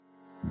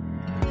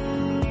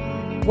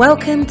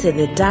Welcome to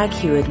the Dag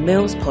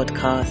Heward-Mills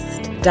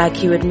podcast. Dag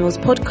Heward-Mills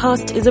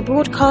podcast is a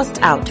broadcast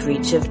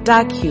outreach of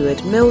Dag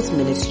Heward-Mills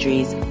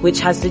Ministries,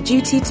 which has the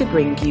duty to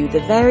bring you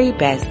the very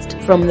best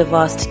from the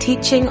vast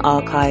teaching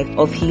archive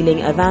of healing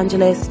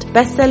evangelist,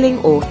 best-selling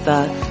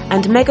author,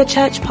 and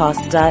megachurch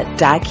pastor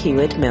Dag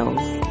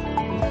Heward-Mills.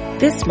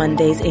 This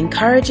Monday's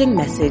encouraging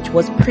message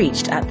was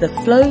preached at the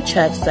Flow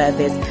Church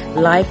service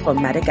live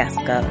from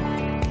Madagascar.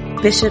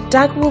 Bishop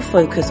Dag will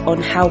focus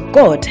on how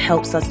God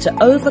helps us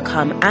to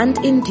overcome and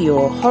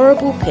endure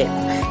horrible pits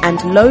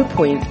and low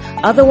points,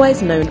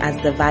 otherwise known as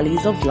the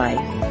valleys of life.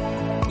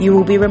 You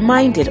will be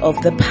reminded of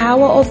the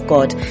power of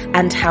God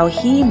and how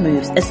He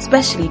moves,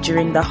 especially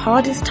during the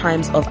hardest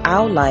times of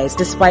our lives,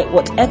 despite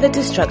whatever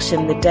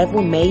destruction the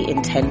devil may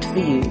intend for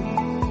you.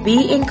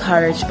 Be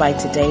encouraged by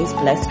today's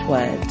blessed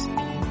word.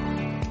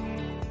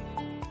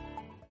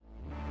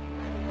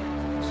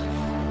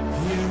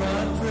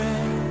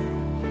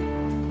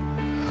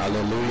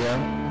 Hallelujah.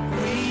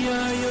 We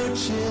are your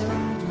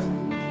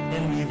children,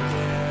 and we've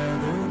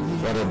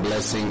gathered. What a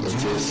blessing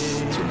it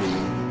is to be.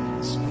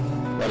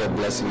 What a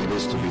blessing it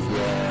is to be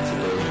here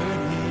today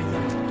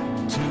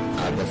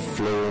at the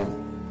Flow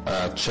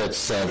Church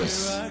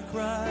service.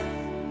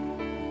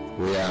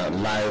 We are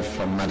live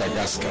from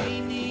Madagascar.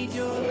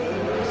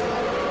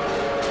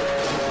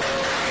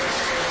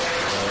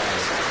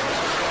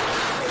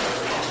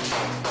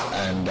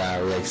 And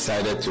we're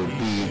excited to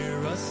be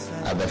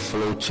at the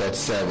Flow Church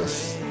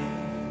service.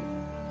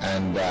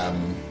 And we are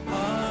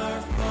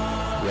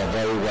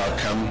very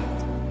welcome.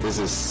 This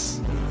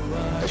is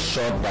a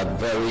short but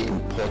very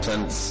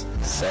important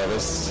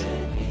service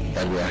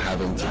that we are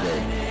having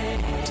today.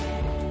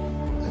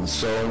 And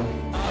so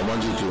I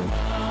want you to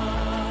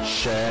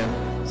share,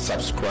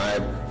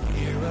 subscribe,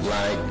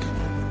 like,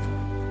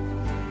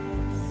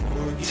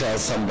 tell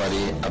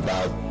somebody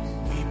about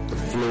the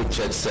Flow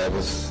Church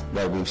service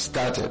that we've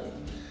started.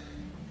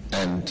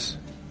 And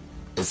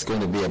it's going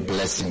to be a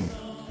blessing,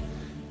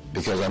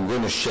 because I'm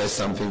going to share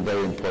something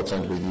very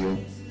important with you.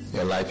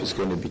 Your life is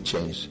going to be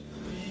changed.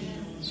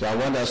 So I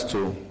want us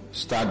to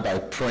start by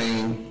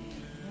praying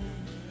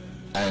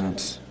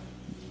and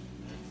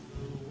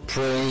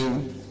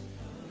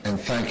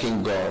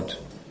thanking God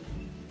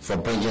for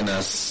bringing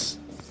us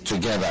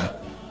together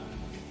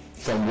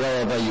from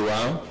wherever you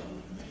are,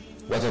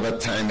 whatever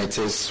time it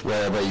is,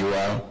 wherever you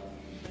are.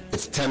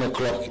 It's 10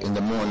 o'clock in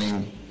the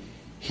morning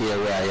here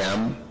where I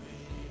am.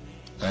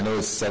 I know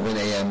it's 7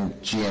 a.m.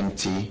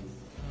 GMT,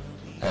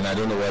 and I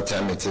don't know what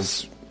time it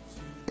is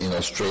in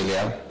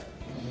Australia,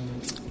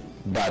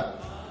 but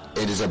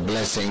it is a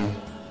blessing.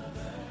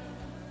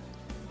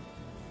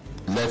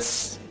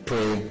 Let's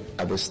pray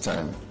at this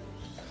time.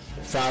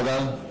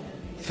 Father,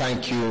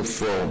 thank you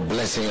for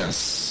blessing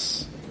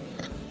us.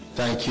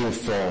 Thank you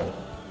for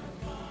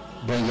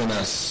bringing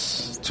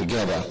us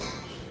together.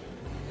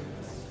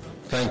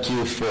 Thank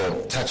you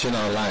for touching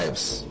our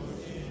lives.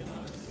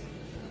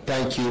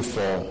 Thank you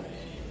for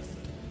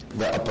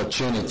the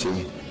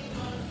opportunity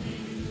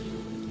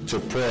to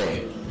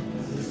pray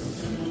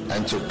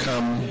and to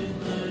come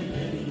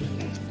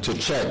to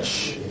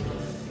church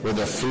with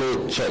the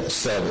Flow Church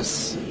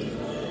service.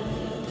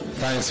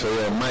 Thanks for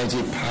your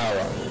mighty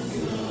power.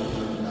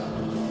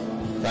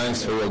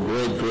 Thanks for your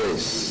great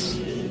grace.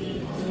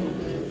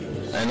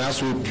 And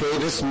as we pray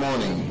this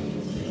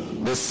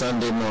morning, this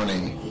Sunday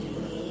morning,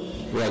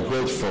 we are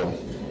grateful.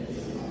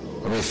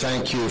 And we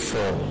thank you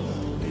for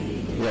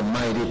your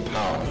mighty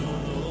power.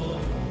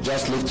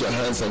 Just lift your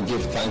hands and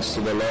give thanks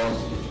to the Lord.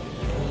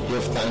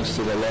 Give thanks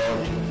to the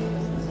Lord.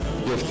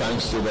 Give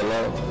thanks to the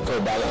Lord.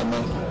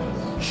 Kobalama,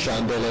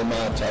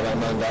 Shandelema,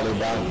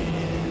 Taramandaliba,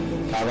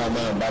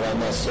 Parama,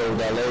 Barama,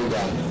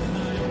 Sodalega,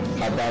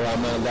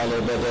 Habarama,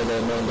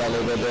 Dalebede,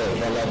 Mondalebede,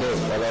 Valade,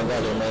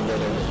 Valadale,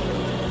 Mandele,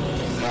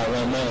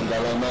 Harama,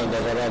 Dalama,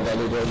 Parama,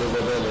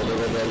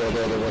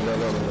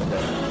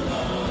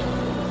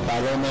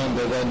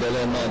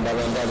 Vandele,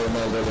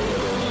 Mandele.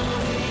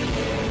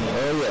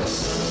 Oh yes,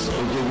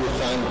 we give you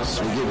thanks,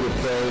 we give you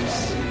praise,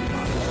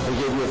 we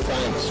give you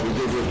thanks, we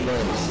give you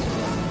praise.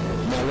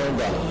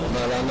 Malonda,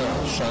 Marana,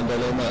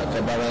 Shandalema,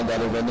 Kabaranda,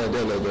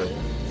 Levenedele,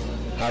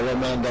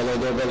 Haramanda,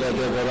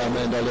 Levelede,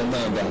 Veramanda,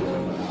 Lemanda,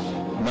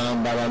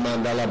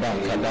 Mambaramanda,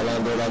 Labaka,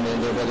 Balando,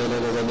 Ramende,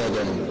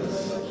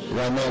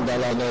 Ramanda,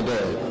 Lanede,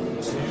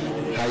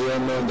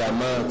 Hayamonda,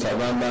 Mata,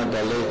 Ramanda,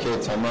 Leke,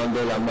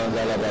 Tamando,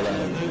 Lamanda, Labala,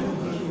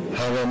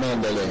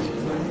 Haramandale.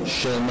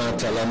 Shema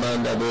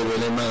Talamanda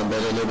Beleman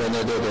Belebede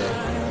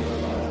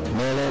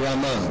Mele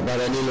Rama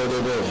Baranilo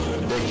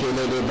de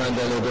Kile de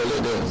Bandele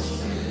de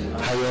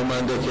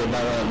Hayomande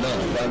Kebarana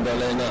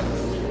Bandalena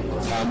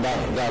Tamba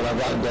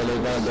Dalabandele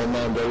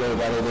Bandamandele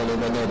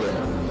Baranele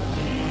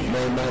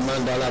Mema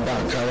Mandalaba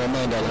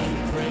Karamandala.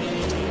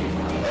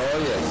 Oh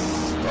yes,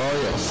 oh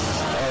yes,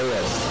 oh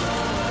yes,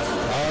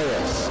 oh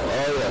yes,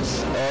 oh yes,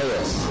 oh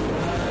yes.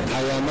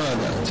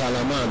 Hayamanda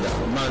Talamanda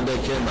Mande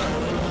Kema.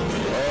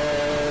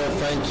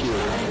 Thank you.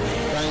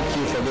 Thank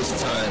you for this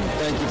time.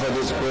 Thank you for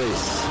this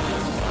grace.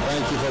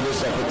 Thank you for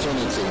this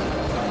opportunity.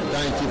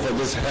 Thank you for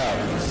this help.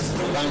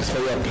 Thanks for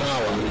your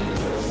power.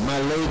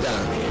 Maleda,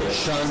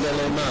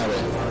 Chandele Mare,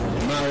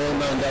 Mare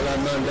Mandala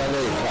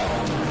Mandaleka,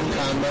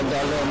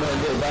 Kamandalo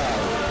Mandeba,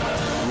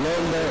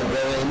 Lombe,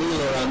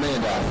 Berenilo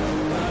Rameda,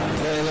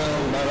 Vela,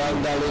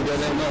 Marandali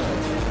Delema,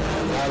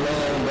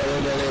 Alon,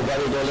 Beredele,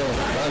 Baridole,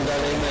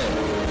 Mandaleme,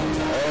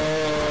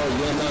 oh,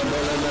 Yema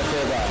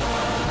Bolemateba,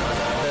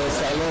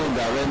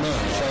 Salonda, Rema,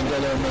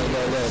 Chandele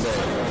Mandalede.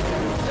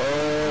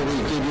 Oh, we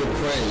give you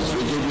praise,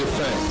 we give you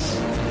thanks,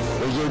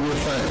 we give you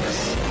thanks,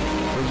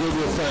 we give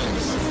you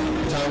thanks.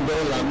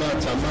 Tambola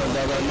mata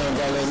mandala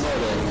mandale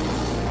more.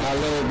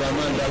 Hello,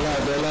 mandala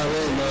de la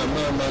rema,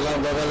 mama la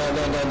da da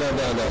da da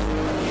da da.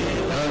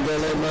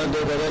 Andele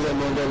mandele de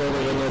mandele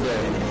de de.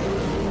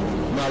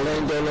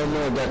 Malendo lo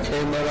moda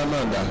kemara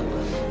manda.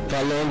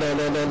 Kalonda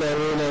de de de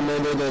runa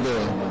mende de de.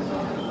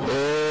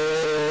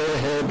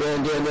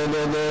 Bende de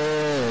de de.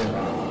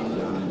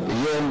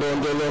 Yembo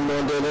de lo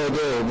mandele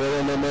de,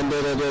 bene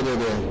mandele de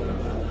de.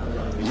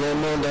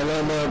 Yemondala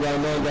manda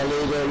mandale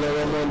de lo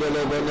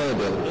mandele de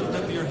de.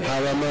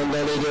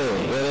 Haramandalede,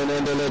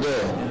 Verenandalede,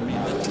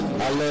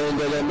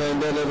 Alendele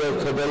Mandelebe,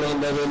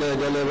 Kabalandavene,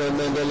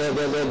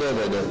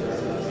 Delevendelede,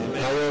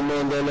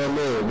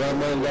 Haramandalame,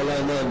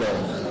 Ramandalamanda.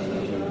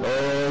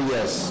 Oh,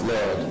 yes,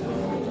 Lord.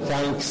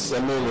 Thanks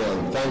a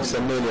million. Thanks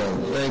a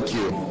million. Thank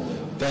you.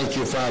 Thank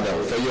you,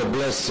 Father, for your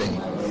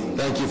blessing.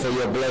 Thank you for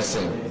your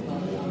blessing.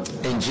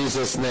 In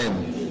Jesus'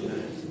 name.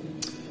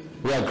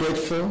 We are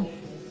grateful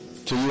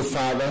to you,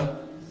 Father,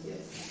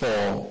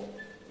 for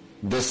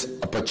this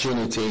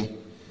opportunity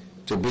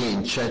to be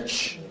in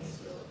church,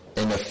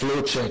 in a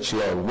flow church,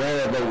 Lord,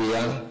 wherever we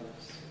are.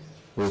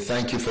 We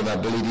thank you for the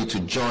ability to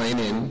join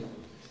in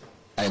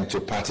and to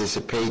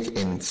participate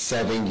in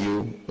serving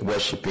you,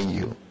 worshiping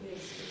you.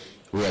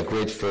 We are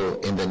grateful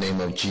in the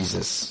name of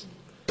Jesus.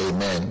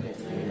 Amen.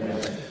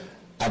 Amen.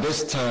 At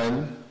this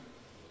time,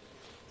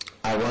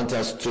 I want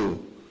us to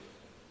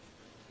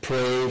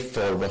pray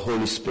for the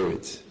Holy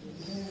Spirit.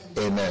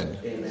 Amen.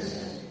 Amen.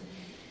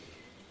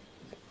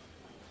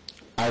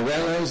 I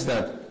realize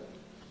that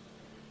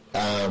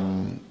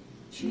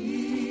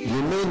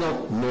you may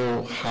not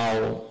know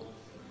how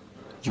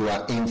you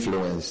are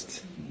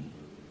influenced,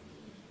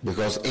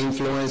 because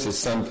influence is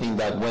something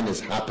that when it's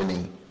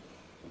happening,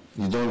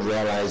 you don't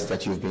realize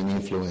that you've been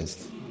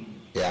influenced.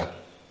 Yeah.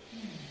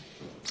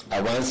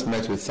 I once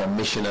met with some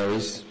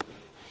missionaries,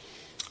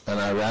 and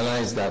I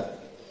realized that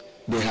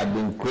they had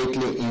been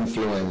greatly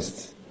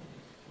influenced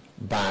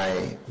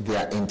by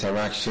their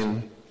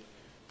interaction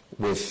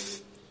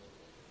with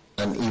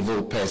an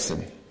evil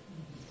person.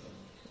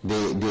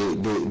 They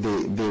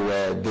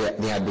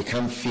had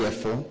become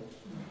fearful.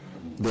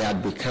 They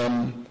had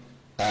become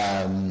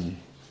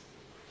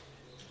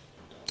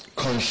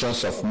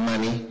conscious of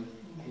money.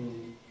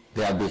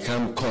 They had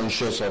become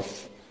conscious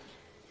of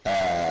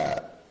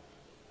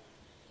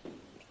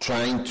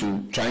trying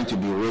to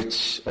be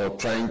rich or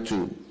trying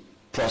to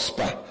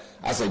prosper,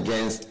 as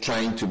against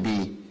trying to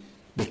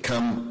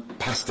become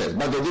pastors.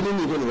 But they didn't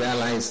even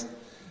realize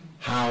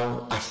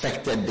how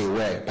affected they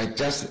were by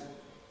just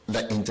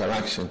the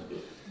interaction.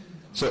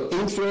 So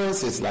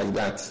influence is like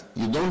that.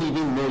 You don't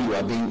even know you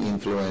are being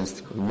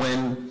influenced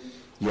when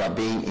you are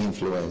being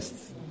influenced.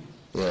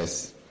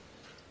 Yes.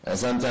 And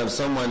sometimes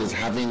someone is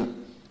having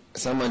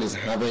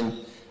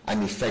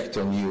an effect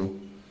on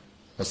you,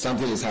 or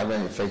something is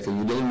having an effect on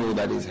you. You don't know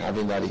that it's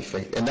having that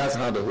effect. And that's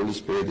how the Holy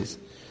Spirit is.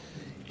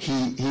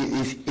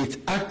 It's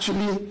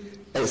actually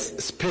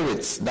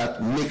spirits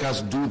that make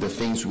us do the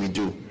things we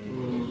do.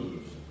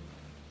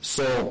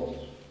 So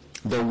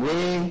the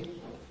way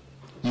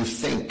you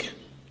think,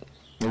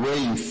 the way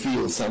you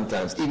feel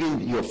sometimes,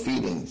 even your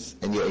feelings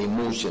and your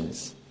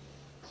emotions,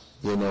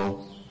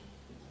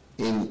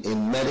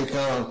 in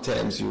medical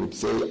terms you would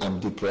say, I'm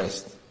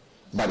depressed.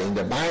 But in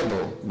the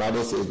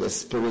Bible says the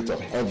spirit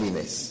of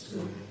heaviness.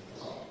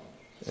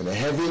 And the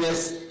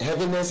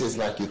heaviness is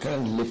like you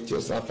can't lift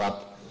yourself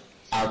up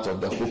out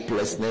of the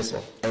hopelessness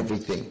of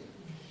everything.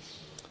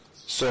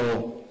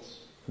 So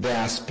there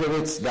are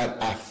spirits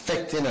that are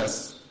affecting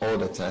us all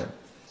the time.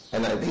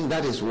 And I think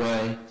that is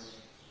why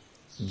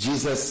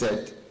Jesus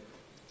said,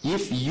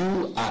 if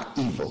you are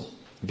evil,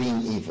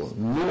 being evil,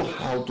 know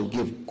how to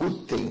give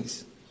good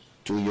things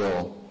to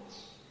your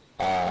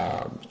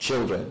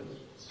children,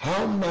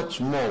 how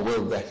much more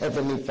will the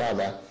Heavenly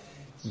Father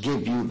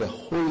give you the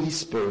Holy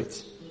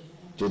Spirit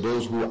to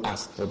those who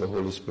ask for the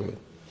Holy Spirit?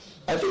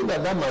 I think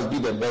that must be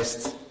the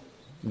best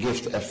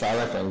gift a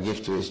father can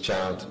give to his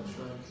child.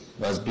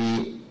 Must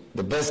be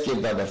the best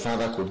gift that the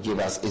Father could give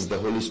us is the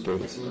Holy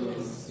Spirit.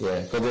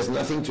 Yeah, because there's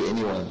nothing to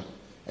anyone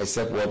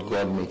except what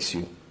God makes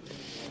you.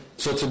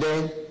 So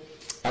today,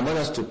 I want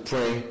us to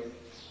pray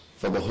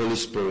for the Holy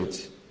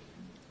Spirit.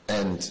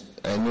 And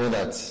I know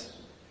that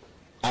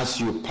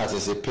as you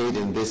participate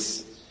in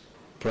this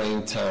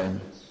praying time,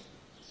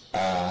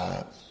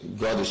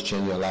 God is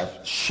changing your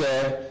life.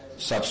 Share,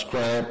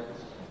 subscribe,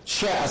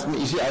 share. As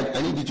you see,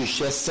 I need you to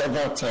share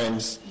several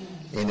times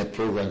in the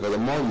program, because the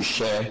more you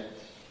share,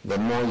 the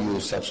more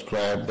you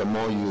subscribe, the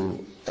more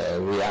you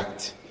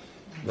react,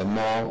 the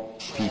more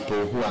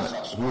people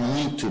who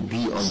need to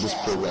be on this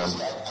program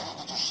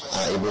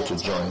are able to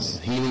join.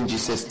 Healing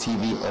Jesus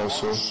TV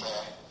also.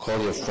 Call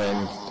your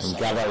friend and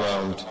gather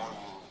around.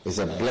 It's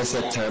a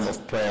blessed time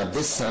of prayer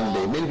this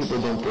Sunday. Many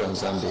people don't pray on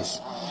Sundays.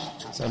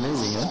 It's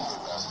amazing,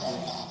 huh?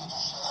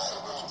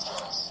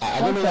 I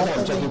don't know if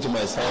I'm talking to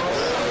myself.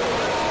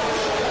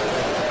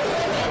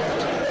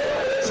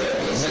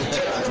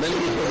 Many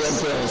people don't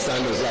pray on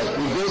Sundays. Like,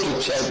 we go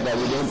to church, but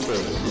we don't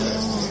pray.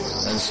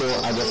 And so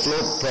at the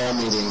Flow prayer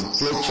meeting,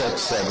 Flow church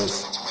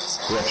service,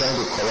 we are trying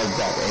to correct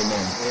that.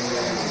 Amen.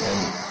 And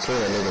pray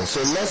a little.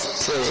 So let's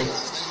pray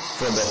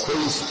for the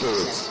Holy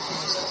Spirit.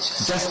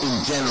 Just in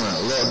general,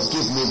 Lord,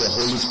 give me the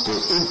Holy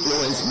Spirit.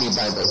 Influence me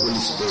by the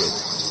Holy Spirit.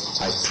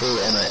 I pray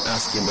and I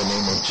ask in the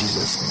name of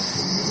Jesus.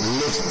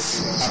 Lift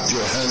up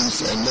your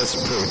hands and let's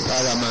pray.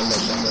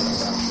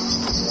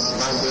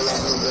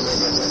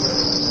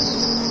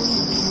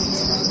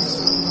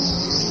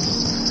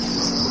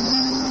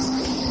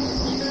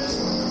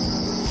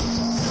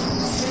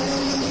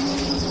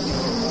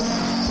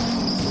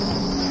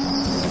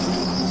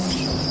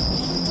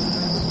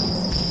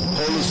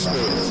 Holy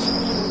Spirit,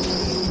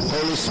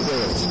 Holy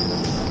Spirit,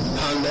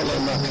 handle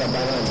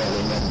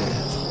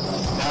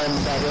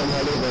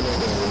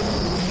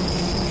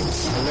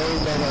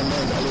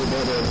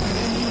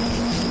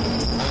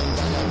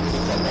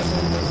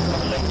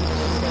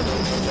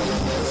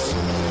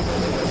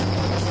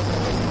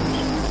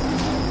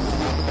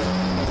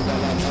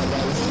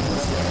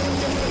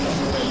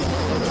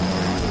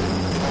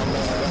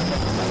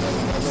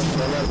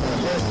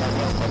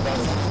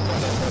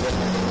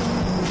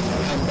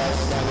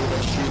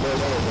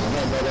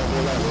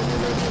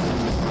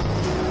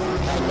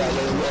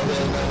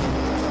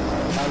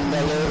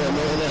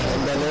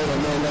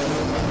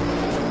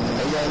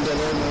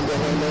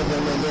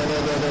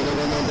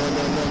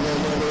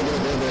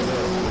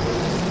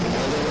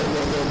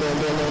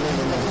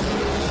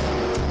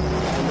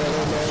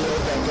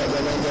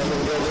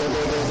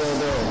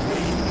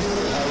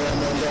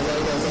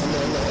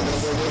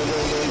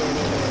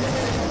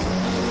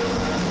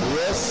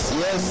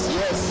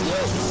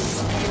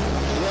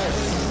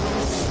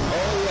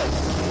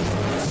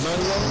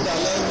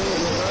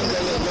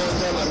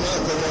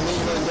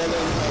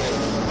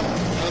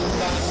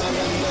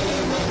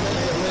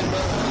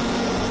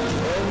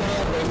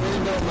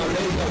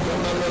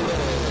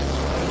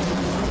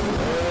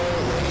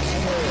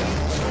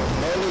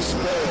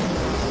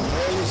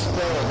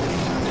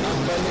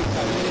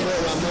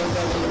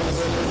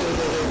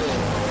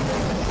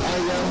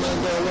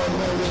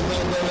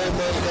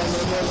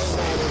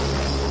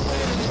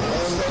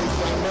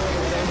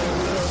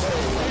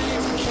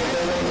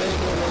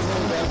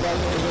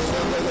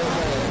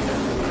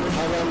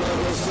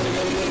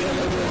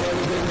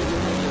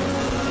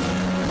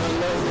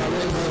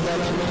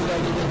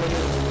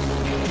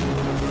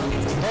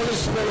Holy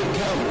Spirit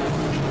come.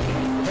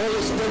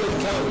 Holy Spirit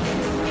come.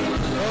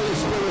 Holy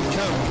Spirit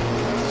come.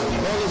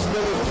 Holy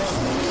Spirit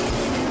come.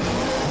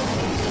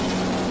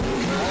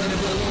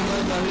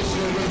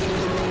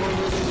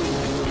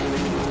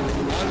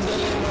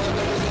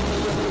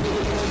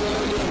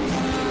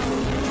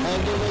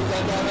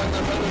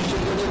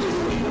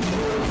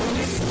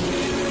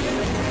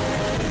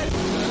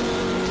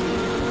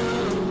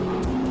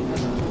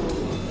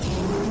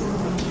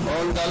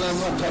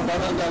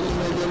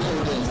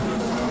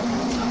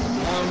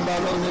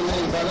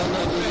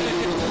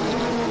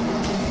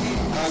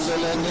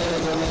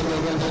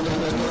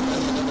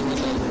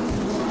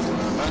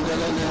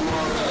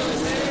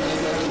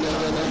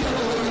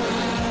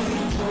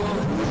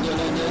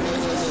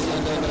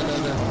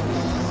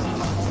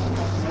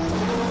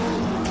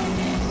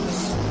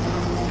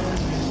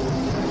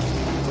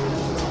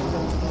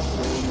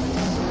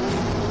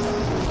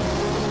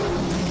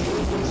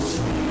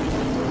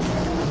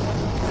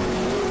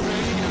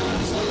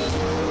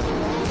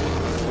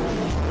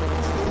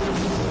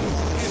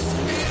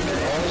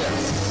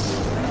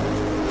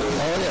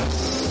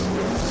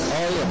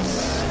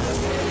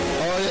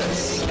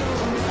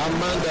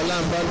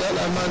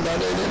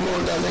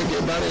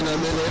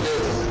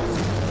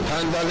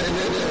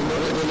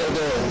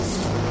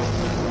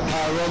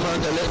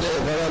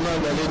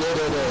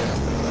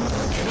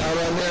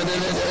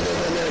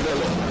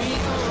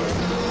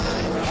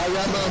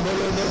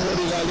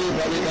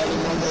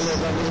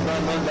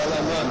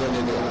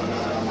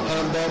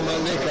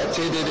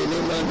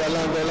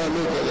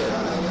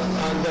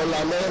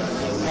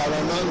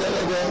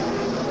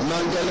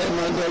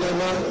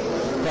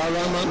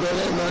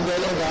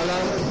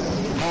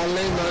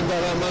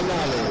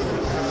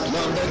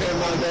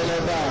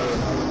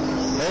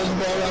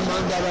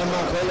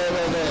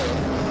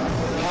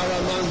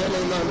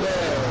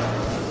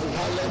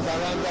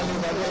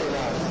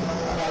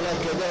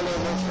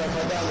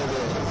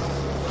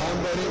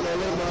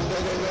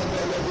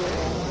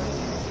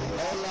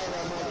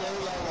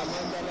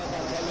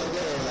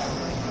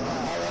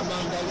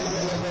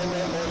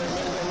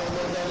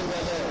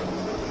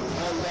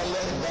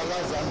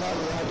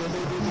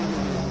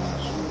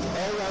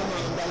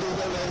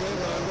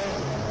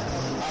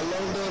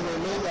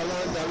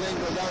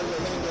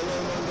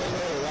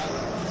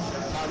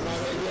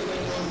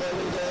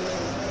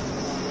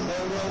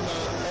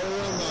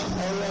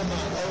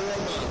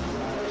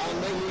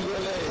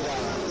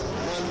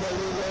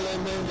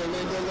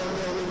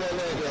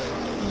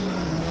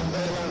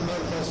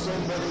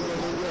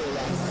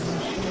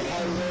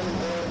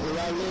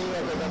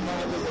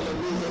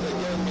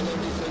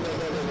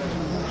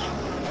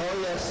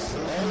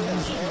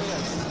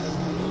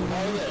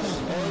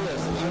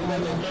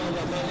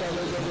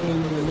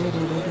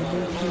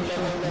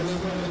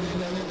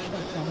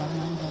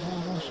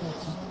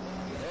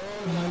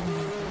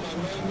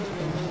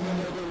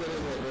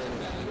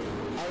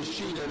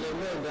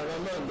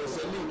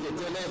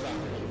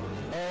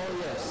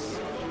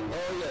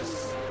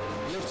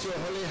 Lift your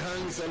holy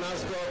hands and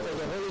ask God for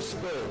the Holy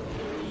Spirit.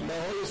 The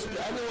Holy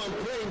Spirit. Anyone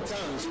pray in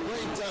tongues.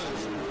 Pray in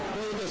tongues.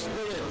 Pray in the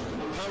Spirit.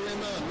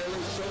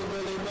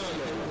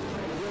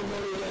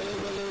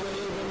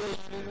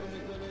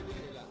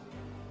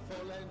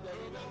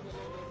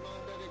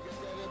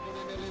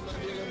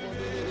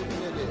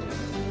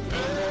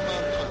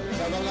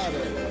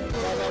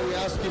 Father, we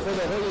ask you for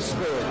the Holy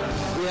Spirit.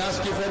 We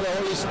ask you for the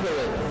Holy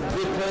Spirit.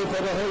 We pray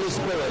for the Holy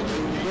Spirit.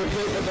 We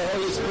pray for the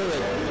Holy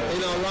Spirit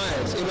in our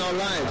lives, in our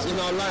lives, in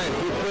our lives.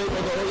 We pray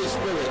for the Holy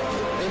Spirit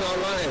in our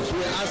lives.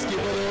 We ask you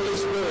for the Holy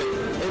Spirit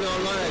in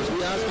our lives.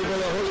 We ask you for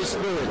the Holy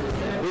Spirit.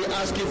 We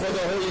ask you for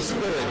the Holy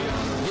Spirit.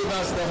 Give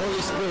us the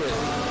Holy Spirit.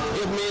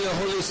 Give me the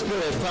Holy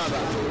Spirit,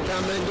 Father.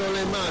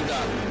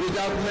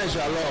 Without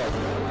measure, Lord.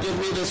 Give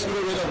me the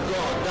Spirit of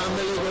God.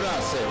 Dale me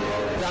grace.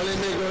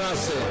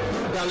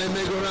 Dale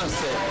me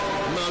grace.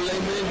 Male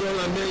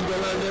mendola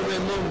mendola nere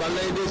momba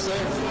lady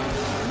say.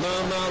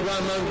 Mama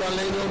Raman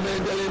Galeno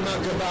Mendele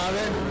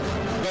Macabare.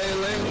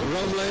 Bale,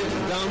 Rumle,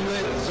 Damle,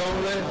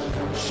 Zomle,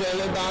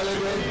 Shele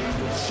Balade,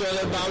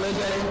 Shele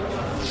Balade,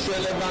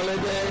 Shele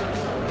Balade,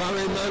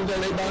 Bale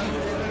Mandeleba,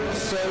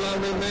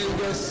 Solane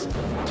Mendes,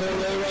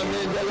 Tolera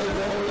Mendele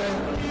Vole,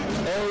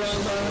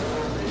 Orama,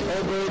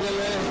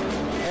 Obredele,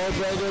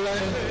 Obredele,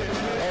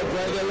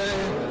 Obredele,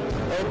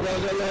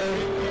 Obredele,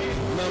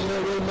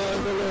 Mamere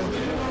Mandele,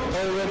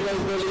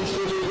 Orebele,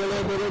 Shili,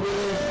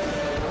 Orebele,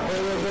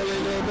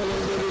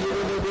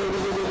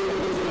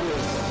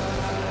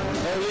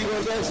 Holy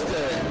Ghost,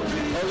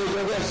 Holy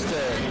Ghost,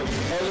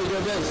 Holy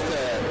Ghost,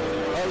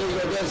 Holy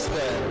Ghost,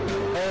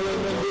 Holy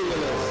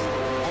Mandibulas,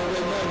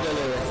 Holy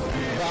Mandalus,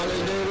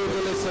 Valinero de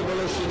la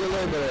Saboloshi de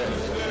Lebre,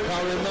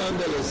 Holy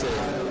Mandalus,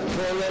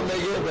 Holy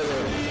Megabele,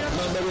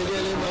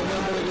 Mandalele,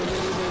 Mandalele,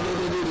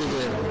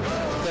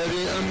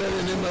 Tari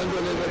Amelin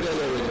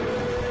Mandalele.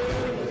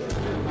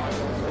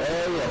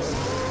 Oh yes.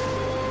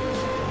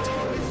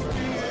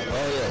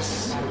 Oh yes.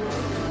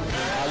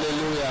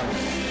 Hallelujah.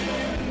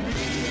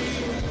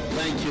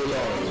 Thank you,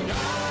 Lord.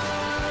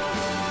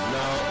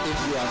 Now, if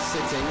you are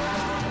sitting,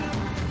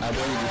 I want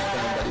you to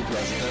stand, but if you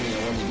are standing, I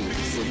want you to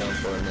sit down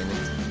for a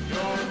minute.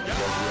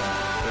 Because we are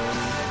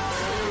praying.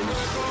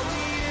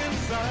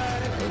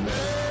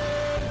 Amen.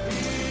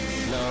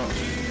 Now,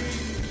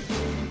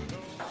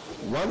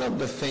 one of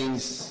the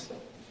things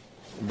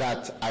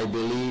that I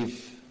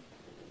believe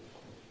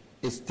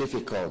is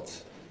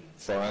difficult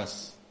for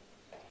us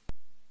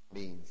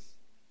beings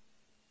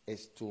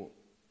is to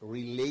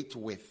relate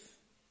with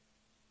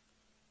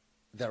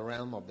the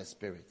realm of the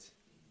spirit.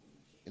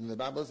 And the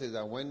Bible says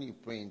that when you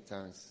pray in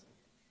tongues,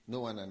 no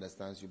one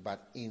understands you,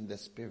 but in the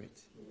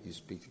spirit you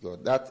speak to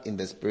God. That in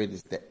the spirit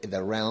is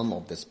the realm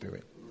of the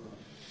spirit.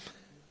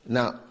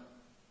 Now,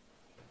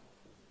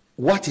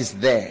 what is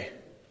there?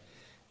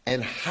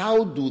 And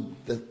how do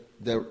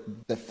the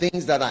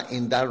things that are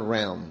in that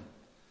realm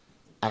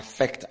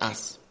affect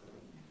us?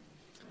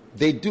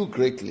 They do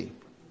greatly.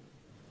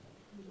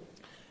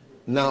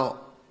 Now,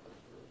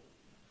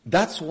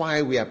 that's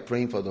why we are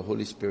praying for the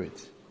Holy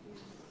Spirit.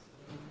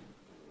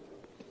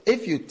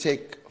 If you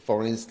take,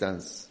 for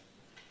instance,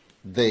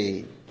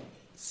 the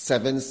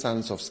 7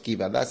 sons of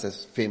Sceva, that's a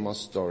famous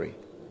story.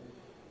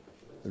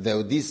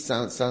 These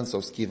sons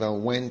of Sceva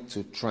went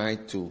to try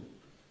to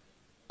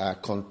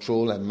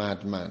control a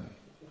madman,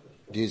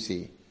 do you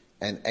see,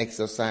 and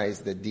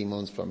exorcise the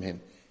demons from him.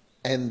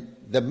 And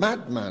the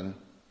madman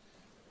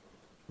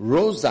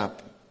rose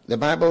up, the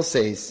Bible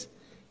says,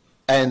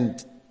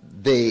 and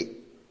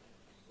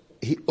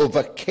he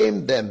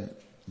overcame them,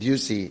 do you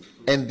see?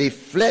 And they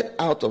fled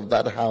out of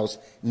that house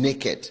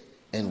naked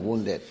and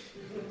wounded.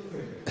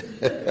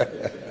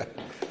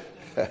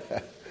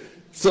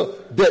 So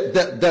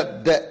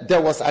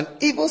there was an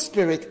evil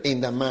spirit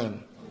in the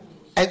man.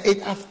 And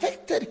it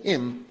affected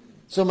him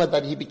so much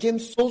that he became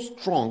so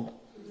strong,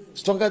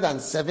 stronger than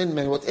 7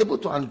 men, was able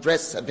to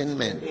undress 7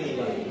 men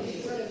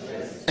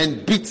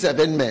and beat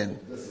 7 men.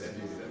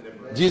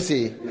 Do you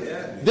see?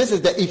 This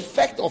is the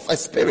effect of a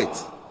spirit.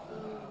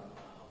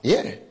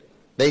 Yeah,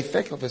 the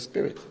effect of a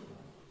spirit.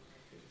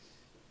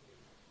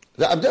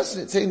 I'm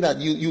just saying that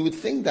you would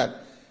think that,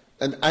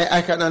 and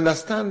I can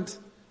understand,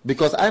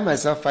 because I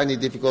myself find it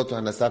difficult to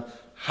understand,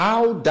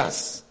 how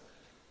does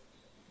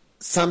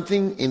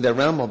something in the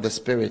realm of the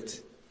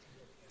spirit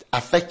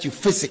affect you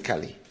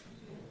physically?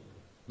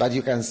 But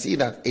you can see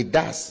that it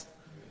does.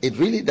 It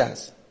really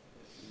does.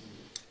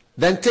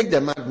 Then take the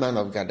madman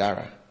of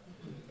Gadara.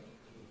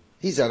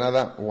 He's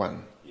another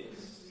one.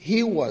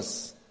 He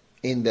was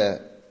in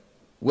the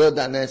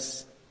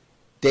wilderness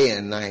day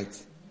and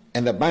night.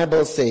 And the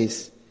Bible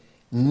says,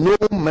 no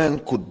man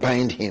could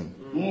bind him.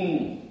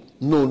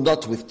 No,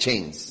 not with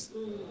chains.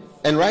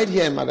 And right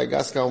here in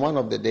Madagascar, one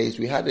of the days,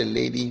 we had a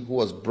lady who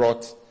was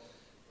brought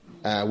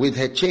with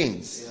her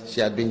chains. She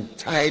had been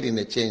tied in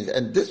the chains.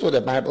 And this is what the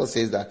Bible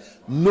says, that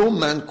no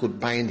man could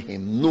bind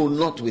him. No,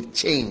 not with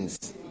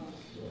chains.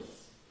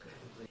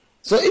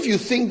 So if you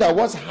think that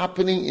what's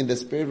happening in the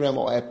spirit realm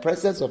or a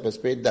presence of a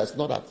spirit does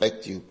not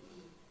affect you,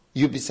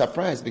 you'll be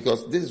surprised,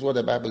 because this is what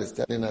the Bible is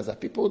telling us,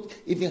 that people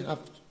even have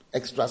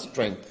extra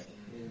strength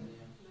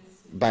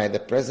by the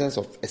presence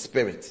of a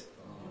spirit.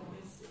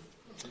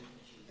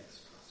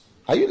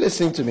 Are you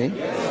listening to me?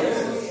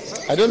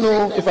 Yes. I don't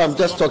know if I'm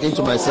just talking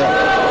to myself.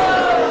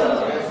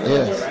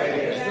 Yes.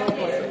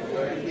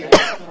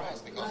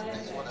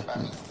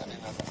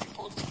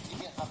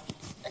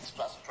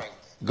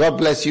 God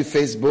bless you,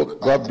 Facebook.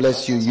 God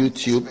bless you,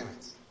 YouTube.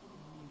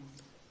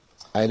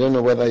 I don't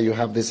know whether you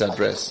have this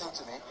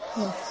address.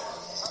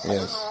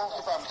 Yes.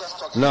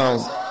 Now,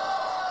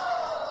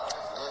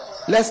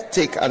 let's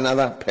take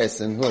another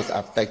person who is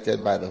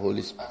affected by the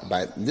Holy Spirit,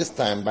 by this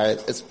time by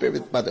a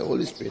spirit, by the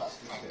Holy Spirit.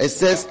 It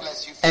says,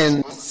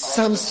 and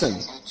Samson.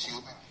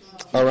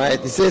 All right.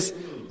 It says,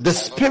 the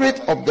Spirit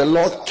of the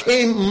Lord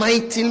came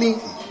mightily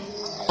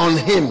on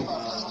him.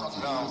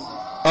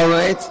 All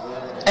right.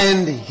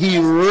 And he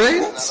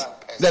rent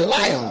the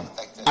lion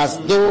as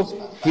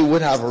though he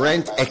would have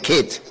rent a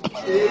kid.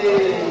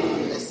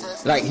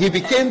 Like he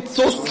became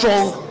so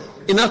strong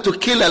enough to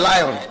kill a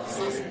lion.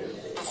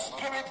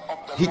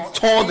 He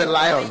tore the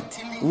lion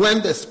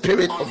when the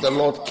Spirit of the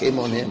Lord came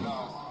on him.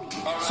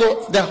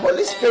 So the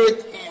Holy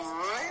Spirit,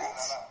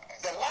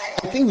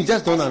 I think we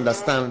just don't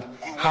understand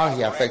how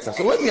he affects us.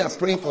 So when we are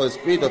praying for a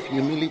spirit of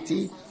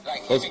humility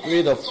or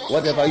spirit of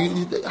whatever,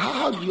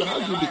 how do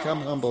you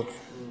become humble?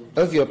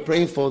 If you're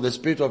praying for the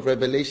spirit of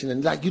revelation,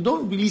 and like you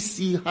don't really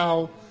see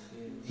how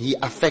he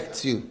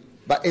affects you.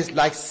 But it's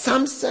like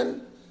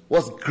Samson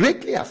was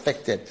greatly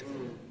affected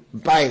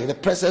by the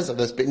presence of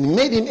the Spirit. It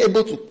made him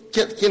able to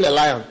kill a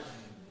lion.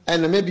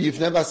 And maybe you've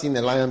never seen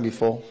a lion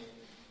before,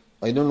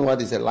 or you don't know what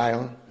is a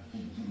lion.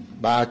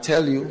 But I'll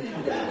tell you,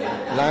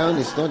 lion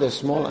is not a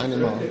small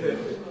animal.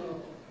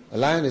 A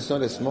lion is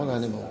not a small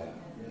animal.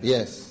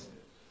 Yes.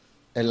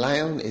 A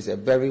lion is a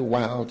very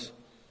wild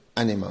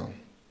animal.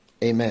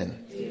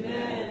 Amen.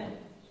 Amen.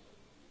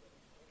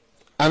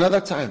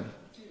 Another time,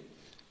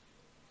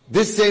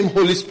 this same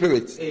Holy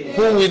Spirit,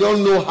 whom we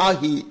don't know how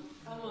he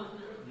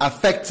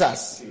affects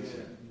us.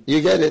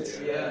 You get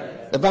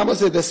it? The Bible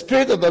says the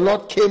Spirit of the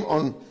Lord came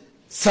on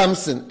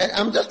Samson. And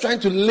I'm just trying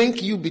to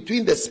link you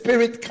between the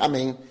Spirit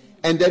coming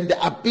and then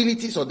the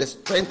abilities or the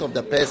strength of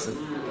the person.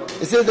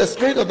 It says the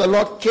Spirit of the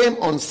Lord came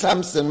on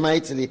Samson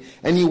mightily,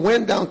 and he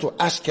went down to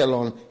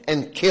Ashkelon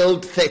and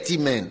killed 30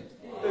 men.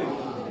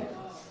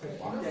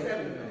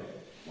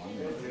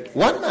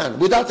 One man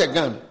without a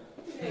gun.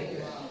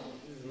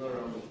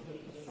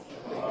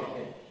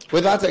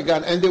 Without a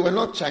gun. And they were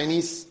not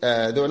Chinese,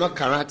 they were not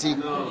karate,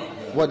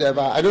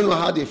 whatever. I don't know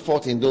how they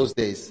fought in those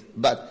days.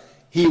 But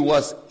he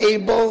was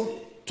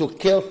able to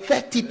kill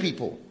 30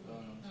 people.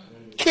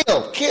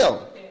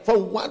 Kill.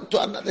 From one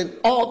to another.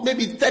 Or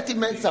maybe 30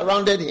 men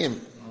surrounded him.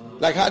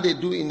 Like how they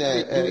do in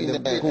the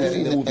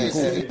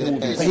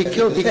he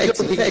killed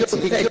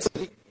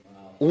 30.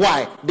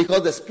 Why?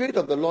 Because the Spirit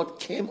of the Lord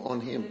came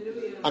on him.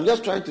 I'm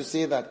just trying to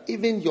say that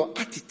even your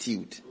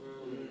attitude,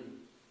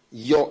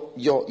 your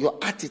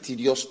attitude,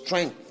 your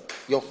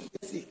strength, your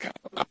physical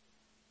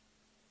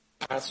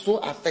are so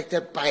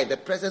affected by the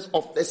presence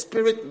of the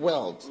spirit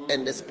world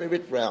and the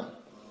spirit realm.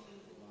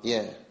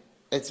 Yeah.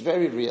 It's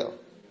very real.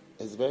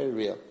 It's very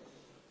real.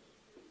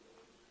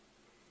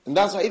 And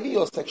that's why even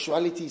your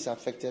sexuality is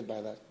affected by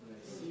that.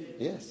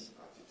 Yes.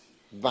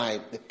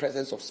 By the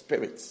presence of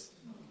spirits.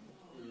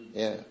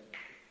 Yeah.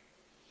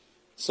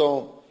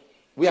 So,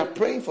 we are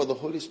praying for the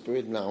Holy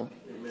Spirit now.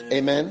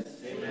 Amen.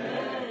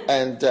 Amen.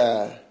 And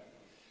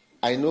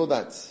I know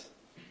that.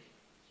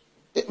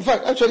 In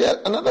fact, actually,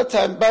 another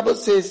time, Bible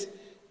says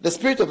the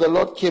Spirit of the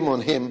Lord came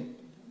on him,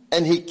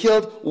 and he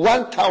killed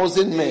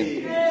 1,000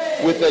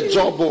 men with a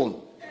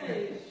jawbone.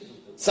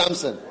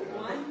 Samson.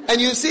 And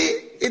you see,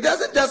 it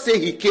doesn't just say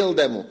he killed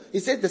them. He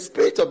said the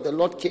Spirit of the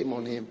Lord came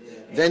on him.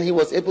 Then he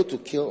was able to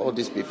kill all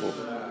these people.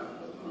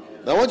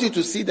 I want you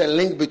to see the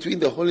link between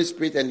the Holy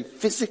Spirit and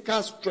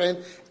physical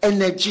strength,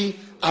 energy,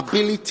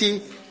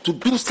 ability to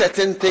do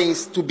certain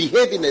things, to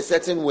behave in a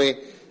certain way,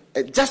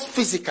 just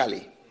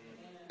physically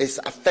is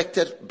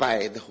affected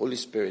by the Holy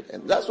Spirit.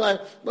 And that's why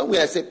when we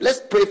say, let's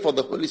pray for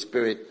the Holy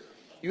Spirit,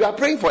 you are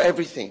praying for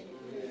everything.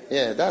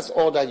 Yeah, that's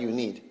all that you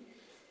need.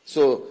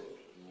 So,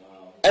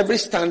 every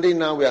Sunday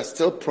now we are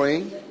still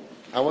praying.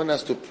 I want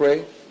us to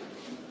pray.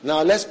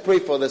 Now let's pray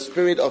for the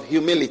spirit of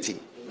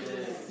humility.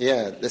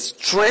 Yeah, the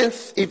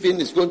strength even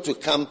is going to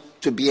come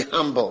to be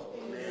humble.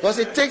 Because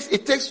it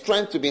takes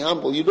strength to be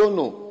humble. You don't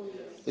know.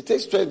 It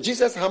takes strength.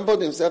 Jesus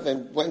humbled himself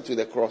and went to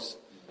the cross.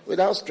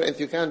 Without strength,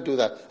 you can't do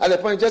that. At the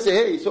point, just say,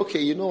 hey, it's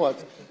okay. You know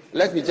what?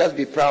 Let me just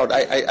be proud.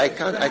 I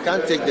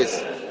can't take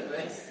this.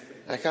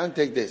 I can't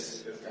take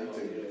this.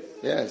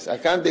 Yes, I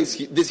can't take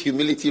this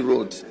humility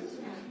road.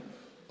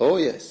 Oh,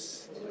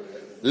 yes.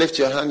 Lift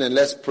your hand and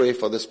let's pray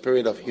for the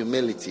spirit of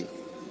humility.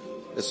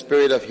 The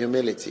spirit of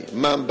humility.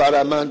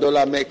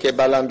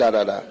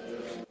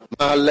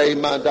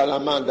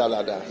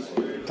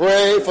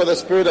 Pray for the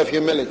spirit of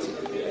humility.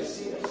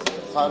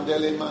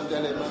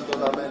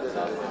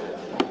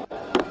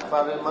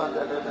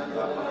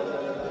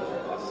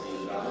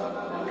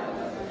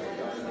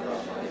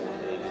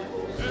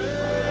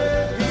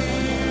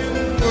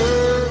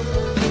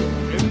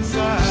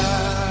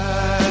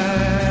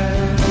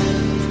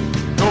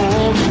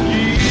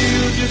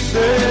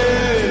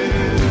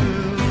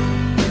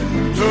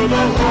 To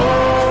the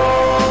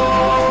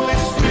Holy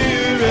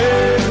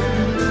Spirit,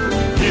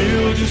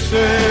 yield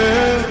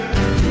yourself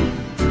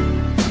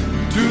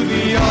to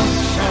the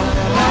unction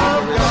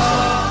of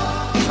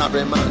God. To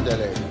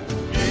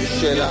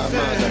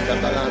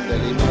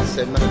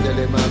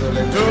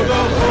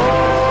the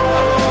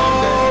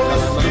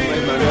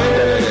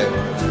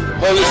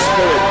Holy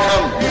Spirit,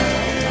 come.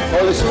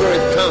 Holy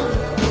Spirit, come.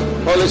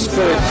 Holy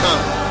Spirit,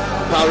 come.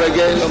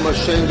 Paragela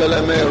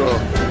Mashengala Mero.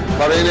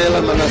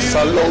 Parinela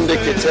Manasalon de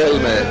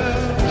Ketelme.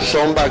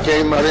 Shomba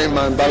Ke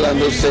Mariman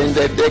Balando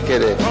Sende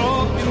Dekere.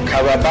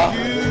 Karaba.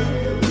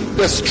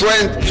 The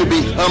strength to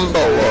be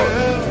humble, Lord.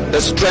 The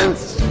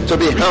strength to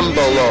be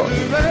humble, Lord.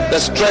 The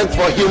strength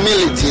for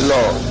humility,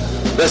 Lord.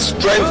 The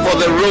strength for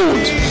the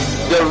road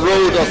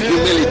of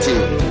humility.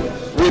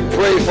 We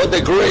pray for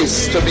the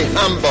grace to be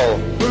humble,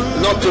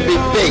 not to be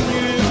big,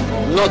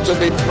 not to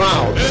be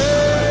proud,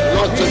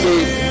 not to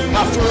be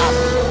puffed up,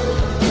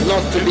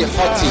 not to be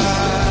haughty,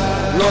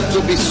 not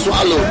to be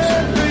swallowed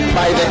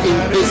by the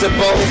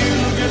invisible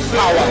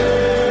power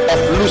of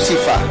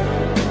Lucifer,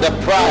 the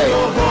pride,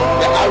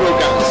 the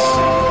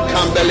arrogance.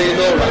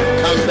 Cambelinora,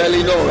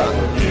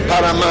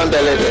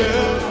 Paramandelede,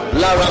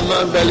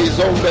 Laramandeli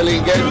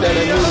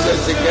Zombeligendele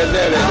Mundes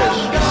Genderedes,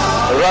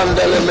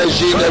 Randele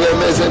Mejidele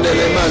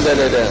Mezenele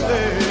Mandelede,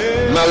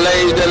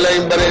 Malay de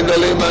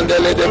Lambrendele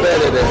Mandele de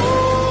Belede,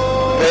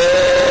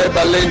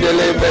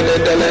 Balindele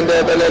Beledele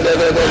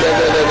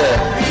Belede,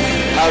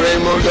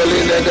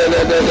 Harimondeline de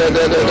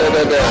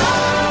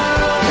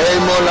Hey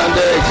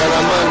Molande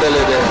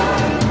Caramandelede,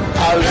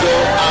 Aldo,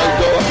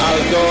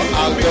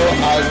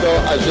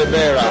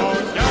 Ajebera,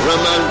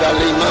 Ramanda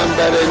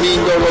Limanda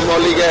Remindo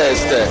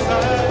Romoligeste,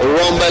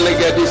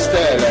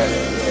 Rombeligedistele,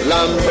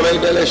 Lambre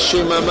delle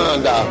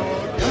Shimamanda,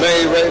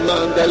 May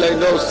Remandele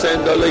no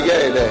Sendo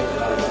Legele.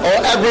 Or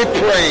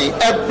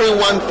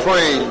everyone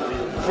praying,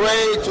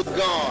 pray to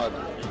God.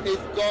 If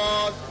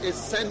God is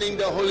sending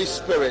the Holy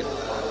Spirit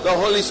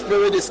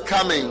is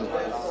coming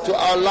to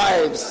our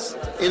lives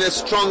in a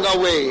stronger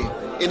way,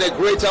 in a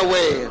greater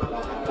way.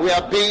 We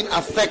are being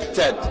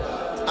affected.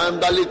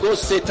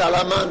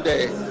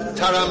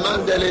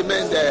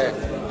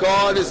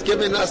 God is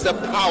giving us the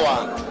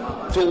power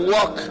to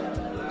walk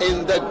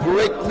in the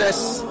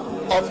greatness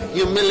of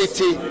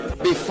humility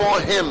before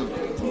Him.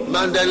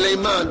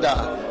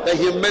 The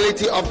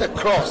humility of the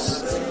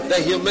cross, the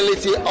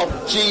humility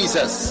of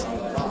Jesus,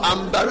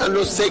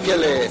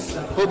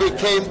 who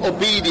became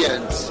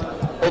obedient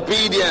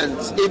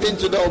even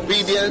to the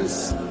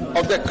obedience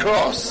of the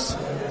cross.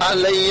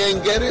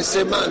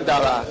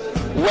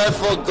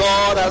 Wherefore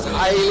God has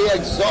highly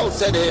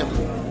exalted Him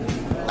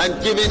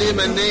and given Him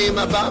a name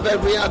above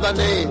every other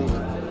name,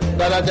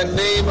 that at the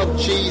name of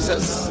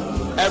Jesus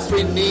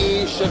every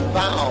knee should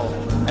bow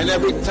and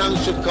every tongue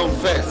should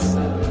confess.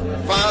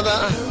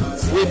 Father,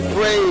 we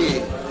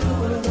pray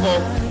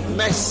for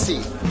mercy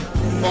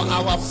for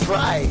our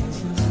pride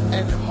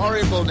and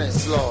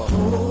horribleness, Lord.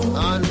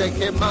 Ande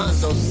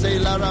kemando se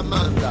la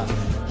ramanda,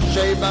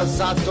 sheba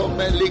zato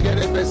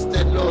meligere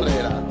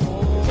bestelolera,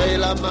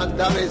 fela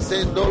mandare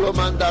sendolo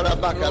mandara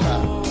bakala,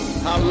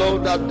 hallo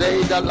da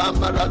day da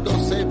lamarado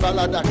se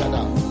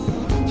baladakada,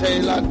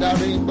 tela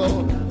darimbo,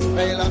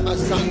 fela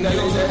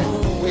masangalele.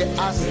 We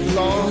ask,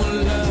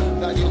 Lord,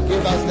 that you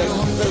give us the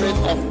spirit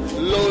of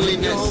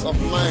lowliness of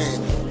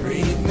mind.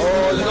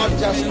 Oh, not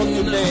just for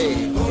today,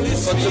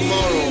 for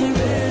tomorrow,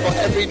 for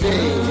every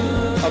day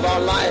of our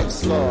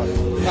lives, Lord.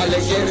 For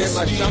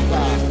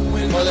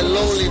the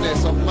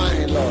lowliness of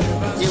mind, Lord.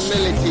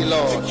 Humility,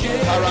 Lord.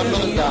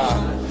 Paramanda.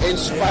 In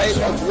spite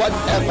of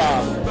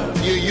whatever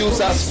you use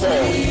us for,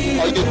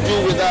 or you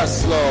do with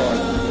us, Lord,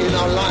 in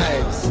our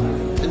lives.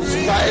 In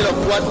spite of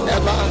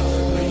whatever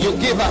you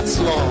give us,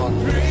 Lord,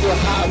 to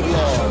have,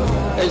 Lord.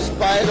 In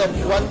spite of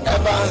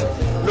whatever,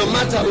 no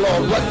matter,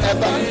 Lord,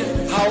 whatever,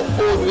 how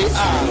old we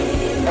are,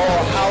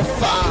 or how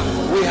far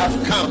we have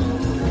come,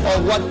 or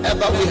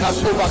whatever we have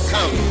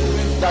overcome,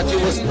 that you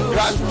will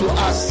grant to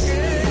us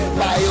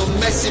by your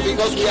mercy,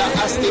 because we are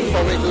asking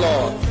for it,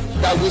 Lord,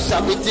 that we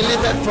shall be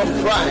delivered from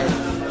pride,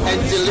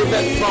 and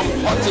delivered from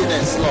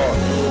haughtiness, Lord,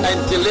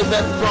 and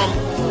delivered from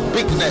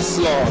bigness,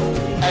 Lord,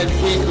 and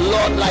we,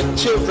 Lord, like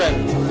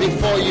children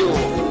before you,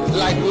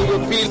 like we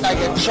will be like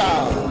a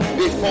child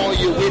before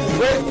you. We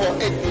pray for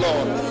it,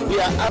 Lord. We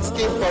are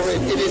asking for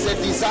it. It is a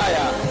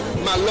desire.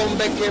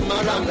 Malombeke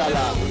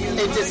marandala.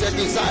 It is a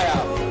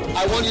desire.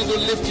 I want you to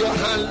lift your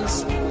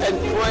hands and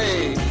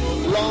pray.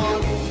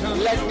 Lord,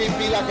 let me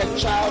be like a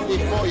child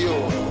before you.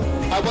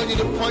 I want you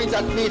to point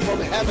at me from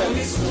heaven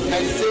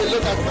and say,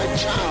 look at my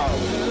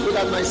child. Look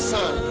at my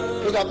son.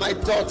 Look at my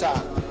daughter.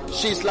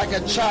 She's like a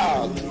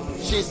child.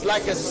 She's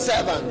like a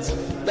servant.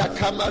 The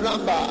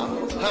Kamaramba,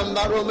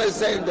 Hambarome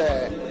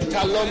Zende,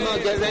 Taloma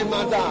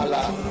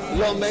Geremadala,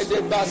 Lome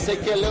de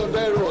Basekelo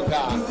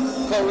Beruga,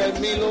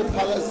 Koremilo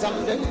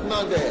Palazande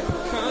Mande.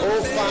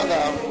 Oh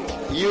Father,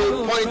 you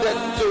pointed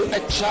to a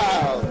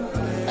child,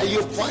 and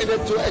you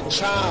pointed to a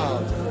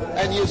child,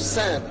 and you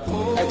said,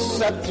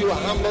 except you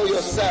humble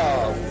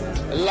yourself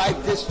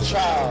like this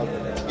child,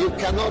 you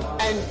cannot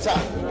enter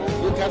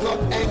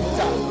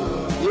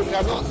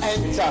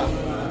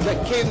the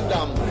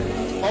kingdom.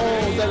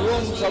 All the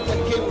rooms of the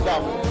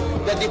kingdom,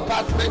 the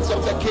departments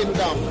of the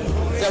kingdom,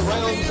 the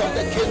realms of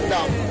the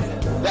kingdom,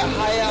 the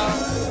higher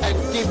and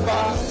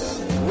deeper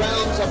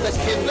realms of the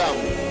kingdom,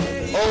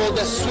 all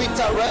the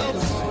sweeter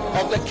realms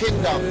of the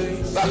kingdom,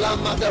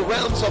 the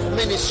realms of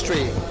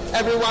ministry.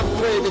 Everyone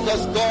pray,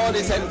 because God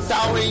is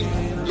endowing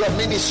your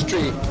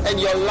ministry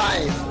and your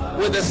life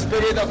with the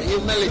spirit of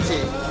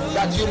humility,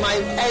 that you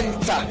might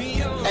enter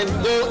and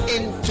go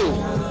into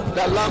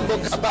the Lambo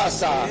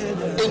Kabasa,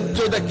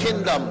 into the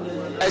kingdom.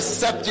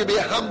 Except you be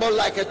humble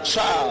like a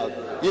child,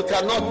 you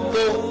cannot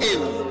go in,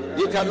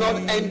 you cannot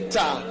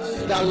enter.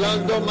 The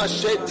Lando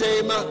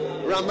Mashetema,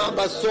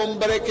 Ramamba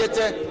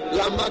Sombrekete,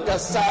 Lamaka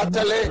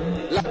Satale,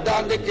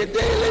 Ladande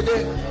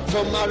Kedelede,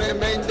 Tomare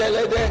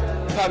Mendelede,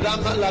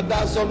 Parama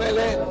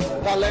Ladazomele,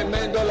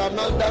 Palemendo La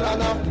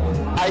Mandalana.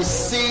 I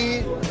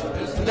see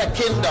the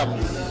kingdom.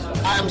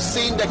 I am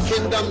seeing the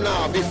kingdom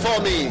now before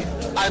me.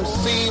 I'm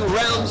seeing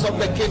realms of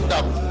the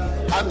kingdom.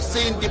 I'm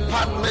seeing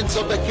departments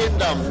of the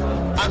kingdom.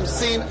 I'm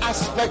seeing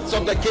aspects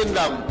of the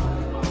kingdom.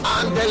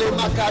 Andele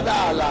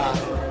Makadala.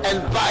 And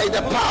by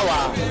the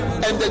power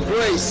and the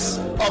grace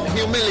of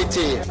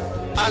humility,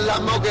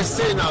 Allah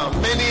Mogesena,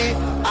 many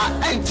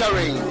are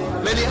entering,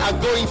 many are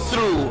going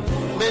through,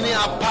 many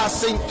are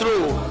passing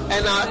through,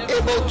 and are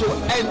able to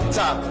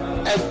enter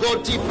and go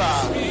deeper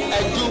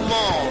and do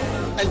more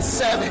and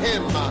serve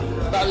Him.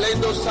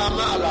 Balendo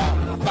Samala,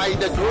 by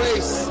the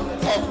grace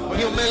of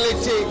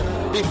humility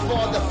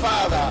before the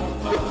Father,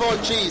 before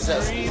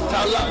Jesus.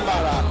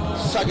 Talambara,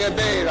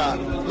 Sagebera,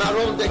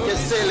 Maronde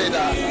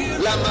Keseleda,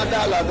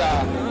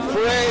 Lamadalada.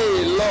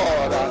 Pray,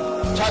 Lord.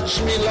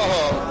 Touch me,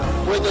 Lord,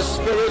 with the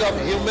spirit of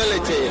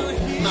humility.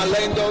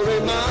 Malendo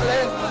Rimale,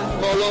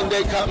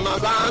 Molonde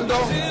Camalando,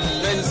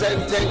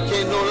 Menzente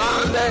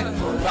Kinolande,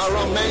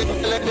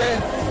 Paromelege,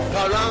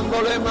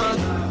 Parambolema,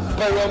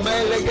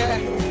 Paromelege,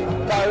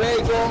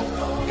 Parego,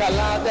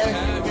 Calade,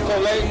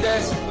 Colende,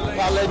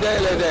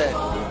 Paledelede.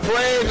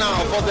 Pray now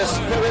for the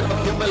spirit of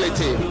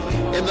humility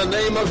in the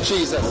name of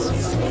Jesus.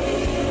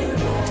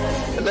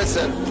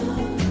 Listen,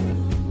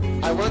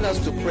 I want us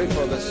to pray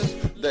for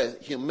the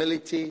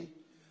humility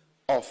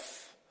of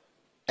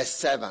a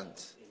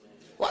servant.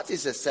 What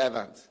is a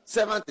servant?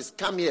 Servant is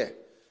come here,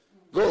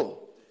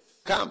 go,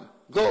 come,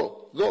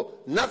 go, go.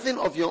 Nothing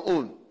of your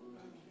own.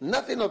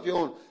 Nothing of your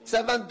own.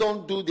 Servants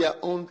don't do their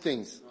own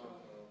things.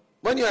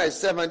 When you are a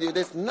servant,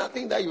 there's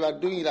nothing that you are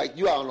doing like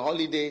you are on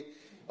holiday,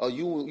 or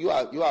you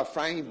are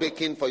frying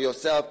bacon for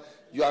yourself,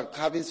 you are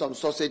having some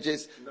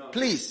sausages. No.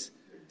 Please,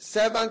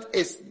 servant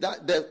is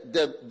that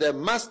the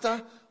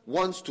master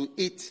wants to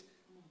eat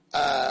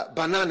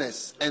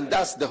bananas, and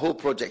that's the whole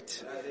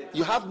project.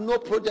 You have no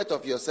project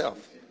of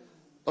yourself.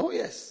 Oh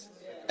yes.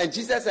 And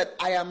Jesus said,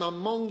 I am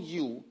among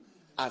you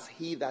as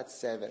he that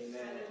serveth.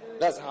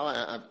 That's how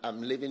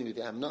I'm living with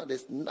you. I have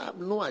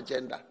no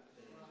agenda.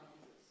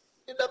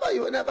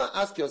 You will never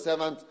ask your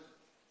servant,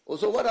 oh,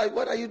 so what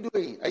are you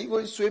doing? Are you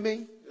going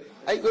swimming?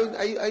 Are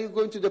you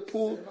going to the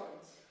pool?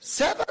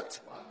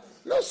 Servant?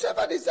 No,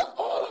 servant is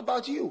all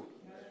about you.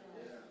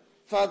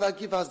 Father,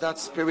 give us that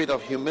spirit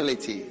of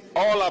humility.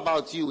 All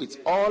about you. It's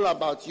all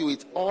about you.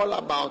 It's all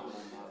about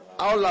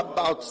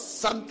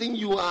something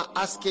you are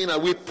asking.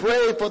 And we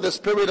pray for the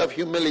spirit of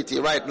humility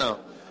right now.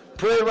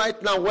 Pray right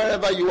now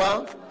wherever you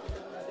are.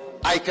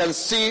 I can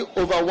see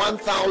over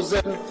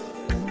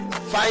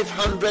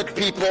 1,500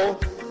 people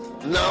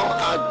now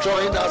are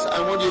joined us. I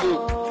want you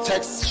to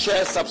text,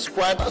 share,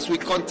 subscribe as we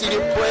continue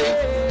praying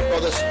for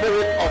the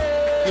spirit of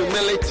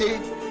humility.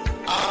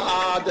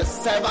 The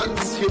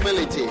servant's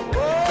humility.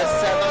 The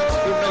servant's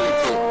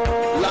humility.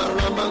 La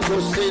Ramango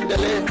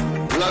Sindele,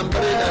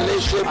 Lambrina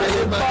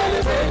Leshebele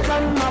Madelebe.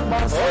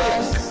 Oh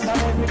yes.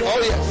 Oh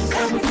yes.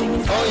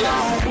 Oh yes.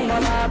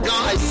 Now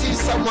I see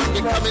someone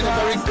becoming a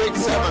very great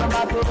servant.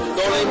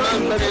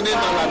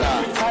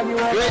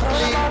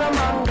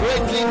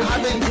 Greatly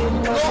having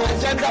no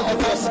agenda of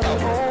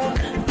yourself.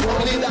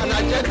 Only an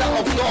agenda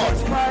of God.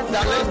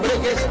 That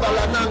Lembreges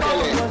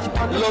Balanangele,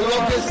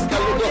 Lologes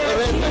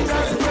Kaludoferente,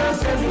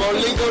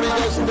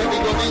 Moligoridos de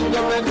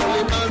Vigonindo,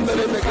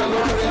 Molimandre de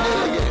Calore.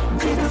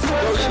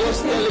 Holy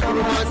Ghost,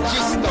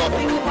 Gisto,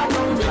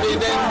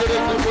 Videndere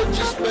come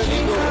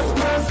Gisperigo,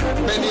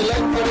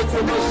 Menilendere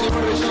come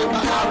Cipresce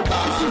Maharba,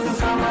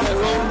 the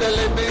Ronde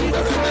le Mende,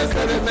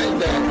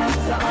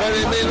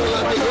 very meno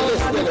la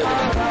Migelestere,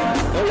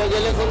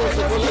 Olegele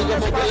Colosso, Colego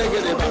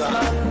Modelegere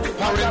Bala,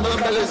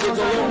 Paramambele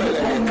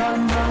Colomele.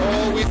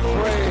 Oh, we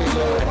pray,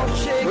 Lord,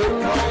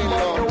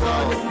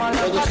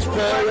 for the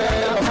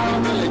spirit of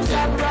humility,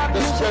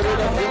 the spirit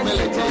of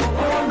humility,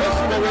 the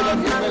spirit of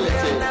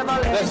humility,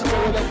 the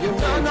spirit of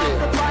humility.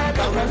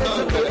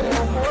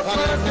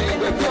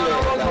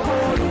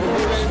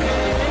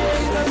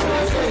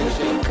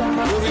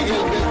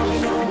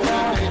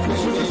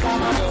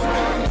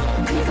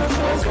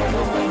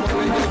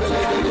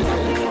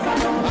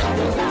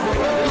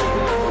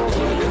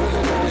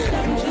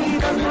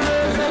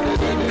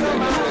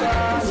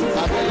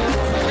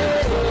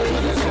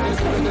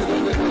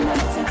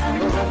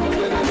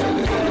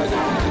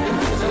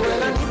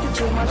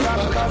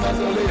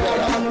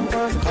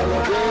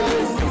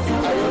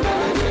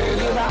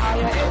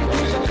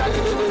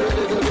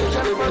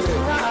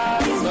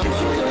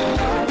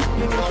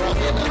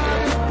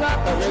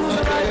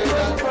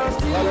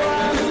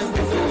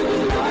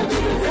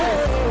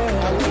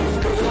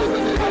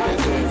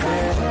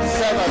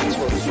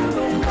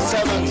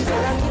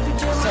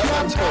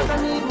 Servanthood,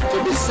 to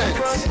be sent,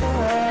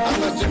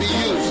 and to be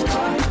used,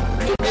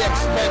 to be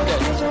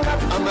expended,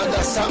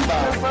 under Samba,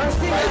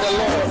 by the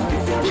Lord,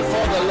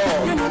 before the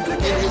Lord,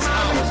 in His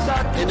house,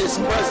 in His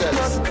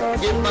presence.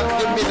 Give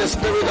me the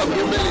spirit of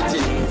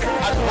humility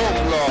at home,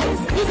 Lord.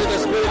 Give me the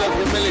spirit of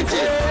humility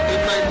in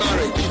my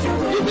marriage.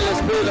 Give me the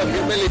spirit of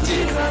humility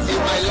in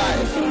my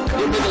life.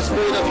 Give me the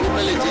spirit of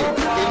humility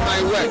in my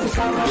work.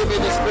 Give me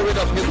the spirit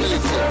of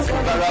humility.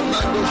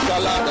 Paramando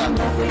Shalada,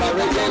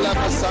 Paregela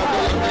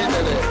Masadola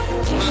Mendele,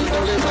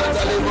 Mandole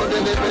Mandale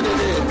Modele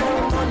Bedele.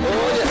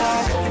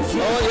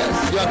 Oh yes,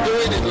 you are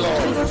doing it,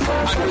 Lord.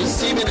 I'm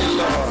receiving it,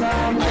 Lord.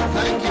 I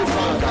thank you,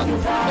 Father.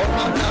 Oh,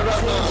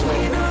 Manaramano,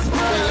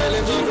 Belele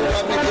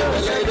Mandora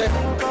Mekebelede,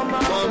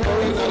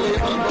 Mamborele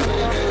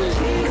Mamborele,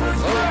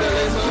 Oh,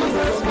 Belele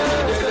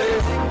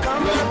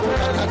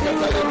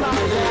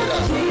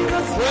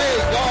Pray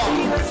God,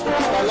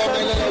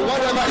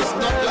 whatever is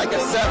not like a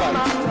servant,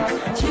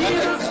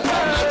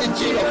 an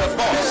attitude of a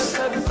boss,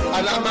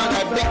 and I'm a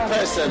big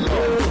person,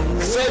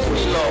 Lord. Save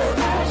me, Lord.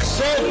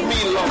 Save me,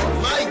 Lord.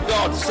 My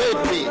God, save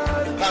me.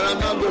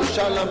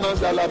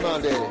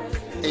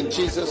 In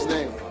Jesus'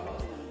 name.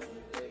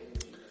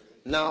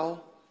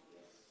 Now,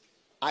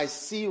 I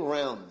see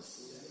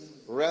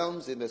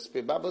realms in the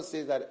spirit. Bible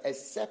says that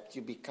except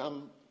you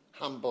become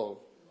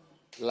humble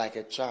like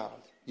a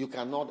child, you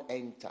cannot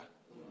enter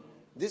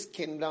this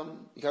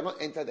kingdom. You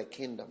cannot enter the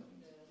kingdom.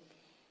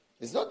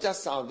 It's not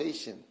just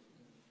salvation.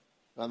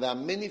 Now, there are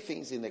many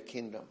things in the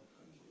kingdom,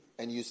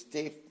 and you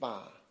stay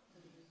far.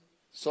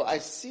 So I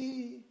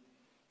see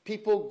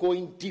people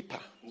going deeper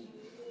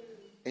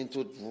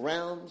into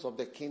realms of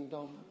the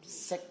kingdom,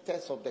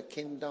 sectors of the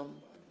kingdom,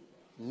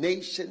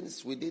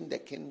 nations within the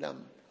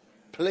kingdom,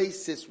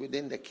 places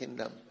within the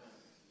kingdom,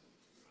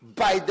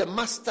 by the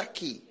master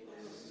key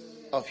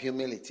of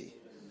humility.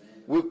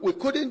 We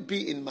couldn't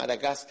be in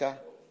Madagascar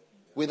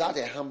without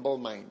a humble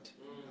mind,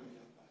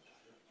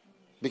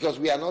 because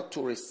we are not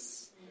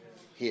tourists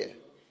here.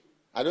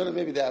 I don't know,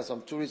 maybe there are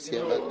some tourists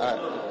here, but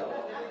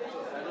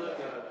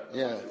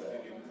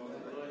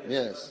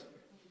yes.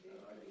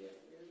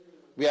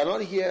 We are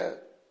not here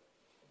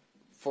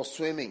for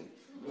swimming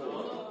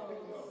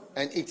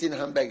and eating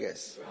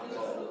hamburgers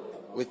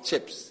with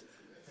chips.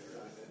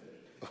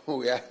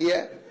 We are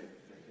here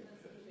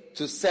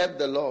to serve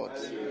the Lord.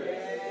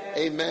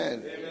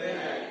 Amen.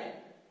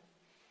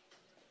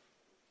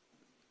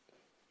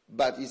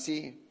 But you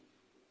see,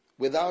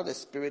 without a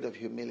spirit of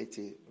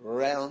humility,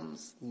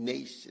 realms,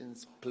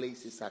 nations,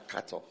 places are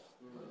cut off.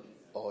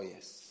 Oh,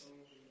 yes.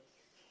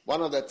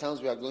 One of the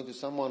times we are going to,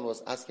 someone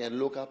was asking, a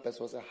local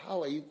person was like,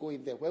 how are you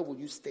going there? Where will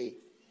you stay?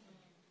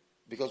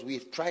 Because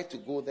we've tried to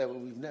go there,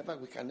 but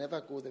we can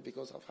never go there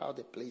because of how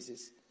the place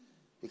is.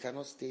 We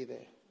cannot stay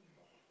there.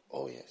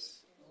 Oh,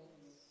 yes.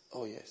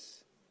 Oh,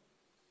 yes.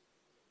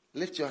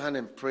 Lift your hand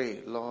and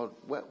pray, Lord,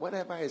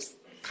 whatever is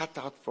cut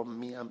out from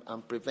me,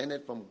 I'm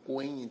prevented from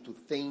going into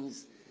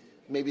things.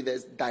 Maybe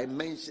there's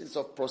dimensions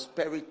of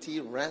prosperity,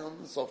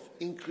 realms of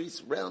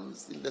increase,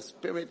 realms in the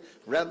spirit,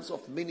 realms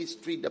of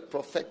ministry, the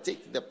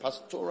prophetic, the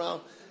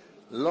pastoral.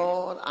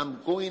 Lord,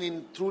 I'm going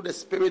in through the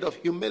spirit of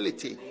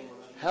humility.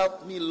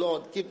 Help me,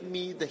 Lord. Give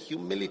me the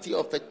humility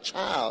of a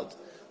child,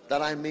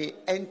 that I may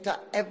enter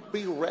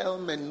every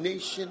realm and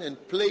nation and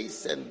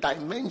place and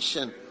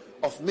dimension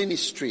of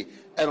ministry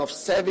and of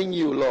serving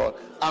you, Lord.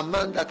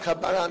 Amanda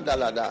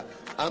Kabarandalada,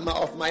 Ama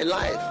of my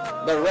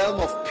life, the realm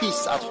of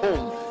peace at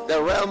home,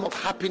 the realm of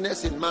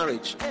happiness in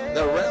marriage,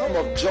 the realm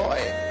of joy,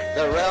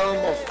 the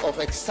realm of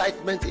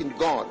excitement in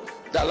God.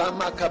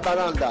 Dalama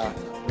Kabaranda,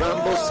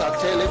 Rambo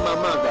Satele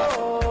Mamanda,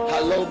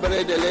 Hello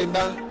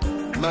Bredelemba,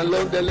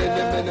 Malondele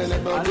Menele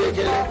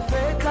Mondegele,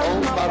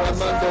 Om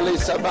Baramandole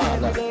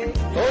Sabada.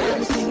 Oh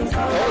yes, oh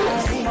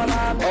yes,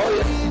 oh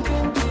yes.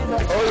 Oh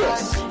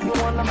yes.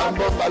 Oh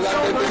yes.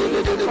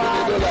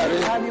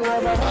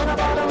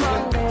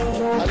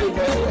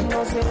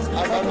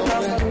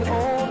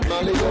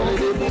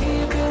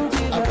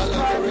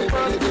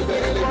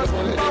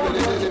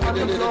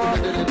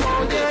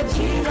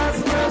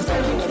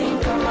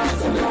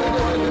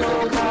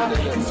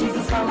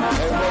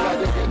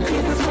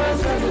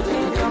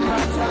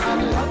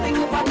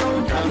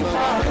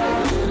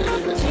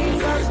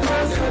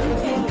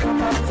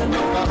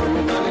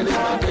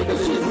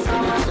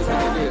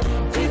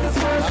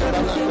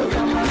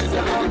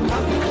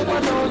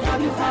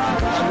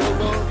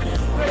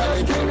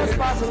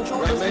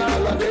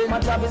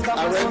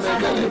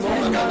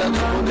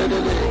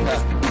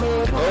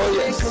 Oh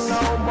yes. Oh yes.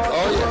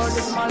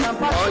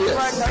 Oh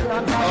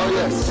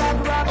yes.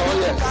 Oh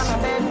yes.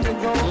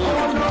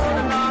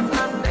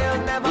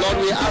 Lord,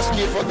 we ask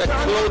you for the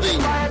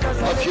clothing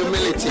of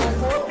humility.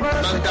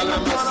 Mandala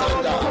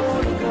Masanda.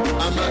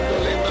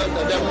 Amandole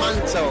Manda. The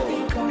mantle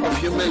of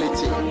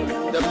humility.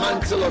 The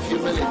mantle of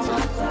humility.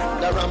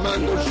 The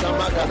Ramando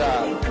Shamagada.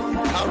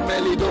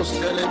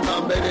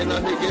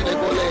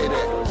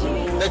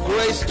 The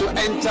grace to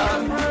enter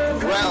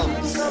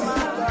realms,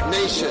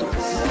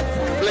 nations,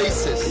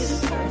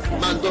 places.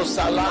 Mando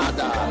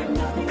Salada.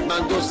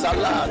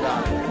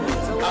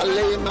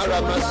 Ale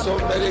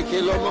Maramasombere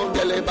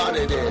Kilomondele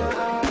Barede.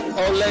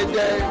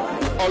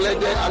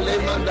 Olede Ale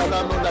Mandala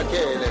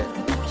Mondakele.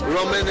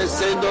 Romene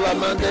Sendo la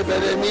Mande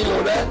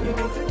Beremilore.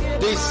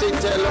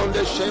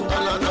 Disitelonde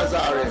Shembala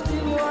Nazare.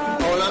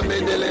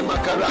 Olamendele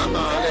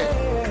Makaramale.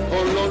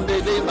 Olonde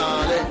de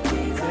Male.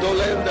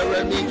 Dolende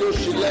Remido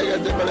Shilega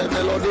de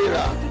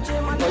Melodira.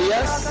 Oh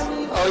yes,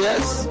 oh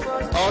yes,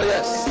 oh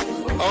yes,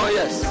 oh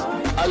yes.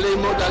 Ale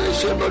Modale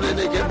Shembole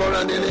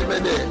Gebora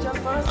Nelemede.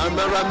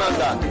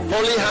 Amaramanda.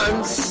 Holy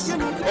hands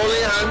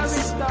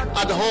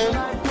at home,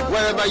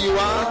 wherever you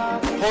are.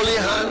 Holy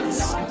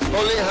hands.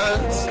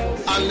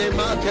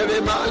 Alema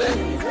Keremale.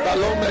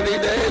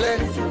 Balomeridele.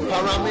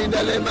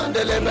 Paramidele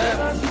Mandelebe.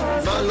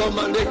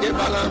 Malomandeke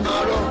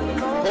Balamaro.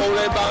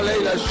 Holy Bale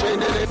la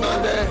Shenele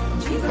Mande.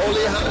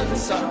 Holy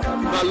hands.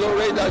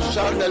 Malore da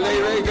Chandele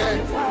Rege.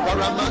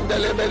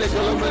 Paramandele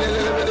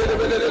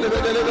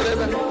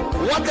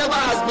whatever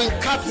has been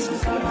cut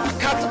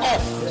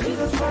off,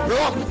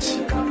 blocked,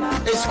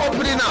 is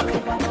opening up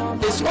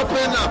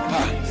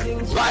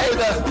by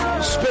the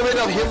spirit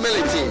of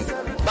humility,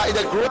 by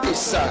the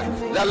grace.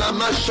 La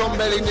lama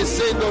shombeli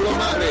descendo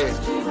lomare,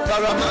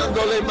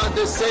 paramandole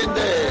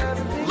mandescende,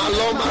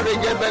 maloma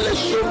regebele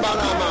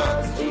shumbarama,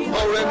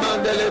 ore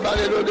mandele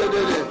balero de,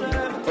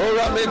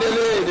 ora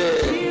mendelede,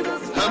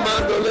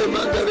 hamandole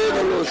mandele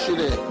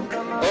loshine.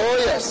 Oh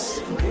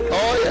yes,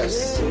 oh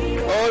yes,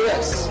 oh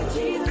yes.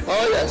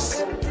 Oh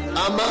yes.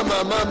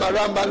 Mama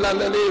ramba la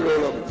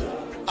lero.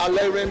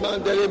 Ale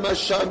remandele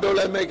mashando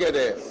le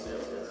megede.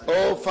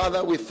 Oh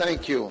Father, we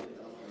thank you.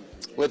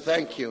 We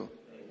thank you.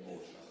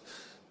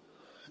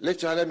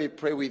 Let me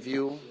pray with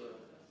you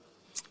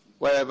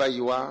wherever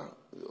you are.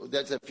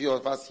 There's a few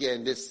of us here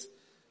in this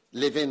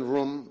living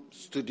room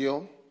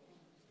studio.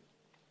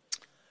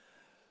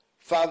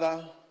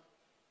 Father,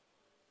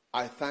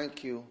 I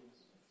thank you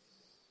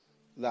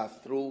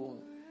that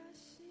through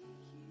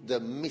the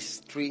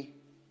mystery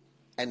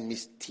and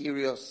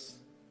mysterious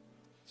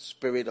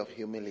spirit of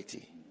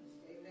humility,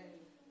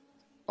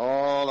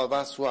 all of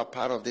us who are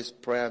part of this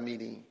prayer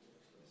meeting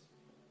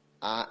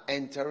are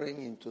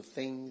entering into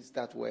things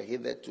that were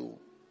hitherto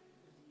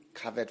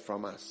covered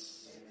from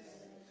us,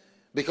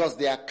 because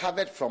they are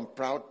covered from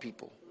proud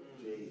people,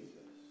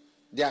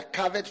 they are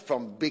covered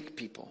from big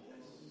people,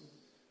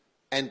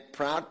 and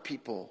proud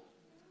people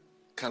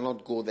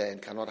cannot go there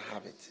and cannot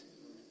have it.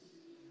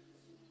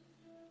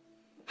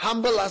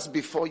 Humble us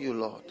before you,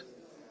 Lord.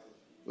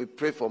 We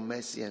pray for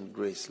mercy and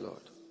grace,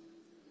 Lord.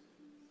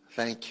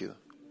 Thank you.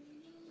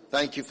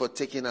 Thank you for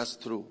taking us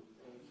through.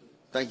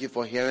 Thank you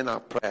for hearing our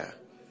prayer.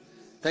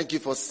 Thank you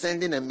for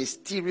sending a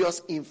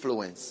mysterious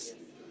influence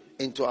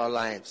into our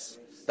lives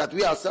that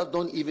we ourselves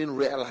don't even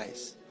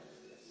realize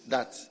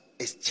that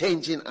is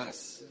changing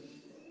us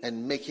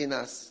and making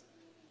us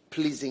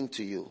pleasing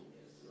to you.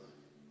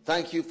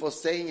 Thank you for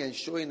saying and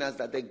showing us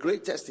that the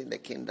greatest in the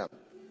kingdom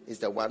is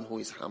the one who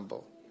is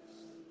humble.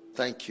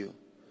 Thank you.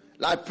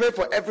 I pray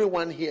for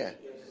everyone here,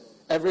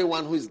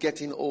 everyone who is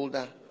getting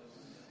older,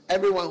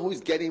 everyone who is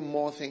getting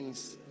more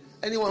things,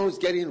 anyone who is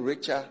getting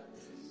richer,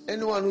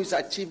 anyone who is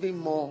achieving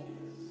more.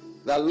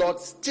 The Lord,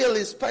 still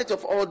in spite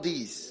of all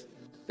these,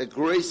 the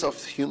grace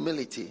of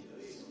humility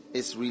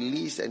is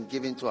released and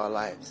given to our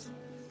lives.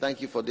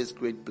 Thank you for this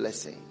great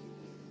blessing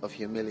of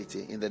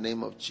humility. In the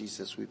name of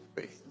Jesus we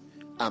pray.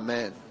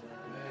 Amen.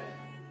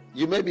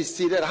 You may be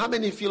seated. How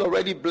many feel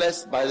already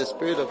blessed by the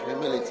spirit of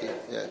humility?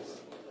 Yes.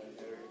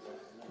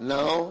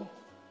 Now,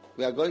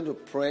 we are going to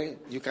pray.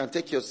 You can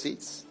take your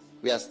seats.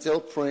 We are still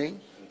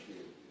praying.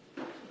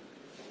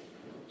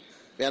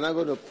 We are now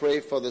going to pray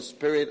for the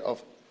spirit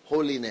of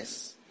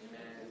holiness.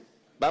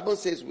 Bible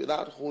says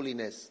without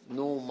holiness,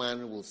 no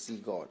man will see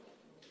God.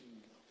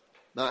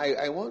 Now,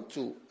 I want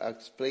to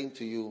explain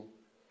to you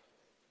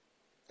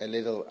a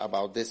little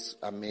about this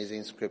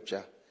amazing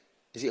scripture.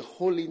 You see,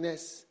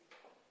 holiness,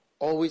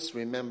 always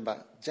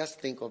remember, just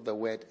think of the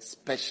word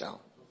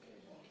special.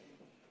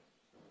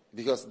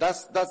 Because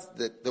that's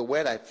the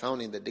word I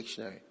found in the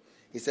dictionary.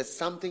 It says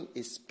something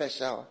is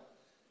special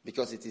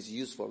because it is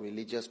used for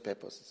religious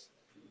purposes.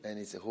 And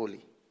it's a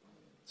holy.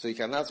 So you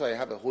can also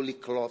have a holy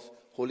cloth,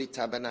 holy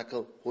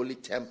tabernacle, holy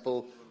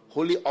temple,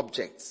 holy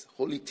objects,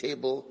 holy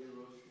table,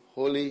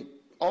 holy,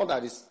 all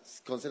that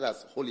is considered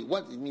as holy.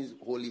 What it means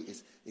holy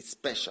is it's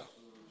special.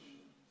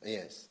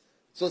 Yes.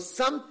 So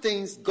some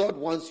things God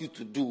wants you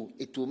to do,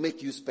 it will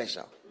make you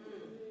special.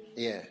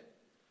 Yeah.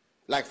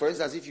 Like for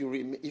instance, if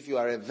you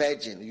are a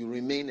virgin, you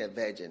remain a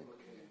virgin.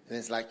 And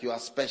it's like you are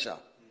special.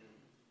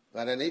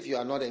 But then if you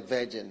are not a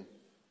virgin,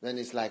 then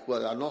it's like,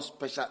 well, you are not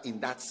special in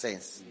that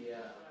sense.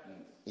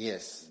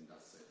 Yes.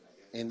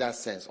 In that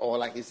sense. Or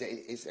like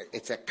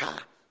it's a car,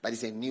 but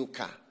it's a new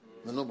car.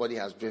 Nobody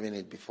has driven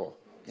it before.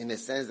 In a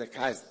sense, the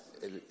car is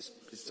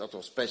sort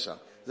of special.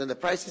 Then the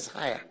price is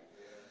higher.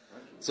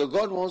 So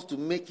God wants to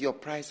make your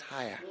price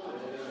higher.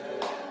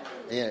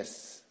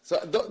 Yes. So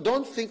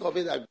don't think of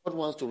it that God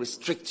wants to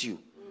restrict you.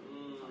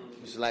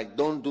 It's like,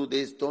 don't do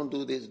this, don't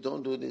do this,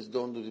 don't do this,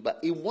 don't do this. But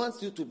He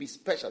wants you to be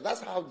special.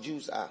 That's how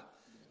Jews are.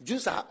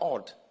 Jews are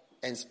odd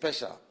and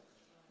special.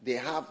 The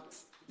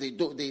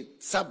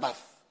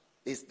Sabbath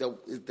is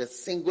the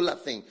singular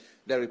thing.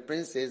 The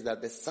reprint says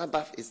that the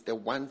Sabbath is the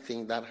one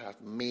thing that has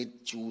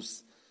made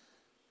Jews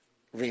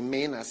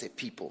remain as a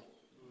people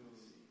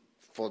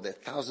for the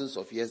thousands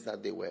of years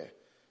that they were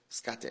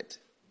scattered.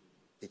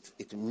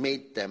 It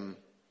made them,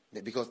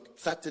 because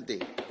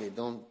Saturday they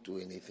don't do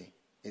anything.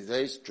 It's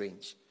very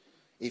strange.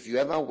 If you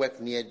ever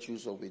work near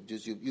Jews or with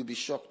Jews, you'll be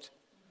shocked.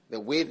 The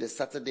way the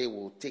Saturday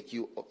will take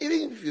you,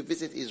 even if you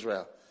visit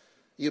Israel,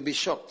 you'll be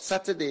shocked.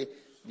 Saturday,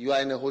 you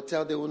are in a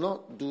hotel, they will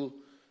not do,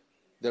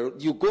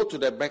 you go to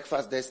the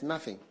breakfast, there's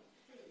nothing.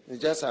 It's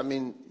just,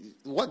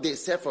 what they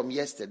said from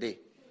yesterday.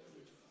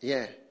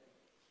 Yeah.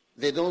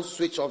 They don't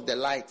switch off the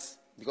lights,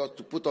 because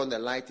to put on the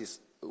light is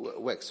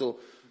work. So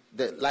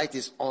the light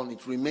is on,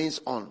 it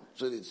remains on.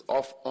 So it's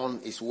off, on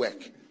is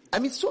work.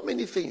 So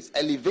many things.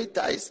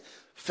 Elevator is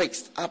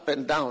fixed up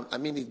and down.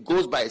 It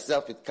goes by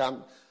itself, it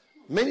comes.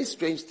 Many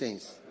strange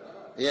things.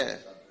 Yeah.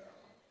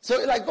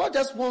 So like God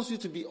just wants you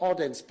to be odd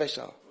and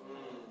special.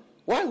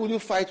 Why would you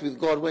fight with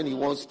God when He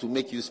wants to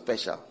make you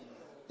special?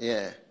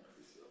 Yeah.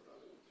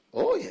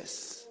 Oh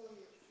yes.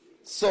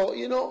 So,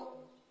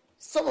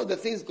 some of the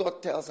things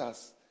God tells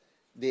us,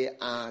 they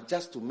are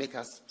just to make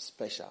us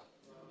special.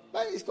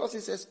 But it's because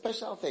it's a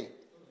special thing.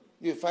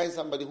 You find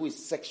somebody who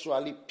is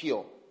sexually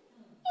pure.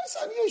 It's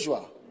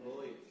unusual.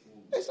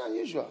 It's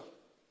unusual.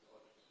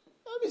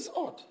 It's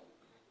odd.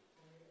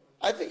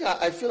 I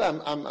feel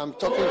I'm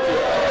talking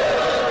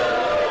to.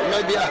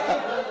 Maybe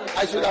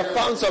I should have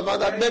found some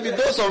other. Maybe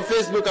those on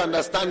Facebook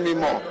understand me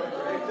more.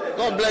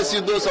 God bless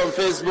you, those on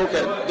Facebook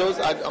and those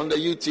on the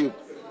YouTube,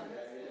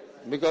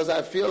 because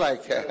I feel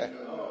like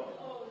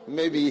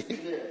maybe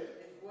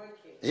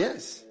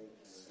yes.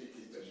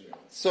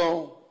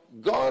 So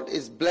God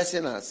is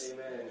blessing us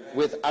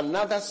with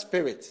another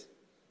spirit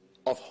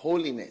of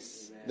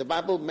holiness. The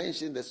Bible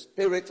mentions the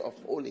spirit of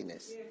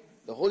holiness.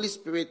 The Holy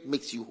Spirit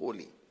makes you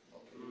holy.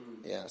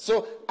 Yeah.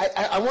 So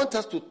I want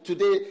us to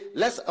today,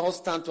 let's all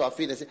stand to our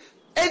feet and say,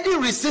 any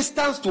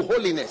resistance to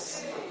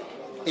holiness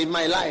in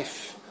my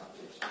life,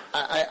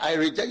 I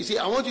reject. You see,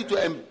 I want you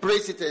to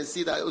embrace it and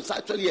see that it's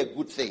actually a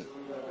good thing.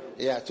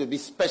 Yeah, to be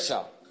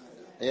special.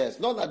 Yes,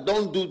 not that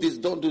don't do this,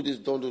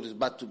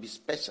 but to be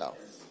special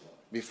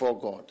before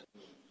God.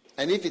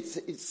 And if it's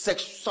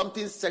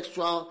something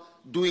sexual,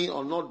 doing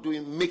or not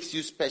doing, makes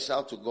you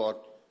special to God,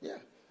 yeah.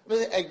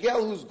 But a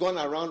girl who's gone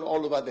around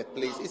all over the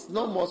place, it's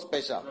no more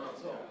special.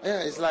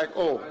 Yeah, it's like,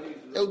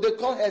 they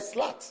call her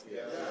slut.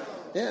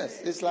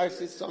 Yes, it's like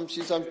she's some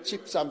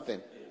cheap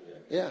something.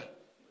 Yeah.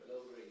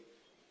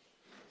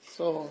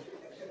 So,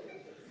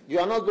 you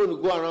are not going to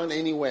go around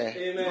anywhere.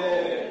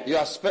 Amen. You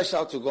are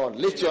special to God.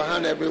 Lift your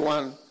hand,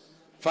 everyone.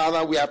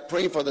 Father, we are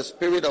praying for the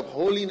spirit of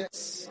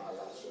holiness.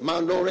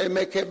 God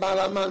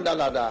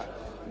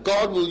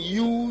will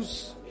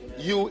use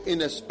you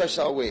in a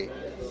special way.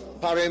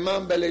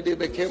 Paremambele de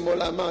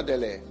bekemola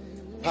madele.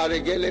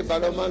 Paregele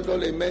balomando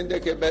le mende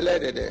ke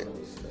beledede.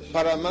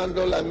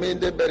 Paramando la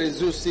mende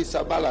berezusi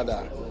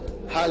sabalada.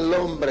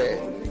 Halombre.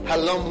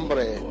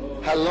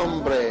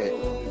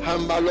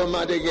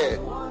 Hambalomadege.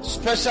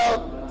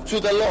 Special to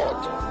the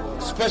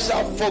Lord.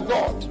 Special for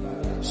God.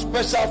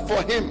 Special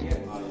for Him.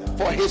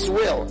 For His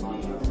will.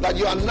 That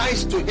you are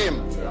nice to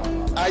Him.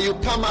 You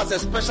come as a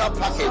special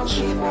package.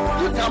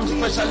 You come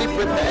specially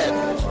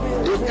prepared.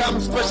 You come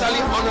specially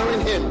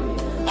honoring Him.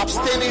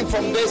 Abstaining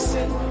from this,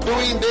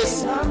 doing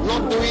this,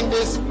 not doing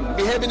this,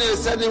 behaving in a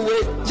certain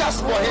way,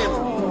 just for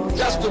Him,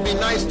 just to be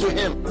nice to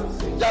Him,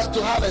 just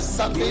to have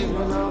something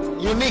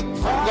unique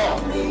from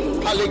God.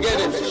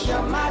 Paligerevish,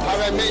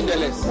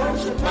 Paramendeles,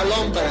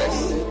 Malombres,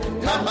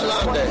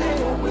 Kamalande,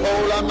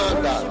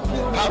 Olamanda,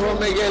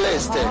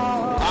 Paromegeleste,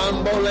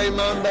 Ambole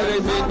Mambere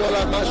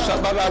Mindola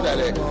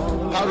Mashabaradele,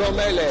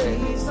 Paromele,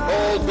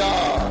 Oh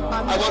God,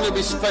 I want to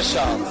be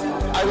special.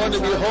 I want to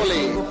be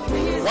holy.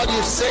 What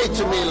you say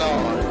to me,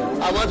 Lord,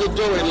 I want to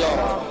do it,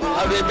 Lord.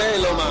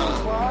 Aribeloma,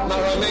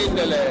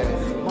 Maramendele,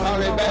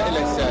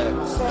 Aribelese,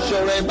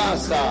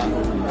 Shorebasa,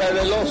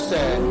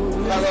 Perelose,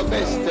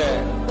 Parabeste,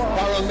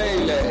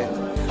 Paramele,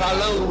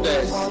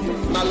 Palondes,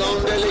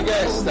 Malonde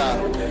Ligesta,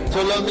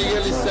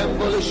 Tolomigeli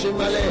Sembole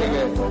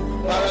Shimalege,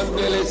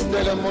 Parandele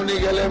Stella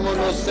Monigele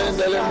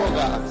Monosendele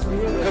Moga,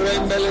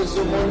 Crembele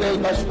Zumonel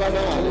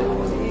Bashpanale,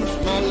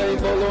 Malay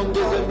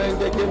Bolonde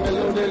Zemende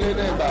Kemelode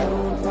Leneba,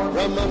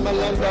 Rama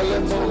Malanda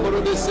Lemombro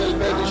de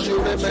Selvedi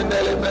Shure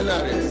Mendele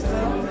Menares,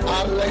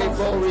 Alley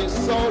Bori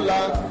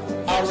Sola,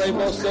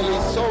 Arrebo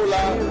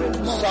Selisola,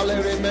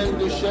 Salere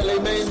Mendu Shele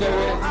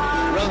Mendere,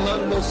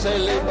 Ramando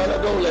Sele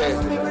Paradole,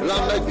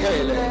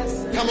 Lamekele.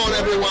 Come on,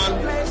 everyone.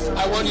 I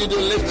want you to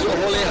lift your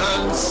holy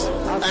hands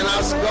and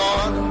ask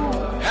God,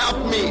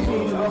 help me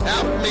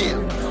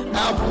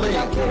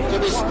to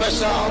be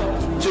special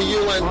to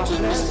you and to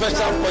be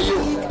special for you.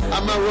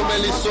 I'm a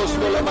Romeli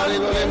Soskola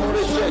Marino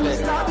Morishele.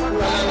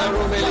 I'm a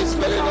Romeli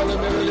Spelino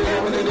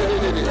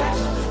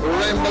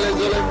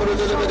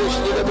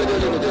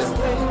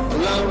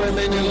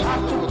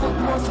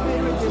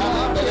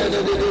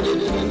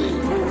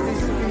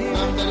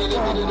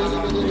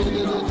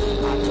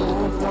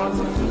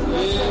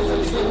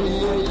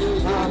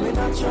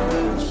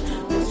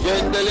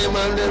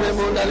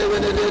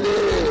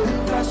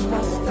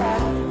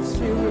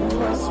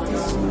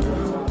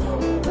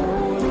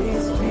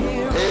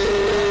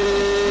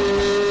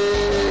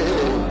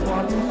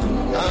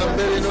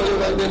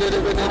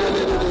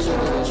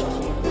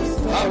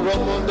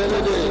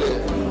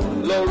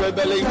Low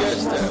rebel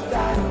against them.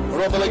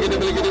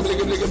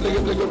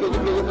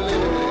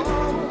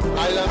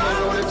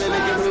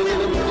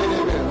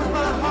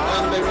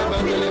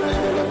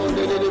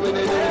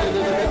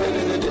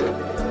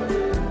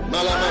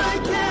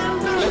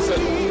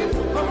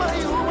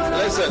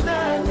 Listen.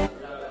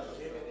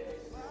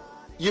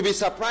 You'll be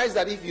surprised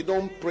that if you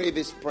don't pray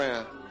this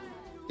prayer,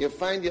 you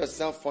find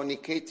yourself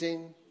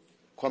fornicating,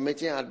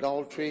 committing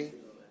adultery,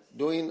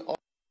 doing all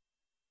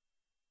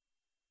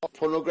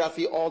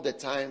pornography all the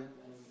time,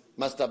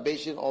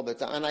 masturbation all the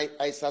time. And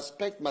I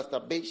suspect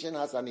masturbation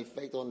has an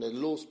effect on the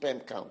low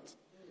sperm count.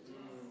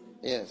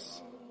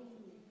 Yes.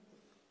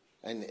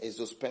 And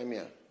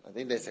azoospermia. I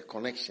think there's a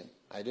connection.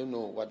 I don't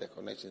know what the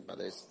connection is, but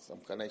there's some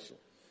connection.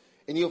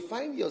 And you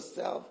find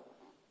yourself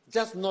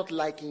just not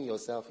liking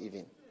yourself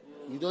even.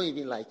 You don't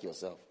even like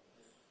yourself.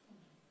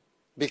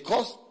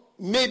 Because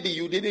maybe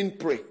you didn't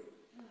pray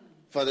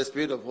for the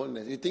spirit of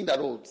holiness. You think that,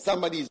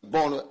 somebody is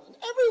born.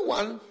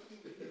 Everyone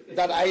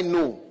that I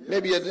know,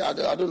 maybe I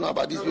don't know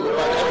about these people,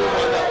 but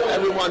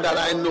everyone that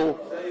I know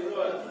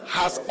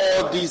has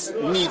all these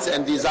needs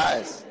and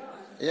desires.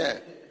 Yeah.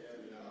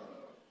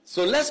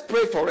 So let's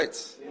pray for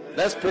it.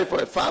 Let's pray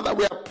for it. Father,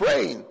 we are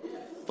praying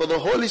for the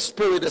Holy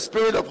Spirit, the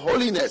Spirit of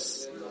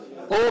holiness.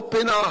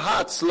 Open our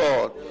hearts,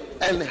 Lord,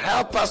 and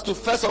help us to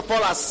first of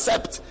all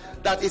accept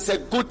that it's a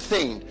good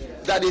thing,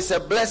 that it's a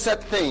blessed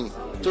thing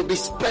to be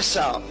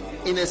special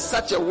in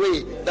such a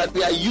way that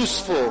we are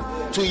useful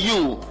to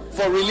you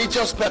for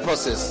religious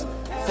purposes,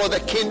 for the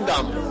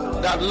kingdom.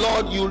 That,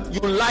 Lord, you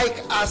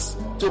like us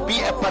to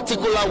be a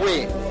particular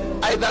way.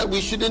 Either we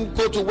shouldn't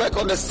go to work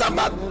on the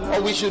Sabbath,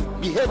 or we should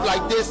behave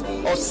like this,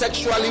 or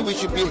sexually we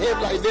should behave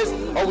like this,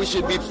 or we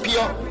should be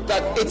pure.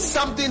 That it's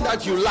something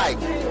that you like.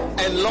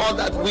 And Lord,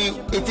 that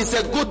it is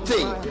a good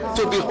thing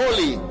to be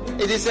holy.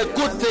 It is a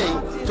good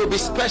thing to be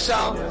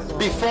special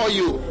before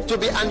you, to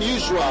be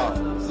unusual.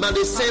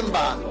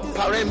 Mandesemba,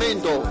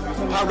 Paremendo,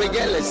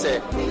 Parigelese.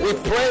 We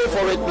pray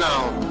for it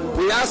now.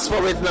 We ask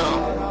for it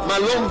now.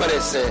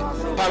 Malombrese,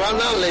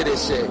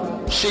 Paranalese,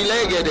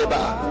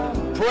 Shilegedeba.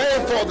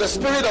 Pray for the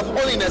Spirit of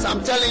holiness.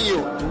 I'm telling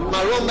you.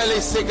 Maromele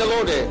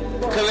Sekalode,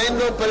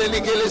 Kalendo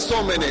Perenikele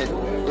Somene,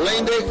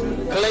 Lende,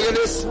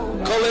 Kalegadis,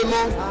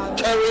 Kolemo,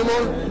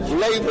 Kerimon,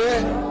 Lebre,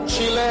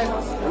 Chile,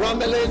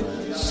 Ramelin,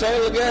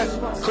 Selge,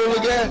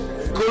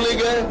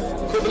 Kulige,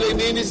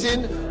 Kubilininisin,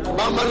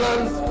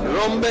 Bamalan,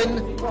 Romben,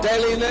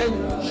 Delinen,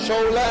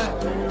 Shola,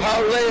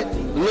 Paule,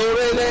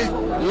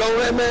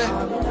 Loreme.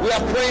 We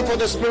are praying for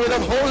the Spirit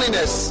of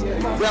holiness.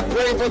 We are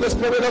praying for the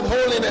Spirit of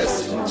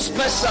holiness,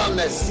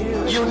 specialness,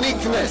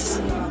 uniqueness,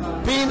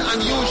 being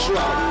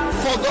unusual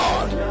for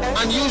God,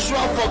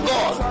 unusual for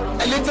God,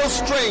 a little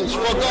strange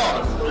for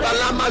God. A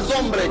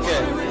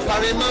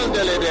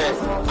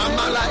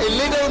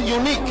little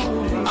unique.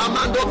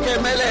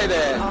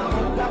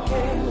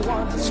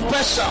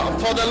 Special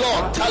for the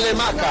Lord.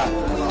 Talemaka,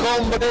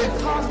 Combre,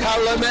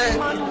 Kalame,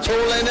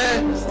 Tolene,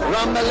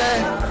 Ramele,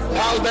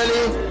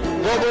 Palbeli,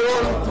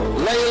 Boboron,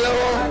 Leilo,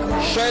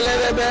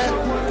 Shelebe,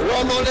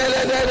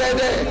 Romonele,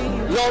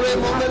 Lore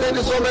Mondele,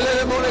 Somele,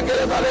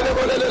 Monekele, Valele,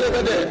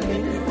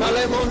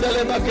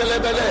 Malemondele,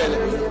 Bakelebele,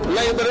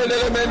 Lebrele,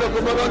 Meno,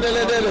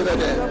 Kumonele,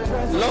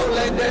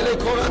 Lolendele,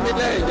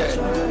 Coramide,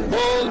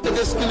 Bol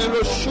the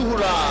Skillo,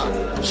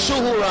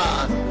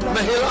 Shura,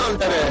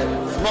 Mahilandere,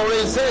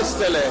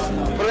 Morizestele,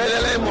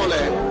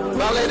 Prelemole,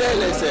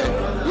 Valedelese,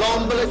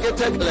 Lombre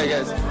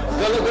Ketekleges,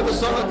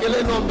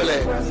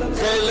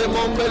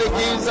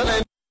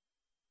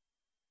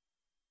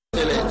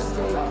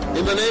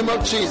 In the name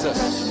of Jesus.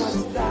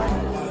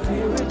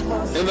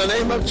 In the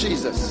name of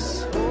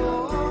Jesus.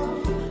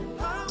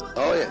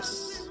 Oh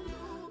yes.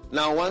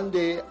 Now one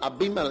day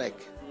Abimelech,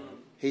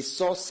 he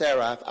saw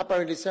Sarah.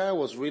 Apparently Sarah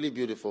was really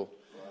beautiful.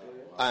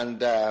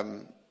 And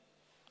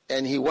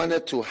he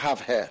wanted to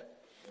have her.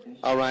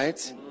 All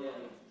right.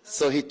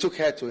 So he took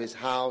her to his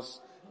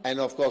house,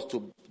 and of course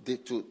to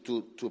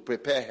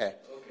prepare her.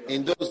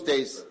 In those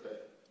days,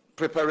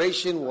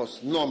 preparation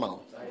was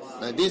normal.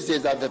 Now these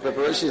days that the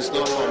preparation is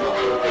not normal.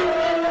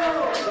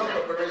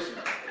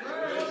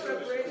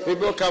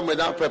 People come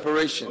without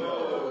preparation.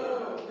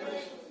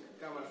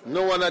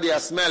 No wonder they are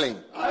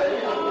smelling.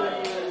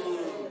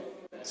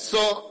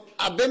 So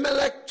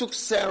Abimelech took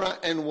Sarah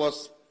and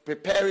was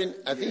preparing.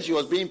 I think she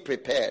was being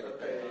prepared.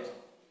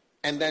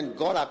 And then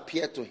God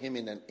appeared to him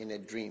in a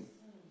dream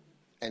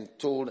and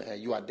told her,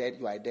 "You are dead.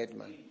 You are a dead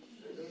man.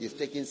 You've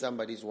taken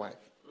somebody's wife."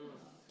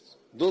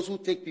 Those who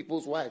take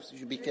people's wives, you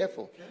should be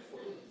careful.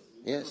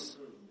 Yes.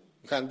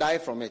 You can die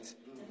from it.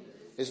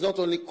 It's not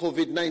only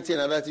COVID-19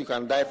 and that you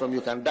can die from.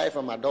 You can die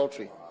from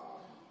adultery.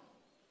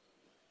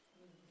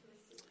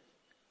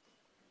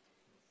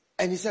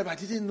 And he said, "But I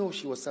didn't know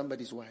she was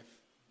somebody's wife."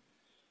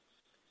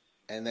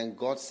 And then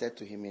God said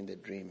to him in the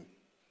dream,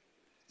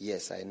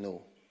 "Yes, I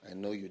know. I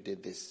know you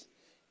did this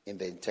in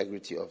the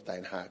integrity of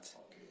thine heart.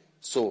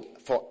 So,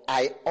 for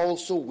I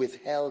also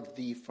withheld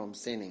thee from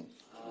sinning."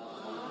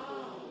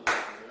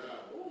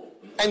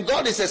 And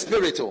God is a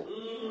spirit.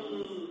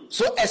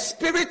 So a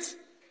spirit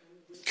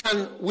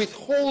can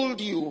withhold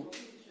you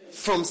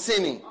from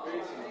sinning.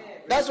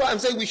 That's why I'm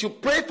saying we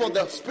should pray for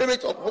the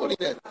spirit of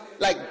holiness.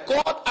 Like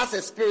God as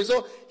a spirit.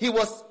 So he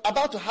was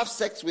about to have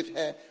sex with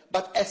her,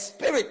 but a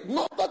spirit,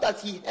 not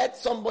that he had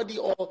somebody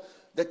or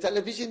the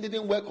television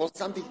didn't work or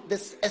something.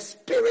 A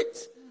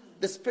spirit,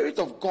 the spirit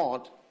of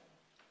God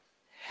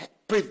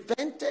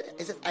prevented.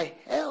 He said, "I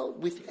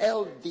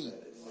withheld thee.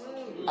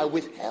 I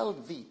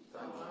withheld thee.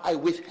 I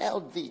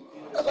withheld thee."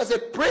 That's why I say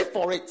pray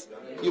for it.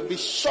 You'll be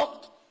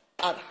shocked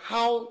at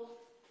how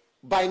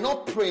by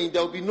not praying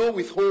there will be no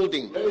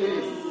withholding.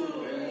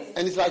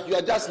 And it's like you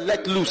are just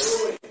let loose.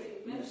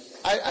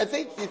 I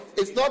think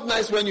it's not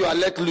nice when you are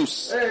let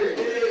loose.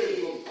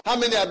 How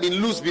many have been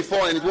loose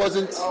before and it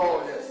wasn't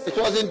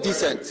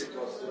decent?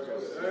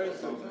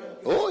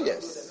 Oh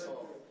yes.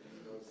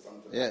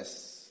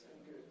 Yes.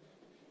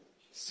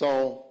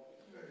 So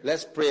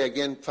let's pray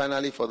again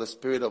finally for the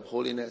spirit of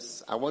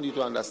holiness. I want you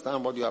to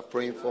understand what you are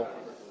praying for.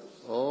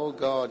 Oh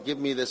God, give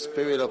me the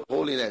spirit of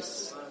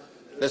holiness.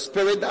 The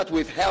spirit that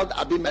withheld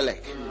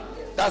Abimelech.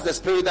 That's the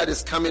spirit that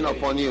is coming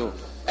upon you.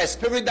 A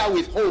spirit that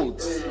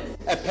withholds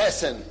a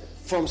person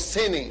from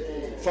sinning,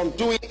 from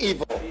doing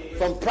evil,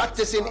 from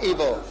practicing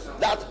evil.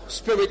 That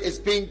spirit is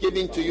being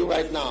given to you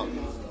right now.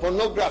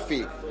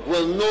 Pornography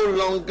will no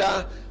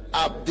longer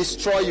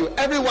destroy you.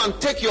 Everyone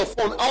take your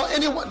phone, or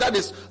anyone, that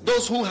is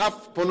those who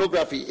have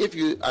pornography. If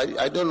you,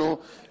 I don't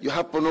know, you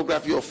have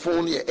pornography or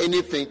phone,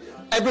 anything.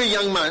 Every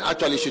young man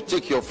actually should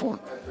take your phone.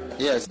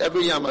 Yes,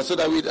 every young man, so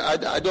that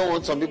I don't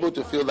want some people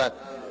to feel that.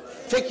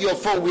 Take your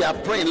phone. We are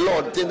praying,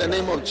 Lord, in the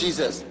name of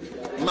Jesus.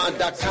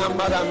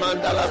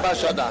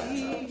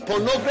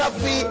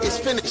 Pornography is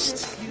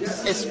finished.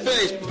 It's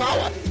finished.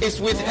 Power is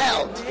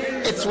withheld.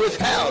 It's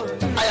withheld.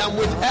 I am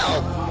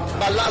withheld.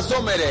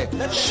 Balazomere,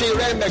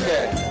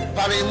 Shiremeke,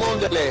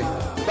 Parimondele,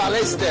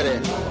 Balestere,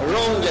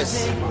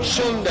 Rondes,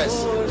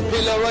 Shundes,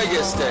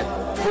 Pilaregeste,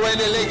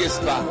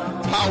 Puenelegespa,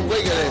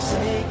 Pawegeles,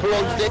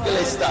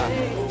 Prodegelesta,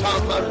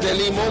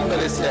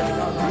 Pamardelimomberese,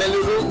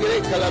 Melurugre,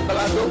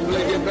 Calabrado,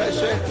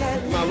 Blegebreshe,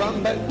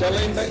 Marambe,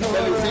 Delembe,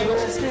 Beluzino,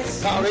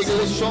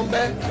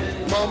 Paregelishombe,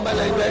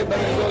 Mombele,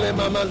 Benegole,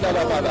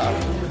 Mamandalabada.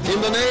 In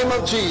the name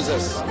of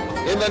Jesus,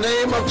 in the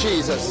name of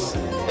Jesus,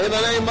 in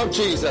the name of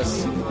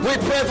Jesus. We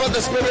pray for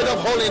the spirit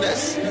of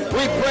holiness.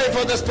 We pray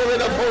for the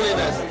spirit of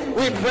holiness.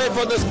 We pray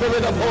for the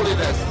spirit of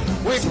holiness.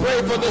 We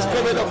pray for the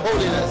spirit of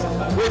holiness.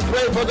 We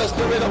pray for the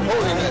spirit of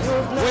holiness.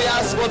 We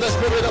ask for the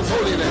spirit of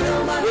holiness.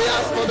 We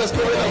ask for the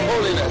spirit of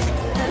holiness.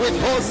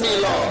 Withhold me,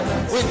 Lord.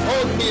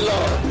 Withhold me,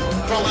 Lord,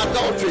 from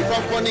adultery,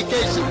 from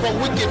fornication,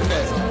 from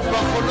wickedness,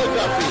 from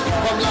pornography,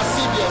 from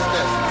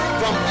lasciviousness,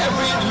 from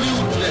every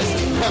lewdness,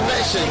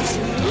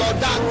 perversions,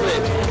 lordacre,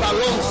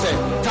 balonce,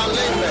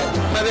 talembe,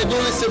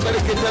 mereduli se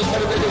bereketel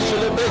pervede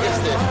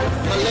shulebregeste,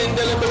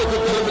 malende le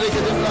bereketel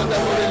berekete blanda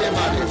morele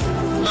mare,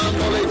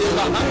 mandole de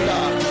bahanda,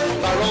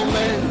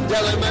 barome,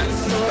 delemens,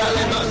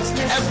 balemans,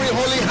 every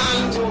holy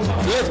hand,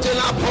 lifting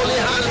up holy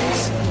hands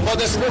for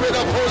the spirit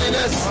of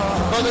holiness,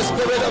 for the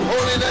spirit of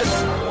holiness,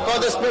 for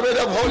the spirit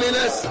of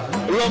holiness,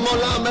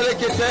 lomola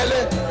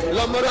mereketele,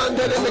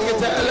 lomorandele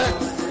mereketele,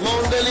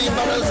 Mondeli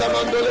baranza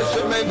mandole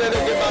shemendele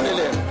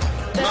gebanele.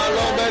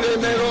 Malobere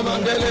mero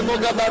mandele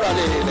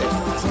mogabarale.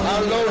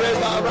 Allore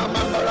bara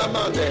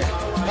mambaramande.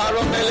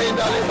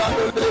 Paromelenda le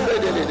bandole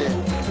bedele.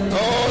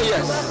 Oh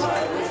yes.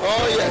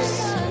 Oh yes.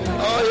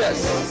 Oh yes.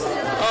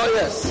 Oh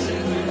yes.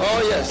 Oh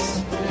yes.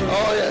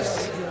 Oh yes.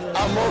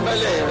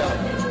 Amomelera.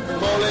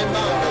 Mole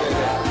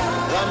Mambele,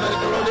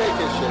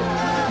 Ramelodekeshe,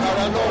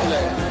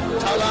 Paranole,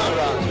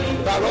 Talara,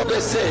 Barode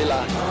Sela,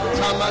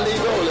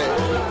 Tamalidole,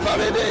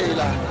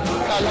 Faredela,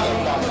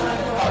 Calamba,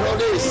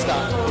 Parodista,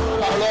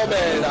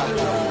 Palobera.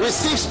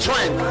 Receive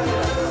strength.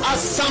 As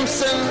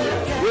Samson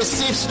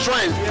received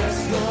strength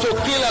to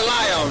kill a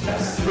lion,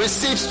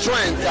 receive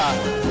strength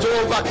to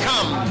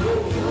overcome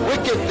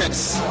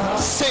wickedness,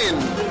 sin,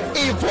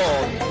 evil.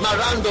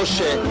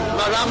 Marandoshe,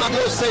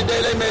 Maramadose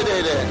dele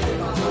medede,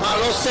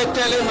 Marose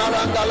tele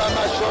marandala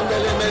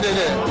mashondele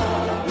medede,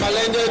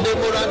 Malende de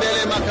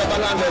Murandele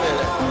Makabalandele,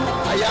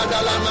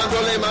 Ayadala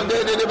Mandole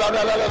Mandede de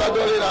Badala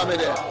Vadole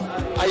Ramede,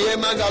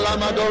 Ayemandala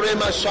Madore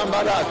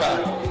Mashambaraka,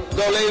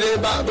 Dole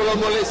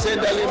Bagolomole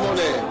Sendele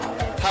Mone.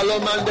 Hello,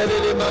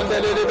 Mandele,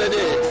 Mandele,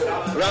 Bede,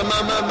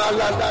 Ramama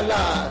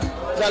Maladala,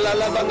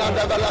 Dalala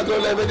Banada Balado,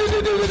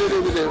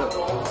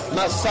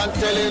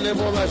 Masantele,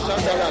 Neboma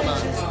Shantalama.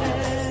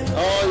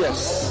 Oh,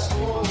 yes.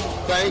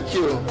 Thank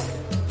you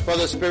for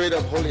the spirit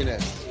of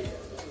holiness.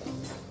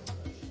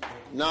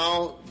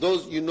 Now,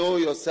 those you know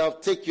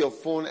yourself, take your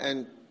phone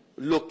and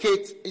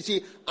locate. You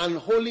see,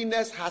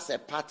 unholiness has a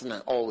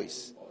partner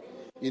always.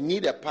 You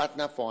need a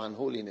partner for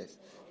unholiness.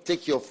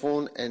 Take your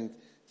phone and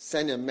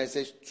send a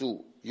message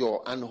to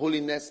your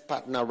unholiness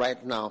partner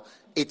right now.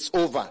 It's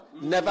over.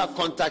 Never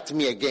contact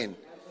me again.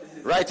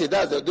 Write it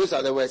down. Those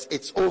are the words.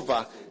 It's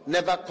over.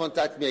 Never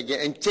contact me again.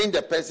 And change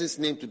the person's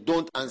name to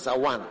don't answer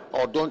one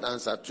or don't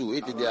answer two.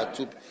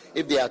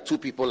 If there are two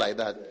people like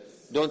that,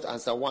 don't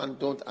answer one,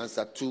 don't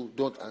answer two,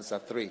 don't answer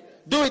three.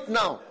 Do it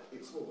now.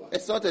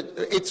 It's not.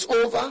 It's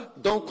over.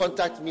 Don't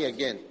contact me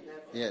again.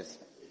 Yes.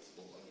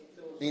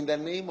 In the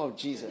name of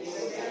Jesus.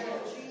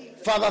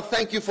 Father,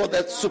 thank you for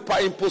the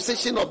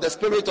superimposition of the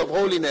spirit of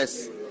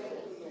holiness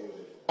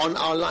on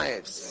our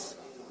lives.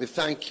 We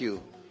thank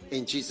you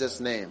in Jesus'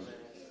 name.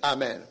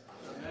 Amen.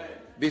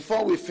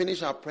 Before we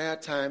finish our prayer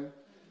time,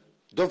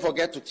 don't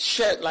forget to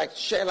share like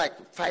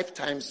 5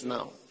 times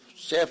now.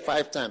 Share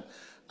 5 times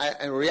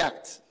and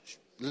react.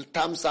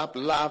 Thumbs up,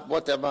 laugh,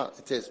 whatever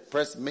it is.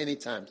 Press many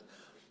times.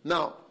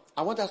 Now,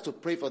 I want us to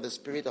pray for the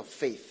spirit of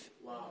faith.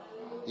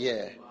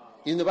 Yeah.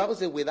 In the Bible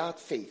says, without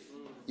faith,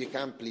 you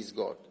can't please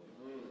God.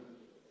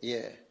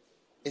 Yeah.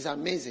 It's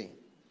amazing.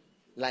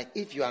 Like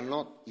if you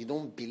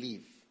don't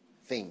believe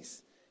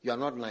things, you are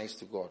not nice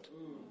to God.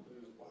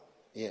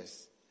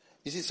 Yes.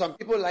 You see, some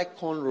people like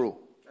cornrow.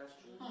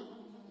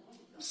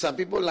 Some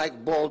people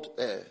like bald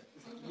head.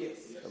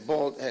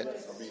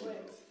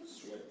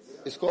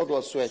 It's called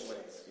what? Sweat.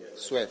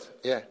 Sweat.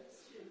 Yeah.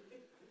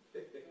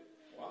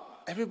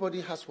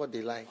 Everybody has what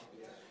they like.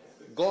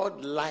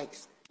 God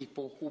likes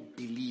people who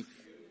believe.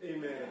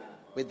 Amen.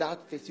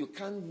 Without faith, you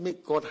can't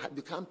make God happy.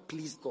 You can't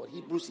please God.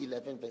 Hebrews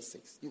 11 verse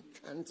 6. You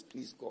can't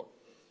please God.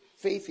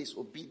 Faith is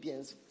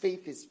obedience.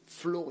 Faith is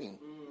flowing.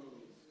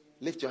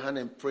 Lift your hand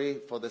and pray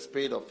for the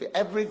spirit of faith.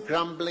 Every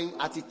grumbling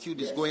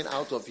attitude is going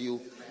out of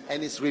you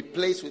and is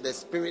replaced with the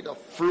spirit of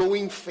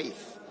flowing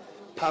faith.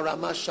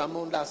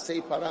 Paramashamonda say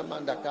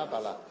paramanda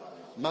kabala.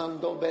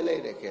 Mando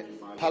beledeke.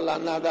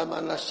 Palanada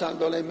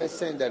manashandole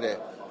mesendere.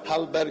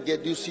 Halberge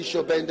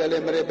dusisho bendele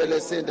mrebele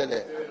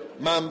sendele.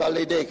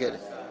 Mambaledeke.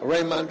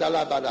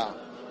 Remandalabada.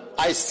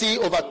 I see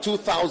over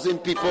 2,000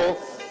 people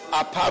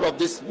are part of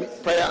this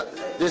prayer,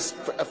 this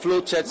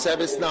Flow Church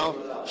service now.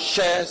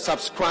 Share,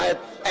 subscribe,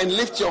 and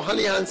lift your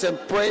holy hands and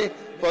pray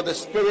for the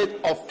spirit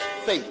of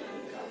faith.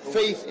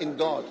 Faith in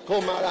God.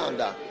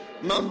 Komaranda.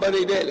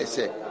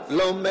 Mambaridelese.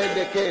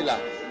 Lomedekela.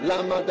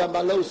 Lama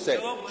Dabalose.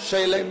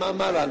 Shele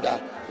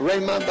Mamaranda.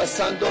 Remamba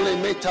Sandole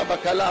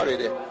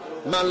Metabacalaride.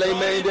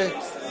 Malemende.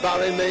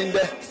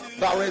 Barimende.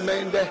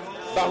 Barimende.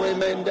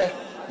 Barimende.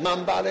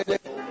 Mambarede.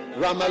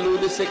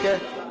 Ramalude Seke.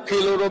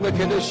 Kilo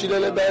Robekede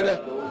Shilebere.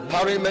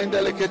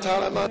 Parimendele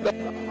Ketalamanda.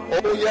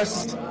 Oh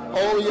yes.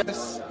 Oh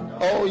yes.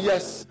 Oh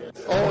yes.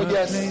 Oh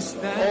yes.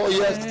 Oh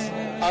yes.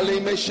 Ali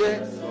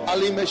Meshe.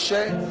 Ali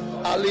Meshe.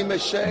 Ali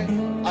Meshe.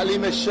 Ali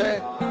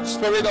Meshe.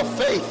 Spirit of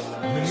faith.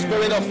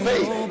 Spirit of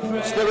faith.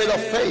 Spirit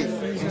of faith.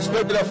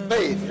 Spirit of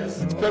faith.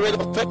 Spirit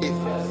of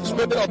faith.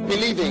 Spirit of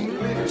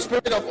believing.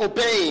 Spirit of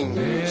obeying.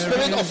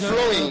 Spirit of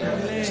flowing.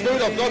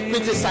 Spirit of not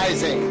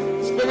criticizing.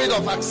 Spirit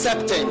of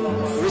accepting,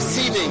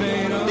 receiving,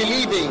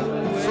 believing,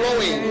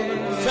 flowing,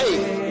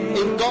 faith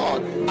in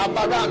God,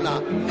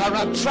 abarana,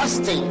 para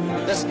trusting,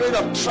 the spirit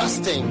of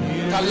trusting,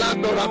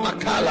 kalandora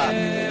makala,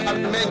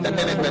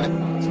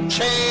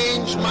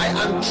 change my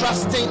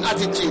untrusting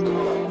attitude,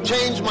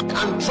 change my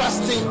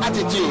untrusting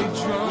attitude,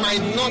 my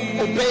not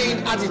obeying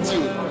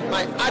attitude,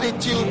 my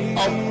attitude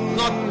of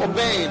not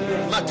obeying,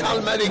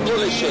 matal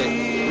merigoleshe,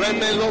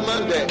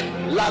 remelomande,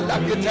 lada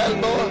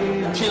ketelbo,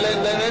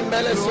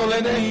 chilenembele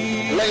solene,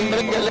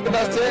 lembrele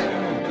base,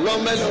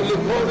 lomelo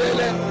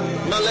liporele,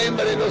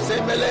 malembre no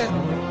semele,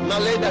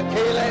 maleda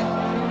kele,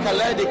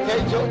 kaledi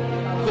kejo,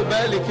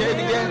 kubeli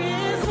kedige,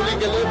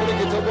 kuligele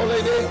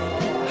kitobolede,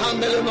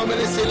 hamele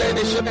nomele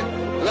silede she,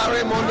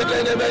 lare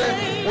mondele nebele.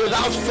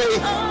 Without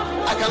faith,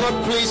 I cannot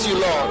please you,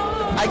 Lord.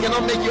 I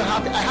cannot make you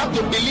happy. I have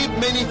to believe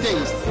many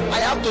things. I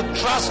have to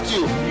trust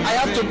you. I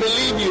have to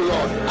believe you,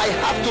 Lord. I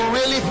have to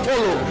really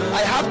follow.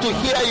 I have to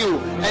hear you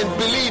and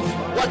believe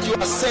what you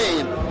are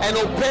saying and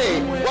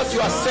obey what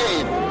you are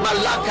saying.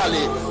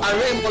 Malakali,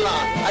 Aremola,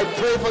 I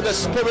pray for the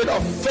spirit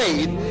of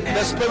faith,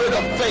 the spirit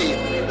of faith.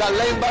 The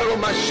lembaro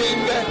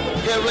machine,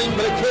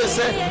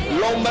 Gerimbrekese,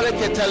 Lombare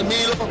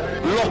Ketelmilo,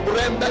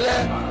 Lobrembele,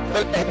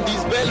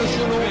 Disbelu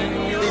Shunu,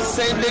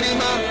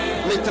 Disenderima,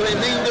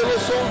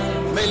 Mitrenindoroso,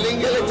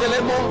 Melingele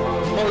Telemo,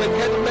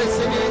 Moleket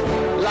Messini,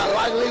 La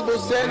Lagli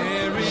Busen,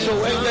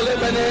 Shoengele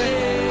Bene,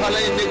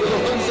 Palendigolo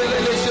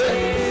Hunseleshe,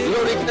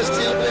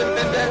 Lorikestil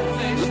Bende,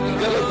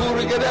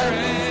 Galagurigada,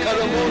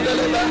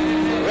 Karamondeleba,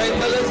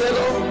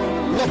 Rainbalezelo,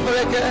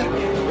 Lopereke,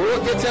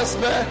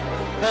 Roketespe,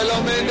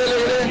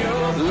 Helomendele,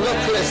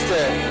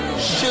 Lokleste,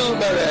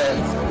 Shilbere,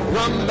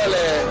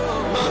 Rambele,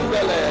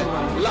 Mandele,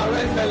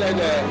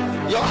 Larendele.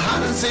 Your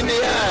hands in the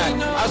air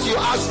as you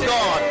ask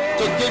God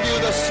to give you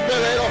the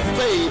spirit of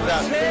faith.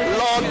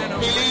 Lord,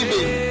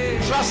 believing,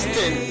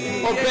 trusting,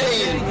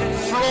 obeying,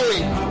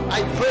 flowing.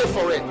 I pray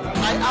for it.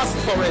 I ask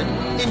for it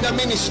in the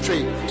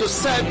ministry to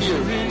serve you,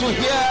 to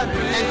hear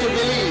and to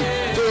believe,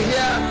 to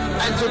hear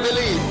and to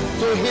believe,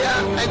 to hear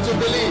and to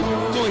believe,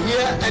 to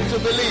hear and to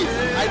believe.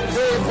 I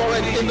pray for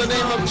it in the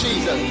name of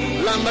Jesus.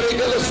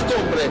 Lambrigele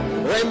stombre,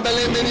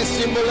 rembele meni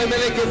simbole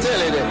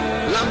meneketele,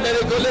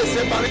 lambrigele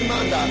se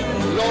parimanda,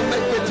 lombe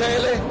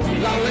ketele,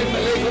 la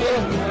rembele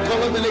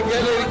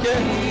kolomelegele rike,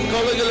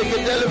 kologele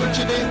ketele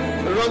vuchini,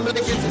 rombele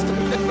ketele,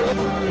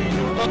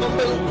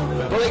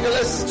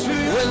 Regalis,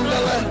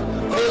 Wendele,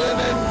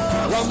 Helene,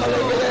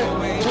 Ramalegele,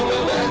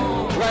 Tulele,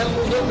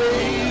 Randube,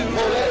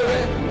 Olere,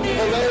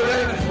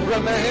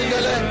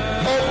 Ramahendele.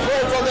 Oh,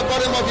 pray from the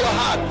bottom of your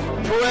heart.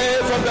 Pray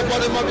from the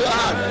bottom of your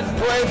heart.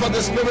 Pray for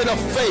the spirit of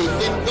faith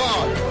in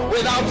God.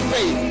 Without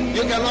faith,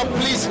 you cannot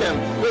please Him.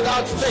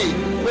 Without faith,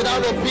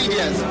 without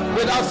obedience,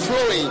 without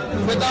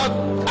flowing, without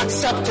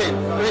accepting,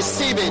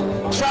 receiving,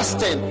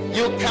 trusting,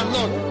 you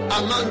cannot.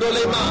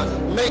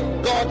 Amandolema, make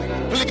God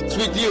pleased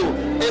with you.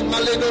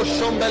 Emaleno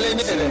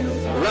shombelenere,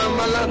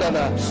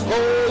 Ramaladada.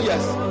 Oh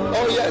yes,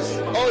 oh yes,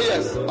 oh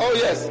yes, oh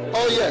yes,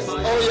 oh yes,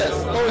 oh yes,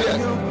 oh yes,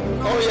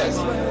 oh yes.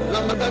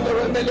 Lamadana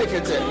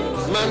remelekete,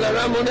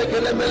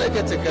 Manaramonekele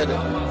melekete kede,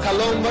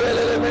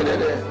 Kalombarele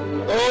medede.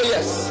 Oh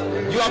yes,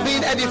 you are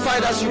being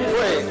edified as you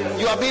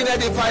pray. You are being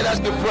edified as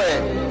you pray.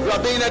 You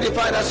are being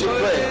edified as you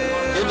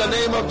pray. In the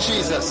name of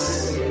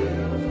Jesus.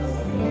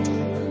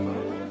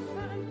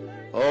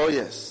 Oh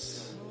yes.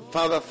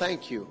 Father,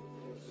 thank you.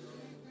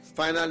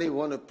 Finally, we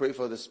want to pray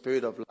for the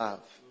spirit of love.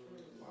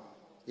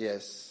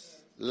 Yes.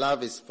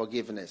 Love is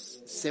forgiveness.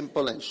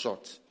 Simple and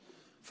short.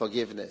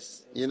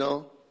 Forgiveness. You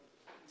know,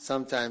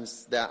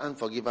 sometimes there are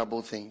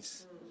unforgivable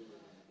things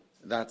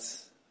that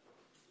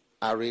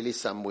are really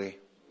some way.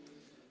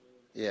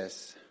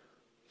 Yes.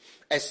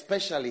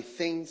 Especially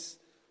things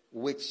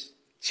which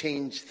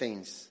change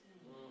things.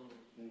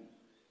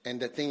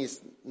 And the thing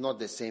is not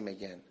the same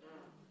again.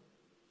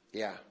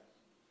 Yeah.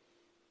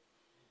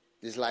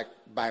 It's like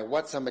by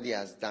what somebody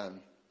has done,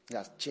 he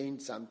has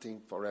changed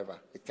something forever.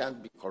 It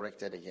can't be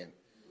corrected again.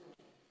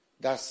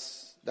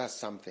 That's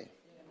something.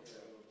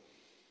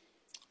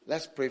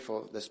 Let's pray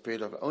for the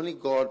spirit of only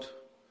God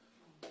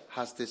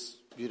has this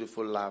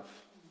beautiful love.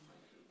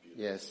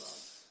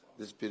 Yes,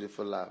 this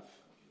beautiful love.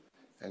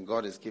 And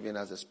God is giving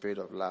us a spirit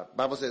of love.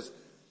 Bible says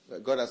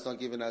God has not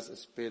given us a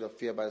spirit of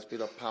fear, but a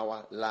spirit of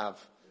power,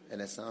 love,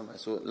 and a sound mind.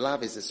 So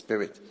love is a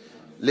spirit.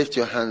 Lift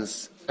your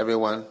hands,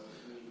 everyone.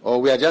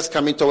 We are just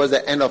coming towards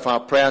the end of our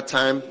prayer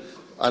time,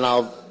 and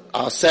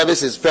our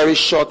service is very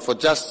short for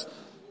just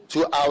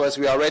 2 hours.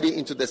 We are already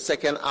into the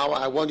second hour.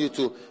 I want you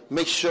to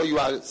make sure you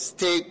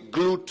stay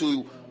glued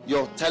to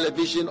your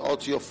television or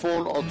to your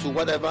phone or to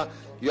whatever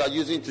you are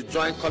using to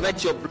join.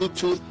 Connect your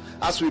Bluetooth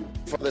as we pray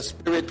for the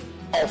spirit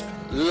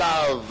of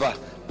love.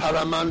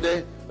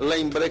 Paramande,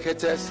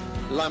 Laimbreketes,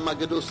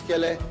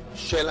 Lamageduskele,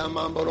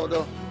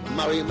 Shelamamborodo,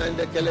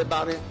 Marimende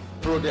Kelebare,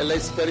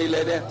 Prodeles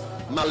Perilede,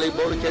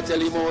 Malibor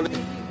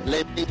Ketelimone.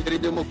 Le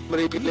de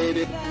Mukri,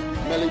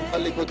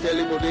 Malipaliko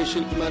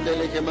Telimodation,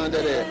 Mandele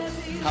Mandele,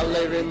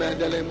 Halere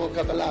Mandele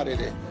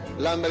Mocabalade,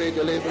 Lambre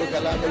de Lebro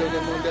Calabere de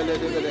Mondele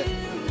de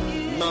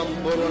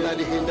Mamborona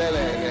di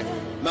Hindele,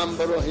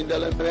 Mamboro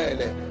Hindele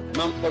Brede,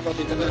 Mamboro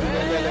Hindele,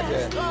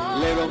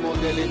 Levo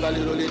Mondeli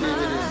Validoli,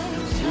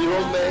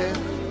 Irome,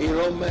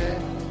 Irome,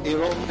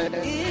 Irome,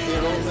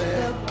 Irome,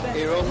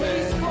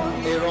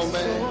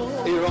 Irome,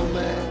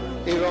 Irome,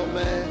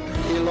 Irome.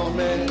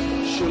 Ilome,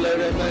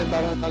 Shulereme,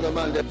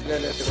 Baranagomande,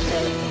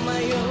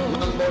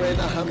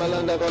 Mamborena,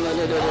 Hamalanda,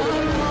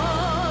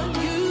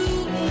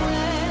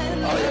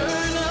 oh, yes.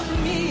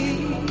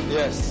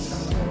 Yes.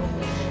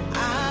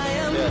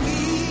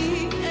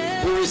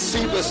 We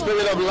receive the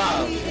spirit of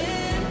love.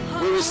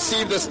 We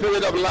receive the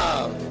spirit of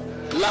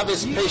love. Love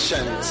is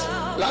patient.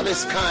 Love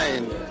is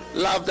kind.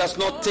 Love does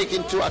not take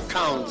into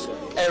account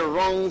a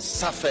wrong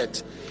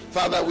suffered.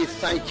 Father, we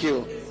thank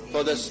you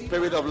for the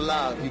spirit of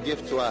love you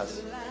give to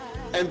us.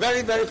 And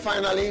very, very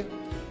finally,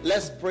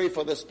 let's pray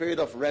for the spirit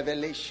of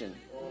revelation.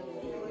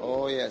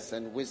 Oh, yes,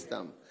 and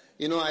wisdom.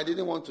 You know, I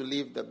didn't want to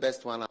leave the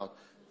best one out.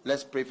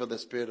 Let's pray for the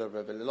spirit of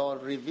revelation.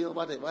 Lord, reveal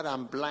what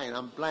I'm blind.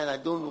 I'm blind. I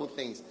don't know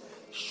things.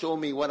 Show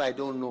me what I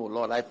don't know,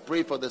 Lord. I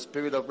pray for the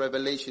spirit of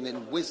revelation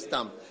and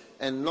wisdom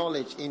and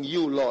knowledge in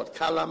you, Lord.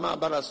 Come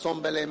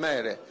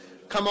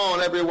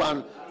on,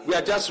 everyone. We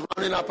are just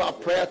running up our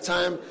prayer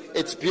time.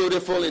 It's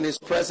beautiful in his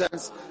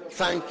presence.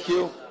 Thank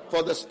you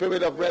for the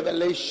spirit of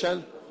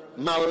revelation.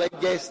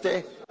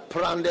 Malegeste,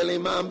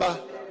 Prandelimamba,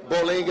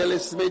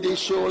 Bolegelis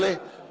Medishole,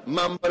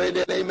 Mambre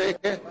de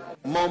Lemeke,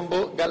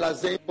 Mombo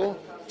Galazebo,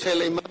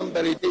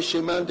 Telemambri de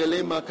Shiman de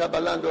Lema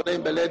Cabalando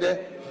Rembelede,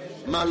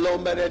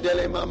 Malombere de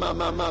Lema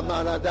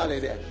Mama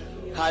Dalede,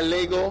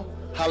 Halego,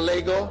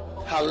 Halego,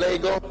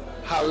 Halego,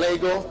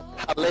 Halego,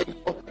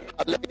 Halego,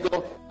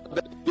 Halego,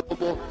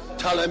 Yobo,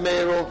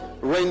 Talemero,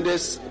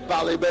 Rendes,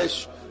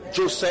 Balibesh,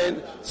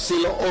 Jusen,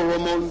 Silo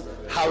Oromon,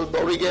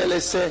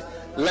 Halborigelese,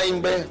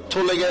 Lembe,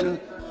 Tuligan,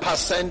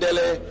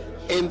 Pasendele,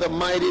 in the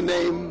mighty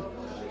name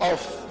of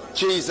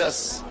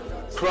Jesus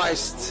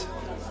Christ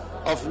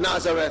of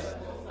Nazareth.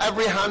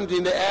 Every hand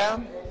in the air.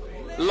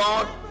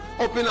 Lord,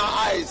 open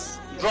our eyes,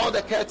 draw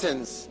the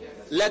curtains.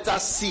 Let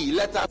us see,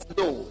 let us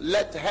know.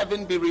 Let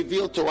heaven be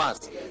revealed to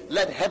us.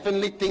 Let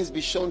heavenly things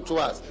be shown to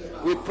us.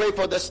 We pray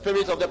for the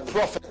spirit of the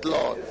prophet,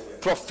 Lord.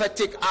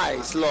 Prophetic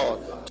eyes,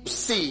 Lord, to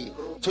see,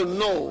 to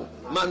know.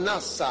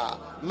 Manasseh,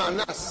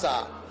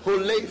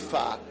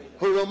 Huleifa,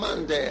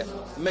 Hurumande,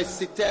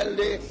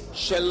 Mesitelde,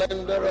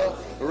 Shelendero,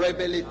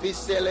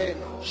 Rebelitisele,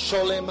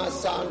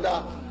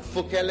 Sholemasanda,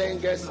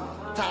 Fukelenges,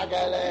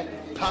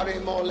 Tagale,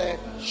 Parimole,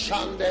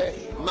 Shande,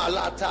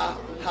 Malata,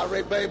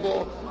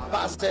 Haribebo,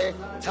 Paste,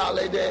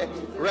 Talede,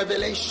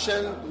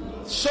 Revelation.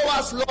 Show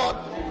us, Lord,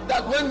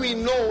 that when we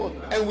know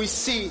and we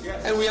see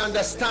and we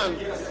understand,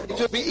 it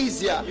will be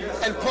easier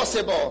and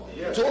possible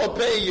to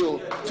obey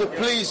you, to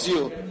please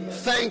you.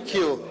 Thank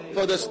you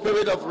for the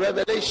spirit of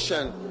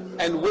revelation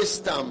and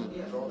wisdom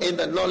in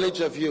the knowledge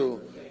of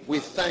you. We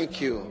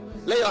thank you.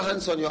 Lay your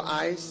hands on your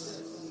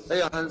eyes. Lay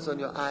your hands on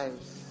your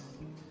eyes.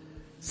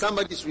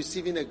 Somebody is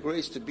receiving a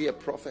grace to be a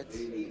prophet.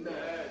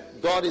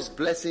 God is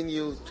blessing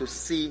you to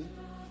see,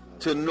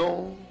 to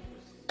know,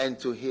 and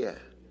to hear.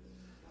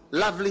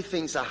 Lovely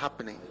things are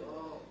happening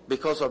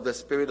because of the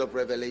spirit of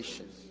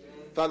revelation.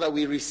 Father,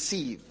 we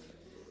receive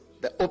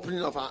the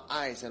opening of our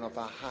eyes and of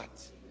our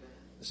hearts,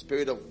 the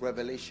spirit of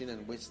revelation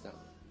and wisdom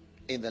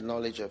in the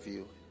knowledge of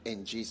you.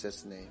 In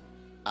Jesus' name,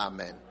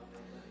 amen.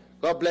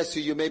 God bless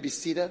you. You may be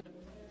seated.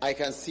 I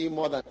can see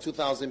more than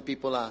 2,000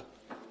 people are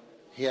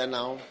here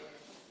now.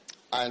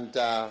 And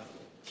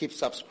keep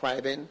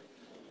subscribing.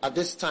 At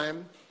this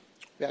time,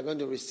 we are going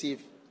to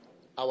receive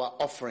our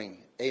offering.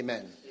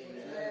 Amen.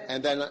 Amen.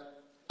 And then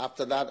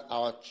after that,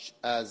 our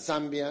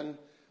Zambian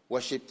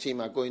worship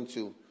team are going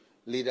to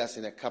lead us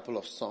in a couple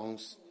of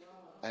songs.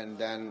 And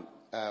then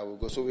we'll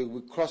go. So we'll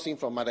be crossing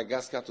from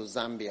Madagascar to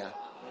Zambia.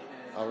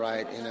 All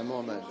right, in a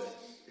moment.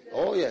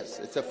 Oh, yes,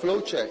 it's a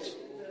flow church.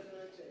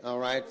 All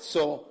right,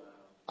 so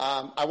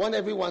I want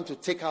everyone to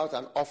take out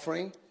an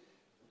offering.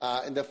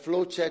 In the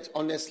Flow Church,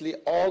 honestly,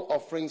 all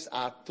offerings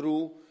are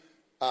through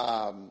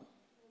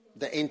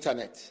the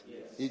internet. Yes.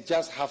 You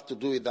just have to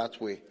do it that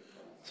way.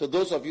 So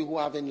those of you who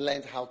haven't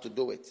learned how to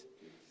do it,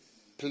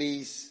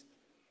 please,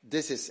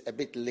 this is a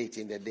bit late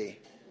in the day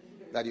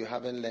that you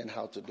haven't learned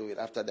how to do it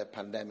after the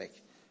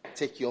pandemic.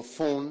 Take your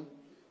phone,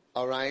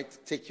 all right?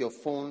 Take your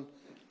phone,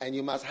 and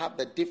you must have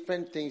the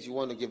different things you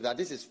want to give. That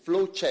this is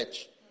Flow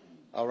Church,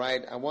 all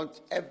right? I want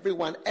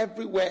everyone,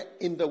 everywhere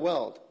in the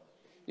world.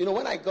 You know,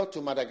 when I got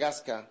to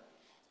Madagascar,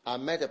 I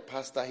met a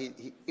pastor.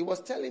 He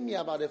was telling me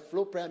about a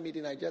flow prayer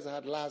meeting I just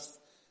had last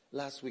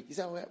week. He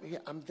said, well,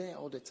 I'm there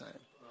all the time.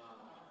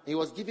 He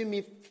was giving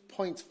me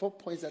 4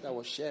 points that I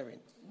was sharing.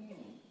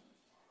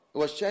 He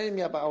was sharing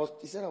me about,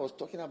 he said I was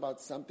talking about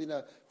something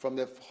from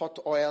the hot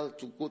oil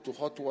to go to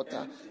hot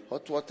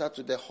water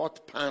to the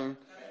hot pan,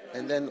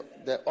 and then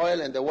the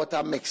oil and the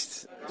water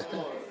mixed.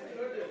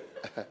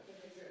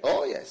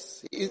 Oh,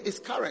 yes. It's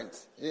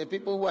current. The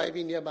people who are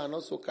even nearby are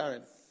not so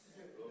current.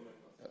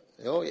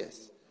 Oh,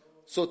 yes.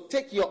 So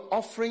take your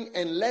offering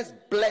and let's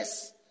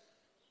bless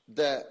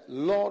the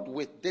Lord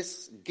with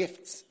this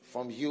gift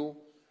from you.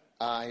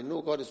 I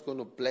know God is going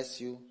to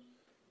bless you.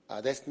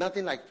 There's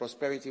nothing like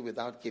prosperity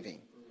without giving.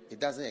 It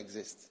doesn't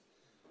exist.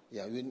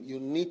 Yeah, you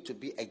need to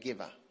be a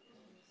giver.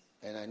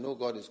 And I know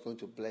God is going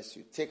to bless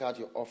you. Take out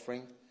your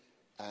offering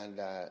and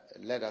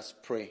let us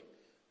pray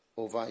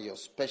over your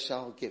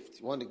special gift.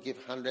 You want to give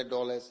 $100,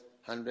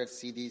 100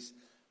 CDs,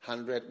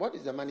 100. What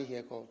is the money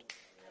here called?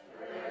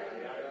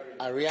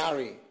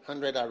 Ariari,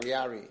 100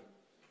 Ariari.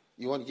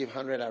 You want to give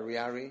 100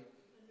 Ariari?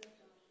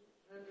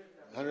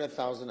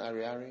 100,000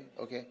 Ariari,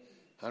 okay.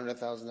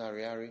 100,000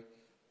 Ariari.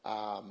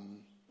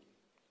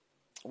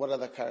 What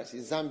other currency?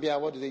 Zambia,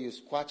 what do they use?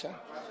 Kwacha?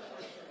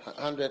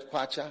 100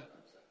 Kwacha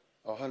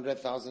or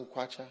 100,000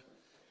 Kwacha.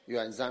 You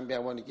are in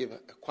Zambia, want to give a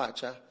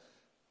Kwacha.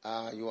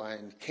 You are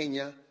in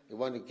Kenya, you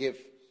want to give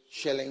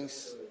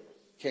shillings,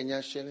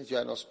 Kenya shillings. You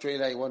are in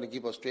Australia, you want to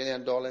give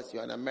Australian dollars.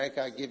 You are in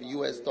America, give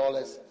US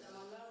dollars.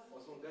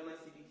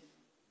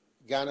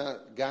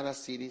 Ghana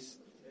cedis.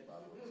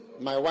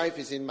 My wife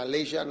is in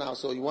Malaysia now,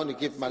 so you want to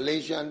give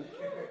Malaysian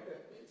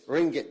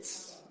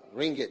ringgits.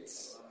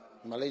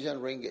 Malaysian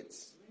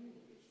ringgits.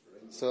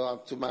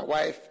 So to my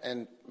wife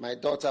and my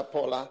daughter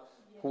Paula,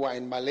 who are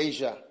in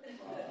Malaysia,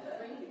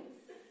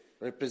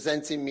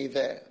 representing me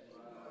there,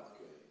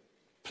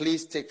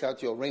 please take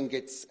out your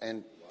ringgits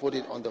and put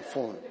it on the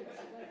phone.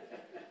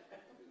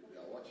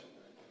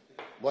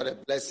 What a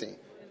blessing.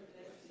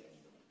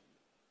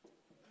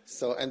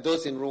 So, and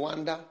those in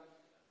Rwanda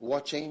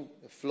watching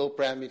the Flow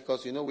Prayer Meet,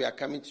 because you know we are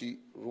coming to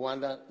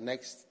Rwanda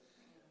next,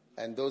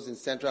 and those in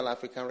Central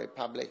African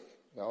Republic,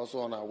 we are also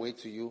on our way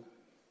to you.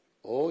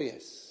 Oh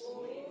yes.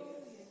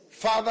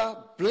 Father,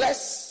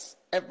 bless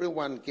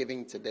everyone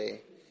giving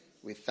today.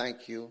 We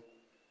thank you.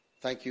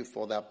 Thank you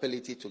for the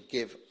ability to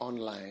give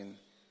online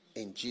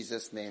in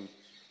Jesus' name.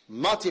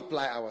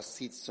 Multiply our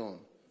seeds soon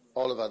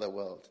all over the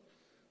world.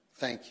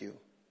 Thank you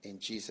in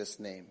Jesus'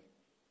 name.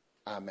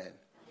 Amen.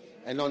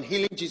 And on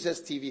Healing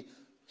Jesus TV,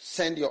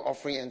 send your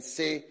offering and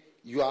say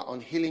you are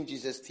on Healing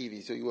Jesus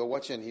TV. So you were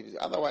watching Healing.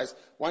 Otherwise,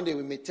 one day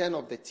we may turn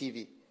off the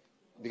TV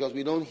because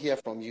we don't hear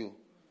from you.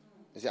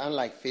 You see,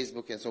 unlike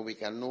Facebook, and so we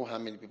can know how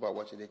many people are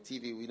watching the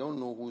TV. We don't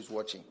know who's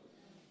watching.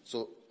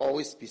 So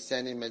always be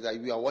sending me that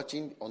you are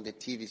watching on the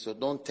TV. So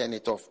don't turn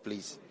it off,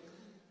 please.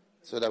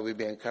 So that we'll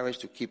be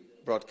encouraged to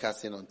keep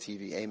broadcasting on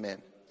TV.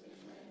 Amen.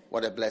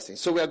 What a blessing.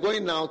 So we are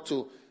going now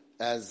to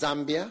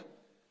Zambia.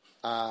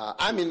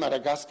 I'm in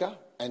Madagascar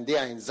and they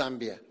are in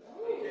Zambia.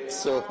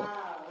 So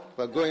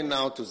we're going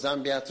now to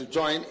Zambia to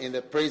join in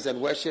the praise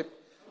and worship.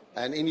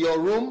 And in your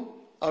room,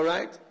 all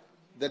right,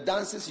 the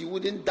dances you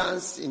wouldn't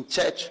dance in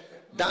church,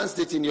 dance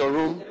it in your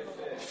room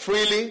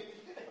freely.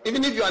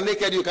 Even if you are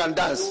naked, you can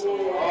dance.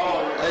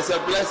 It's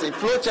a blessing.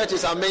 Flow Church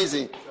is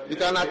amazing. You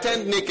can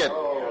attend naked.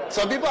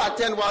 Some people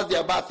attend whilst they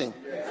are bathing.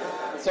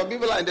 Some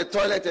people are in the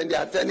toilet and they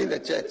are attending the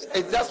church.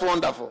 It's just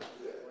wonderful.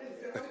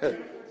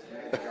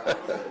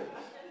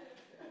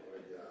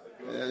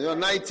 Your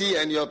nightie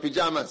and your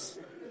pajamas.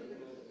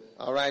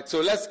 All right,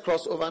 so let's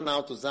cross over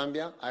now to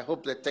Zambia. I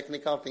hope the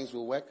technical things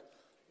will work.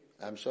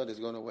 I'm sure it's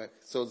going to work.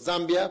 So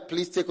Zambia,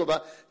 please take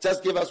over.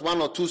 Just give us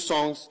one or two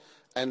songs,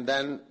 and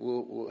then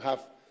we'll have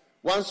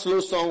one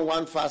slow song,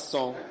 one fast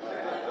song,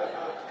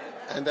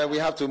 and then we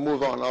have to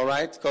move on. All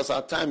right, because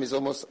our time is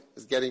almost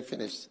getting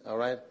finished. All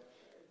right.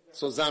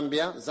 So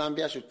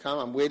Zambia should come.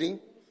 I'm waiting.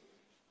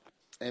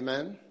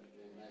 Amen.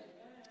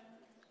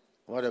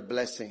 What a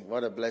blessing.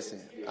 What a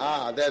blessing.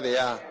 Ah, there they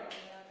are.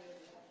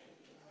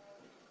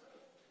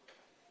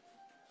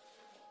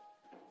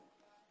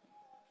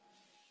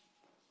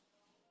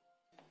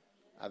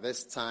 At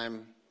this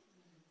time,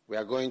 we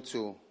are going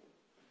to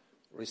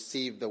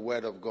receive the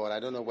word of God. I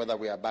don't know whether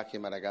we are back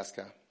in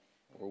Madagascar.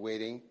 We're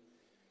waiting.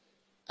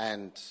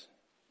 And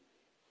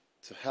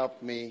to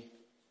help me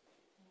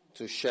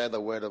to share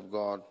the word of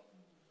God,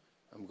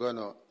 I'm going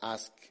to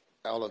ask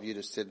all of you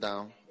to sit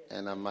down.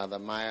 And our Mother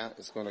Maya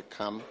is going to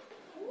come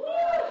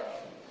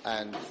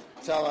and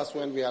tell us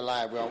when we are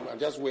live. I'm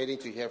just waiting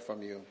to hear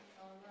from you.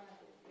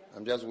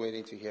 I'm just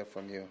waiting to hear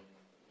from you.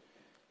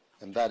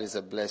 And that is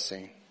a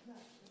blessing.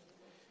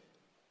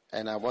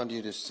 And I want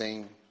you to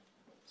sing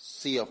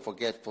Sea of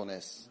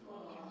Forgetfulness.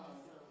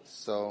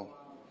 So,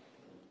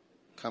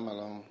 come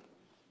along.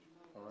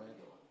 All right.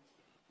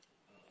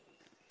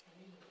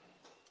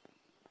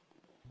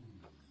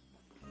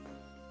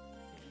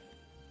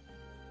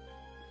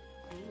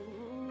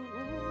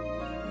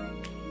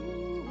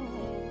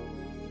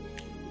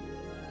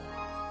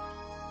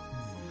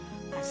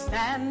 I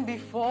stand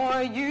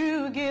before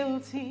you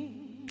guilty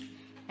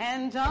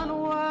and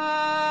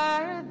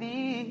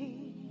unworthy.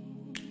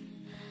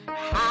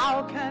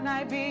 How can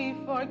I be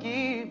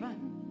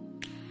forgiven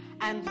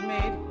and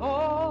made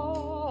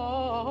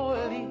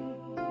holy?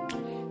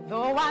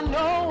 Though I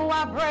know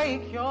I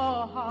break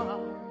your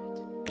heart,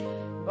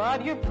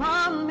 but you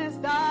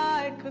promised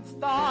I could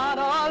start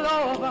all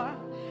over.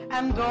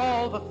 And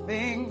all the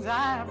things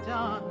I've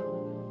done,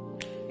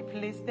 you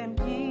placed them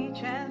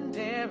each and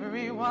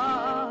every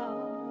one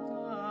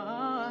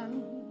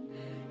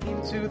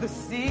into the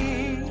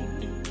sea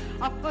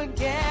of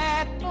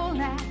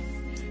forgetfulness.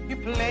 You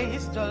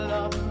placed all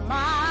of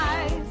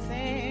my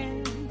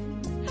sins.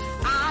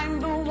 I'm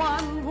the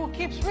one who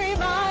keeps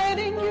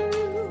reminding you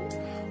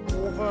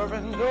over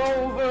and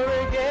over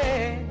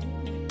again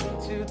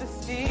into the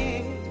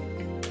sea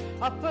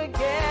of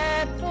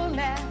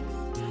forgetfulness.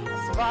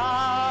 As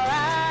far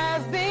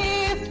as the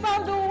east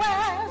from the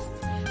west,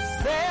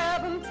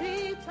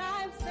 70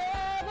 times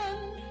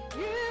 7,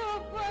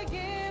 you've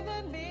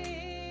forgiven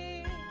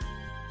me,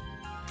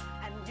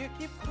 and you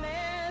keep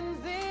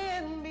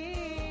cleansing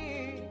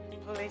me,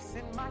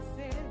 placing my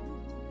sin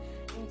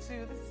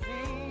into the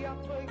sea of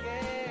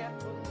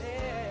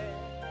forgetfulness.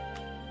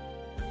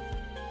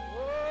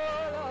 Oh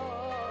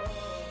Lord,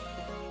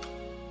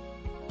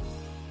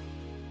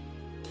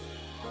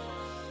 so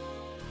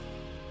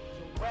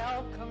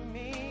welcome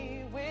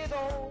me with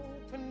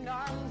open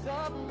arms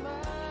of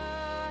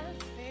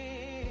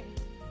mercy,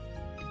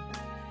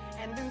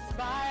 and in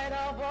spite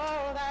of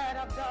all that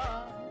I've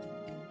done,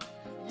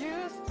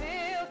 you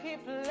still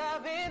keep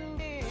loving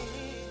me.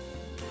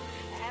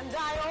 And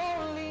I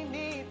only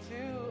need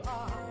to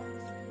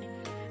ask,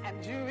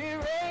 and you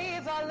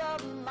erase all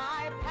of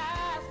my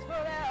past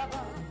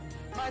forever.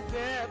 My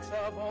debts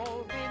have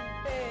all been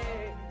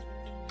paid,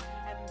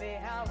 and they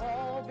have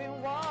all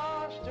been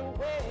washed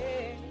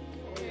away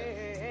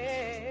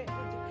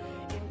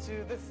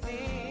into the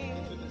sea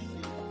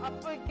of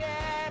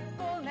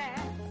forgetfulness.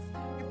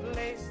 You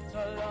placed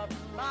all of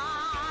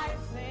my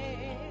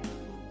sins.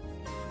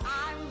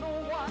 I'm the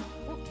one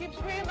who keeps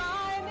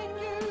reminding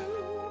you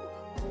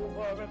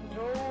over and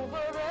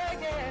over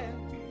again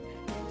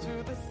into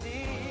the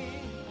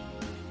sea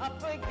of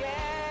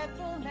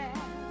forgetfulness.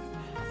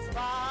 As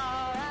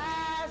far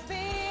as the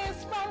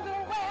east from the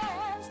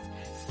west,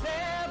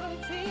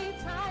 70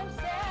 times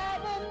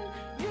 7,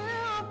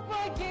 you've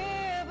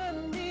forgiven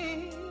me.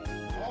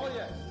 Oh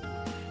yes.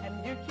 And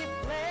you keep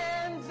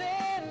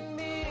cleansing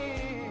me,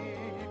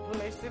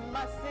 placing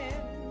my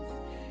sins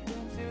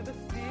into the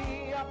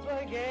sea of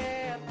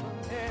forgetfulness.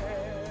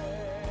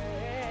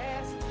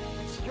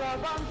 It's your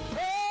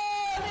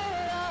unfailing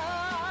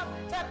love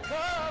that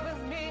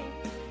covers me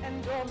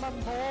and all my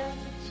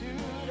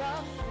multitude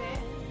of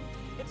sins.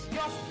 It's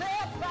your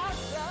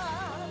steadfast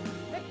love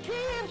that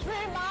keeps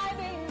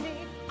reminding me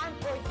I'm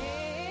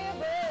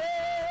forgiven.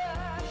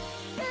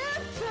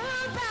 Into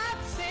that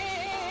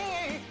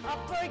sea of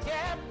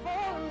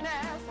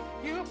forgetfulness,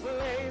 you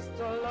placed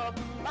all of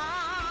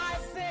my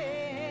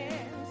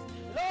sins.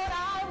 Lord,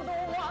 I'm the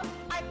one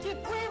I keep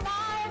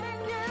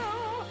reminding you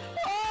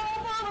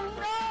over and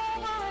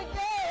over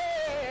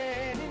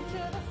again.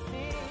 Into the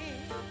sea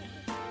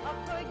of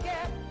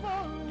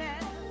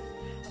forgetfulness,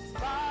 as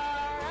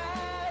far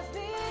as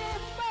the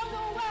east from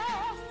the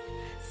west,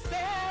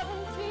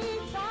 70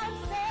 times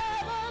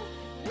 7,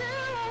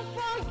 you've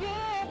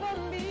forgiven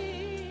me.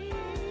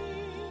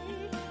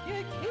 You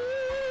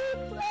keep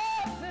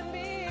blessing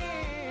me,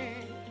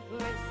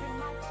 placing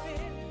my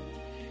sin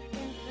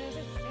into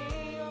the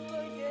sea of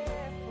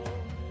forgetfulness,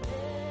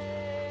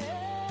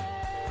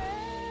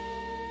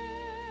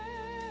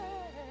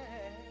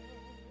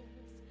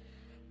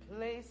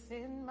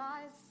 placing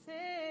my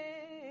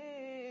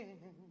sin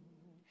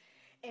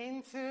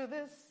into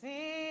the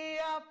sea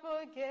of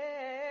forgetfulness.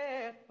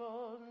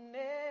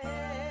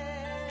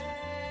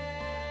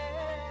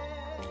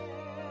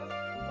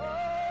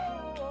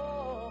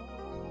 Oh,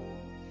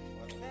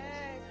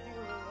 thank you,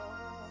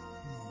 Lord.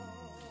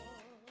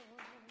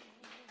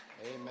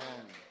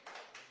 Amen.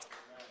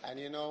 And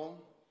you know,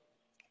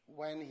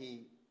 when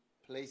he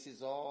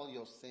places all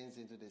your sins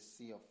into the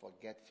sea of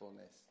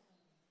forgetfulness,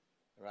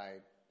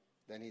 right,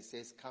 then he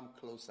says, come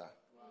closer.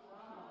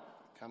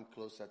 Come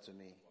closer to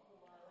me.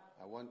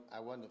 I want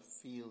to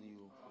feel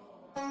you.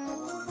 I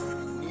want you to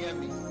be near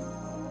me.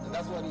 And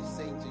that's what he's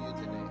saying to you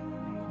today.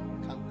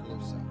 Come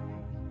closer.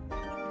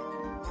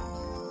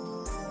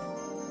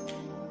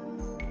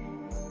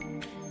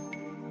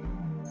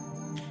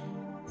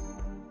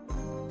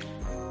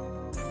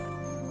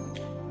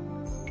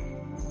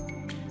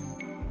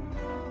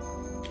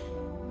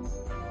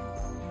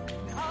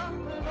 Come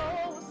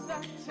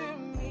closer to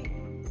me.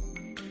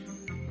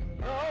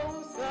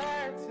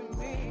 Closer to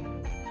me.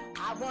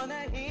 I want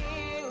to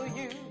heal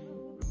you.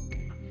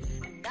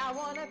 And I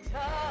want to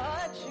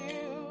touch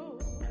you.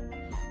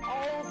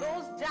 All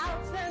those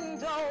doubts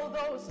and all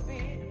those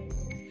fears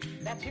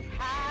that you've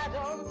had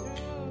on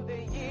through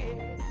the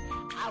years.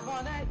 I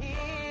want to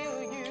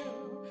heal you.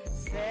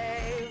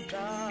 Save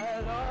the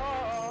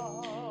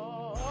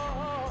Lord.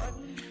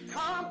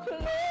 Come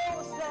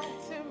closer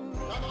to me.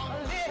 A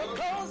little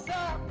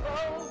closer,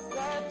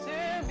 closer to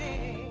me.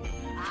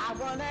 I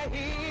want to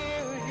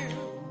heal you.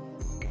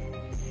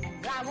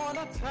 I want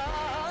to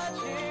touch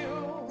you.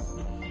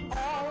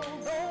 All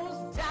those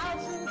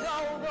doubts and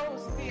all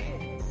those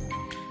fears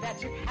that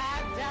you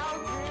had down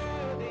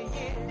through the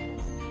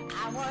years.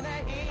 I want to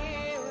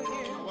heal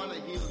you. I want to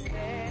heal you.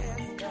 Says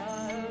the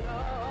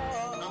Lord.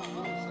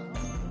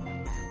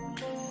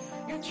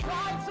 You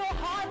tried so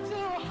hard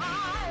to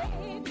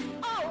hide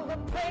all the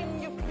pain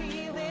you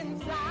feel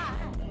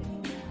inside.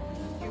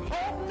 You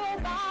hope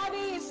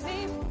nobody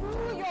sees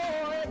through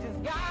your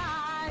disguise.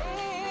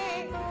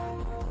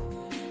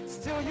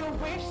 Still you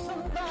wish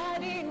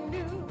somebody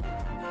knew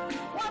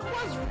what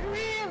was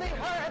really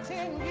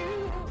hurting you.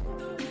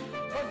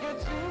 But you're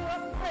too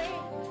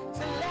afraid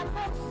to let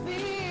them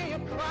see you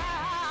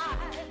cry.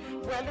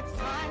 Well, it's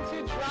time to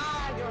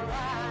dry your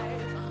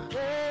eyes.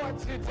 For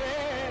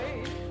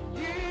today,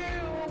 you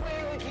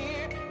will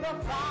hear the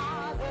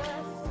Father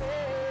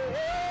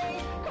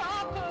say,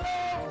 come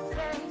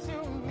closer to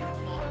me, a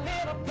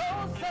little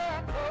closer,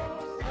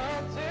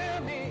 closer to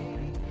me.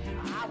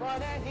 I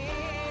want to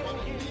heal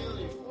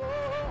you.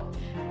 Oh,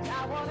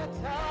 I want to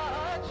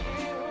touch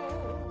you.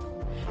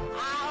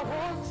 I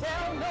won't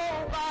tell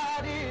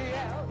nobody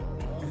else.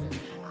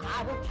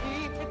 I will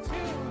keep it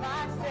to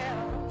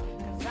myself,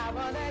 'cause I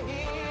want to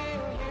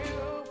heal you,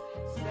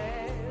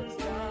 says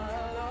the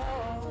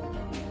Lord.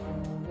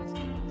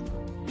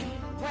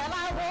 Well,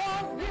 I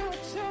want you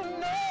to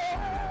know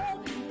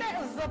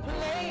there's a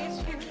place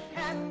you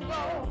can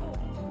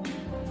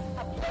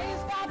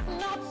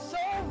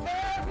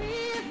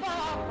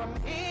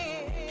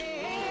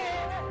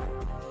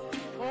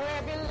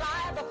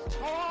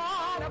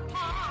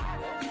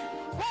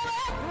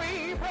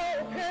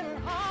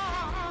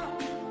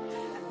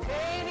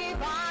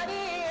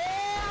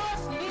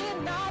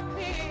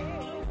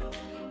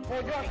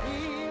your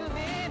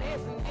healing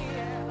is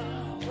near.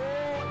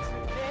 Oh,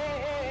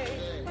 today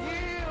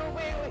you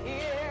will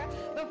hear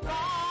the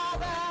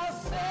Father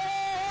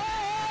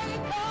say,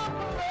 come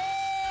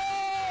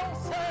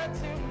closer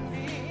to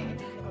me,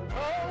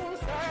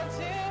 closer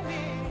to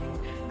me.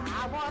 I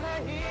want to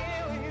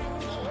heal you,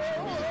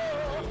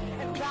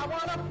 and I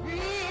want to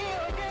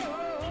feel you.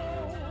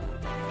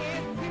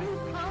 If you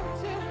come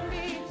to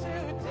me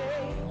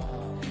today,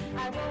 I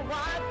will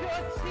wipe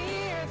your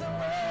tears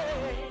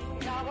away.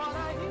 I want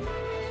to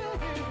heal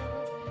you,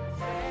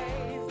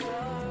 praise the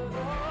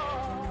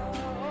Lord.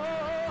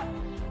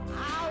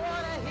 I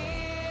want to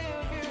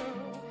heal you,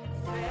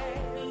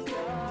 praise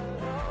the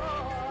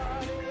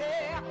Lord.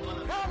 Yeah,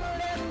 come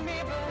let me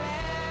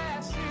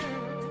bless you,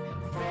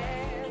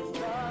 praise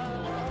the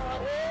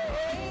Lord.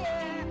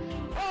 Yeah.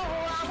 Oh,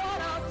 I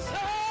want to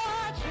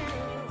touch you,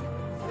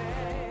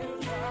 praise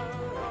the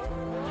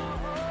Lord.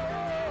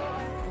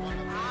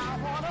 I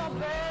want to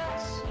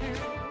bless you,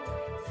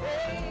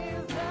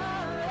 praise the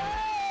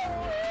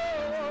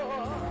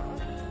Lord.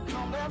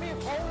 Come let me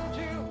hold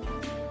you,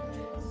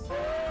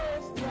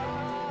 praise the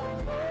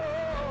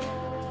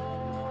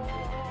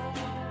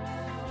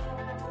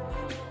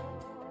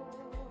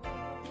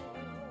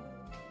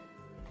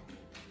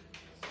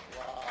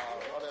Wow,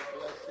 what a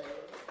blessing.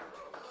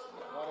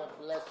 What a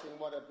blessing,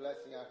 what a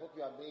blessing. I hope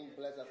you are being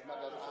blessed as much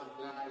as I'm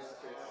being blessed.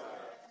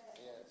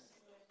 Yes.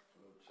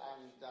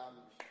 And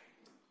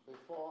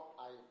before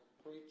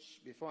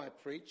I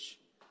preach,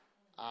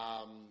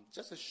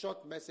 just a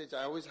short message.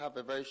 I always have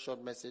a very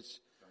short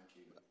message. Thank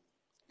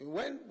you.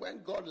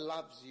 When God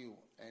loves you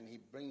and he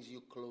brings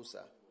you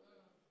closer,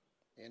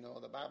 you know,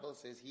 the Bible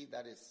says he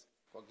that is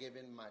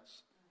forgiven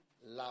much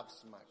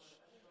loves much.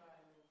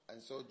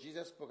 And so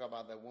Jesus spoke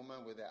about the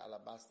woman with the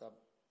alabaster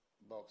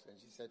box, and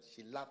she said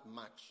she loved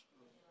much.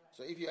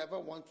 So if you ever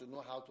want to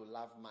know how to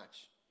love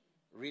much,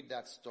 read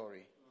that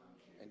story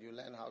and you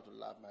learn how to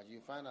love much. You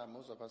find out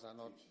most of us are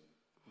not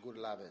good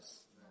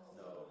lovers.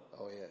 No.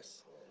 Oh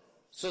yes.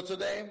 So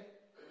today,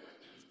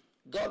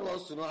 God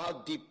wants to know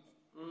how deep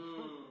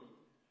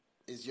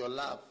is your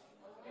love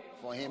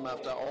for him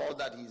after all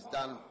that he's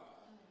done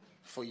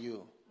for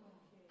you.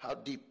 How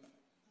deep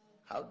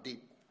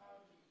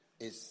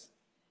is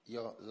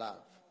your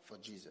love for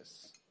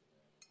Jesus?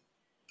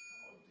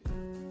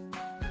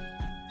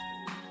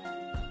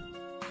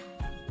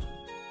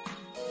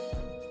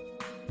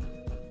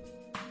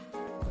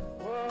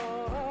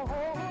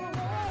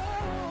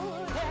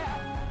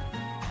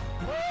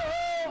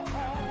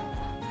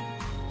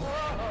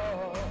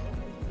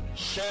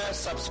 Share,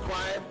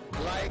 subscribe,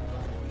 like.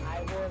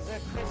 I was a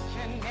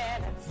Christian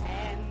and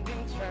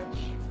attending church,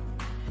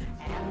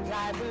 and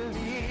I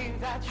believe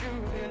that you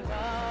really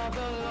love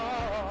the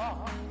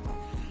Lord.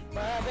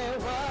 But there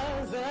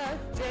was a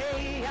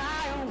day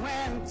I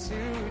went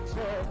to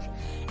church,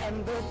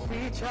 and the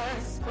preacher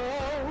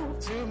spoke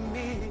to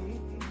me.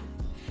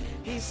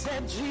 He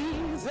said,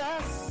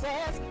 Jesus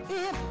says,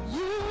 if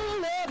you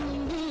let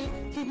me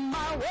keep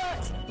my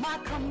words, my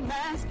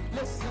commands,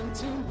 listen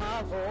to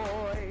my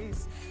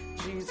voice.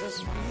 Jesus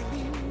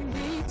really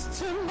needs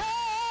to know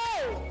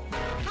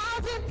how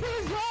deep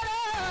is your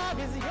love,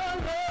 is your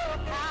love,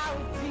 how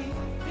deep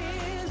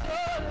is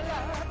your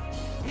love.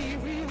 He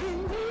really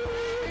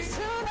needs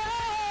to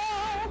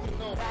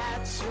know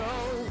that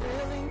you're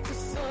willing to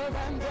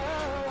surrender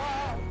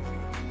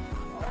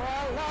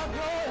all of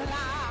your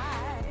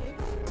life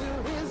to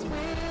his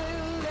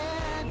will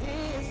and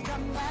his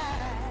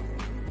command.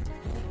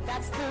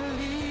 That's the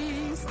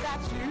least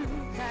that you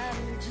can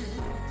do.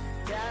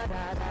 Da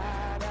da da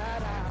da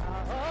da.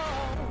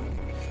 Oh,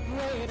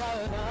 greater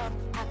love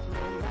hath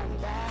no man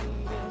than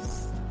this,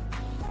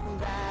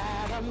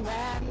 that a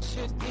man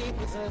should give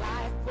his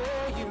life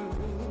for you.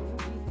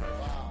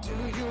 Do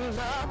you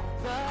love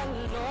the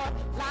Lord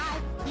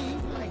like he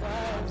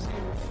loves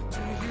you?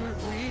 Do you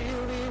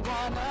really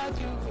wanna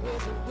do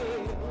his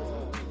will?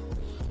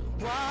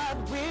 What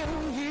will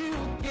you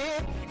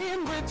get in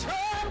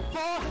return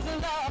for his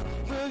love?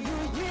 Will you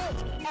yield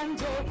and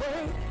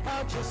obey,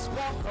 or just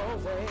walk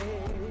away?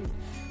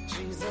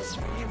 Jesus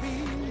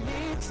really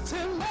needs to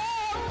know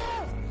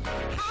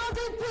how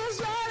deep is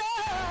your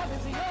love,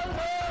 is your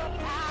love,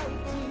 how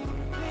deep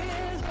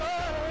is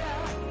your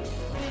love.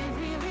 He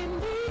really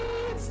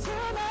needs to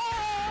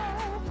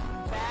know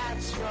that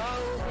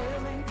you're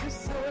willing to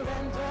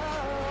surrender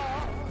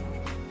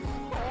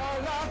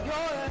all of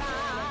your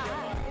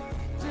life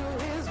to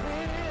his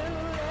will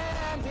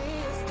and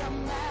his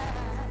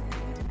command.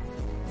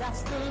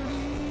 That's the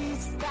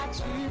least that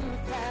you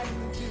can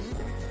do.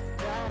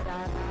 Da, da,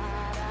 da.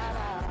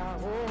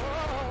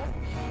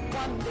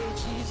 One day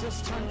Jesus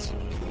turned to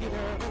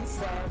Peter and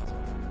said,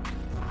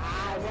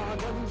 I want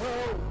to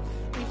know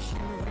if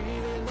you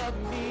really love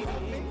me.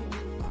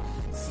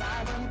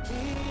 Simon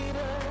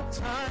Peter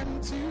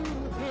turned to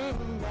him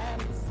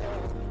and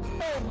said,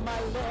 oh my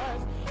Lord,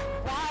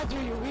 why do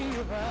you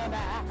even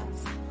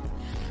ask?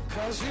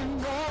 'Cause you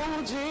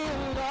know, dear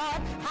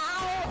Lord,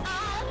 how I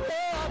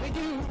love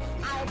you.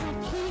 I will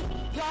keep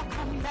your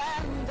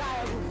command, I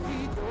will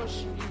feed your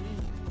sheep.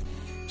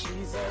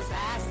 Jesus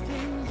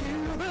asking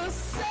you the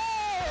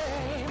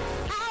same.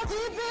 How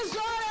deep is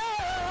your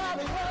love?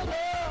 Your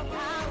love,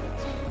 how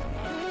deep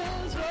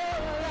is your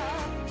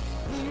love?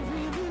 He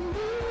really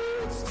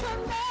needs to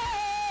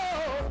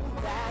know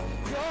that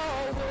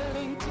you're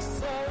willing to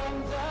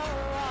surrender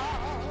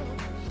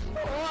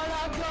all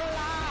of your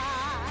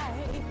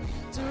life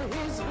to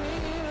His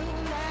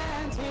will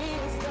and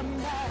His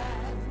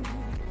command.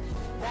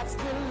 That's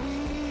the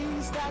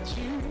least that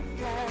you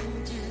can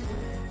do.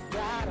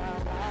 Da da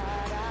da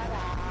da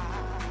da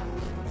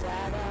da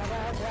da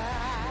da da da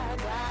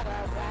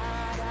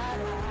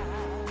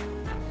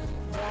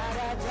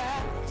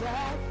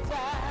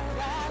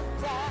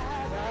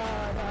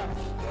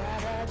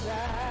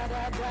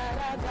da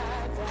da da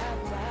da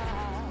da.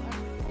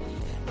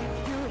 If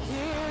you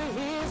hear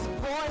His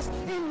voice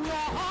in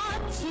your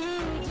heart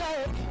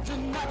today, do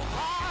not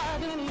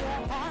harden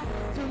your heart,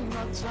 do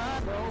not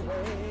turn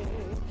away.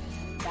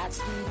 That's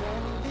the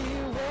only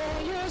way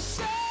you're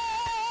saved.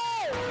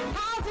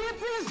 How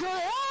deep is your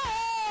love?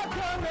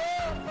 Your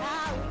love,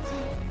 how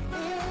deep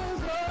is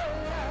your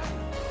love?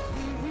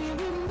 He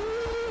really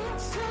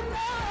needs to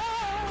know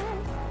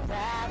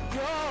that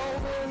you're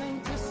willing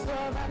to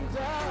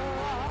surrender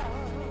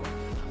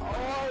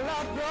all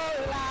of your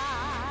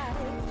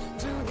life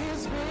to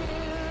His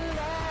will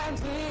and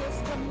His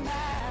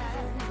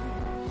command.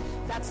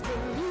 That's the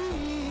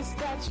least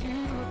that you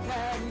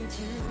can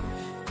do.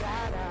 Da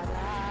da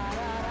da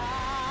da da.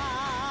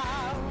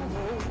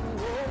 Oh,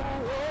 oh,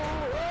 oh,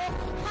 oh.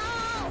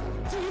 How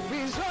deep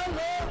is your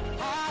love?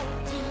 How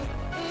deep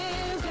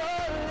is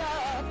your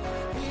love?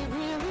 He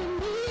really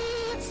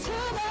needs to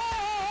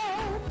know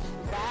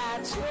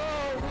that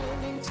you're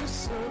willing to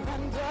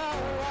surrender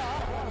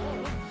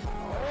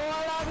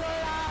all of your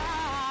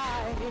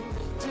life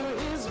to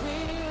His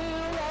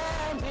will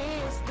and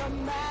His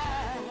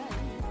command.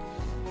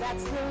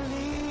 That's the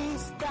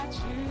least that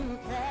you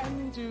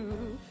can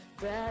do.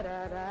 Da,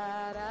 da,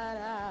 da, da,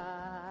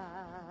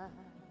 da.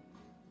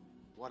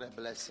 What a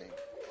blessing.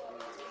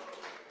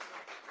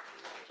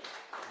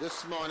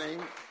 This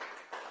morning,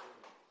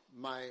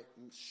 my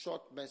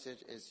short message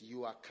is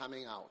you are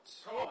coming out.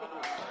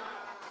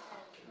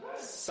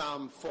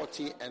 Psalm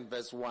 40 and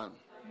verse 1.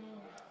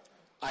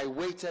 I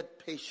waited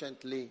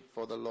patiently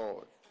for the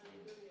Lord,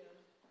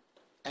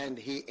 and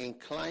He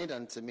inclined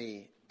unto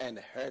me and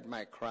heard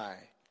my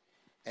cry,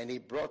 and He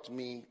brought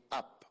me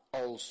up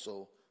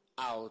also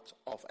out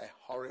of a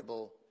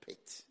horrible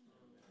pit,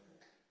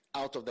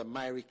 out of the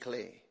miry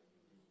clay,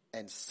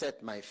 and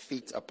set my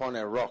feet upon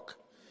a rock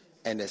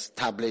and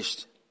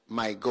established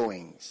my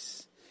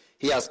goings.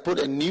 He has put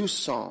a new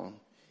song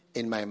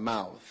in my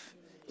mouth,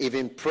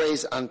 even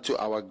praise unto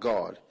our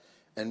God.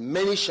 And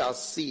many shall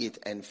see it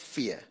and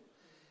fear,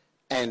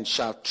 and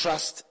shall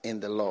trust in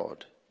the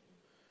Lord.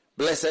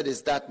 Blessed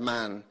is that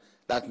man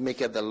that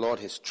maketh the Lord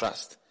his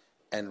trust,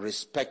 and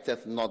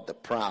respecteth not the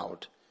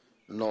proud,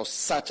 nor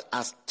such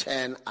as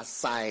turn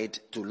aside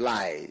to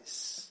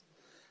lies.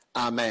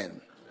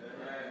 Amen.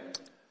 Amen.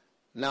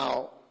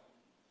 Now,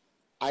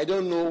 I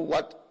don't know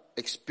what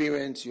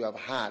experience you have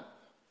had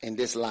in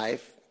this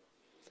life,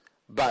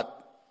 but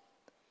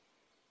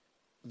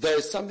there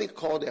is something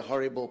called a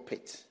horrible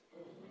pit.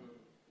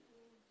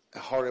 A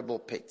horrible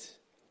pit.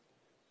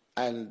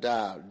 And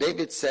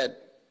David said,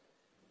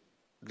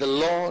 the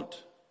Lord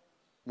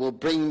will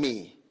bring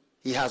me,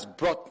 He has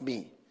brought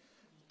me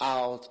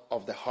out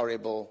of the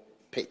horrible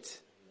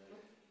pit.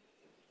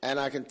 And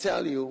I can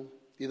tell you,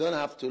 you don't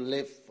have to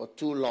live for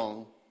too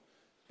long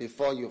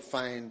before you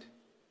find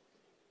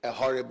a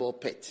horrible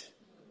pit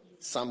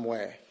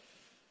somewhere.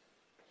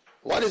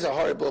 What is a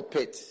horrible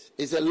pit?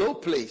 It's a low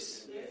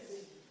place.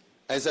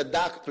 It's a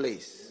dark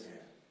place.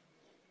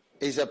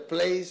 It's a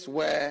place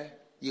where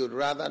you'd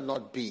rather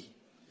not be.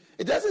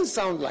 It doesn't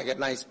sound like a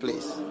nice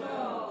place.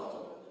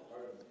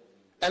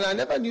 And I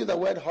never knew the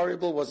word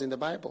horrible was in the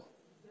Bible.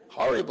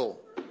 Horrible.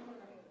 It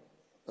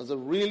was a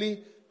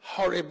really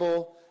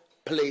horrible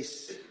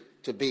place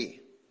to be.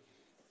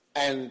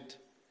 And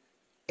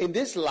in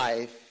this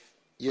life,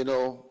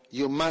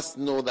 you must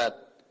know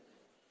that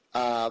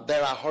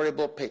there are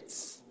horrible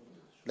pits.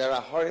 There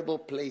are horrible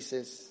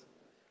places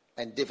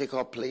and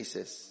difficult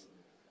places.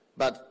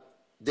 But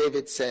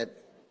David said,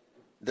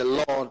 the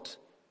Lord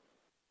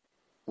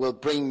will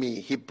bring me.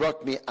 He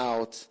brought me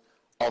out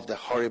of the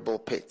horrible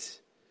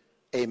pit.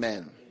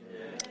 Amen.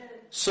 Amen.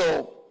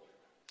 So,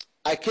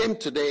 I came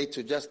today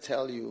to just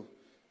tell you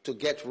to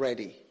get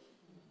ready.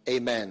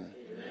 Amen.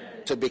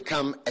 Amen. To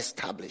become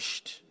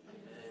established.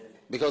 Amen.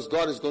 Because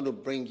God is going to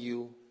bring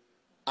you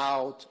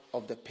out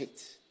of the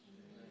pit,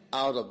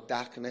 out of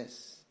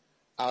darkness,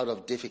 out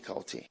of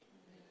difficulty.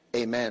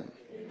 Amen.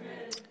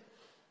 Amen.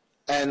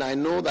 And I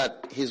know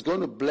that He's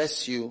going to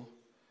bless you,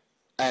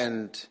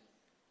 and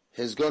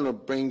He's going to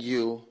bring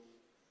you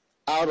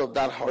out of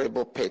that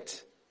horrible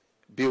pit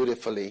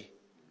beautifully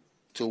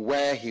to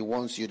where He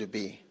wants you to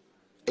be.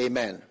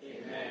 Amen.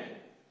 Amen.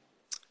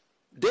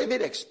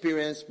 David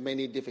experienced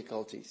many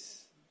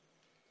difficulties.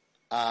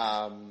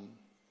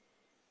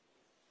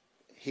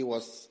 He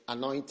was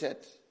anointed,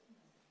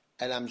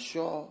 and I'm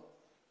sure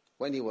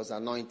when he was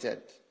anointed,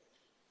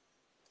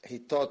 he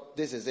thought,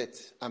 this is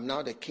it. I'm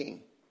now the king.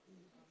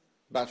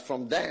 But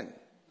from then,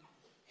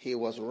 he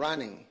was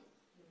running.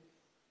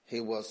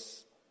 He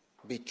was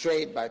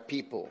betrayed by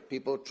people.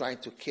 People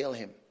tried to kill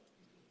him.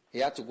 He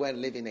had to go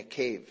and live in a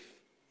cave.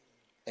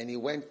 And he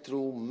went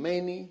through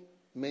many,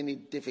 many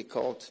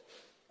difficult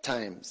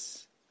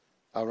times.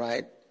 All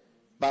right?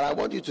 But I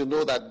want you to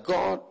know that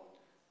God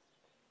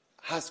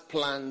has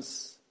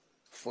plans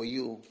for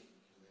you,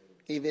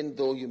 even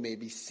though you may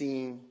be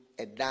seeing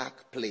a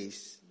dark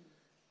place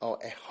or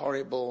a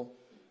horrible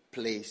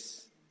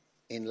place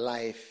in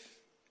life,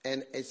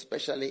 and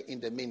especially in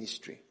the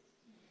ministry.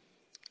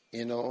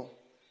 You know,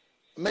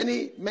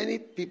 many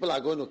people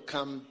are going to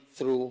come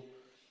through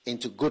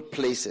into good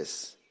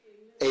places.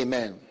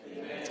 Amen.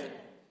 Amen.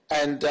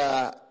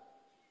 And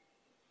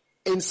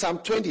in Psalm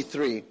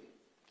 23,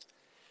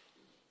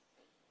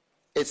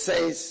 it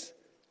says,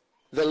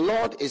 the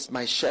Lord is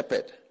my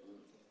shepherd,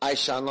 I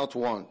shall not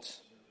want.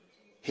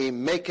 He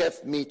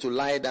maketh me to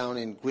lie down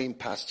in green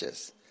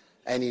pastures,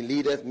 and he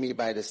leadeth me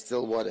by the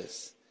still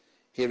waters.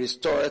 He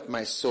restoreth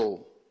my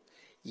soul.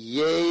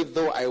 Yea,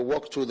 though I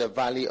walk through the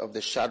valley of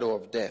the shadow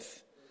of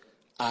death,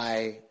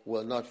 I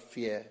will not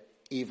fear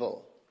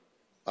evil.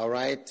 All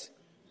right?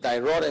 Thy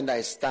rod and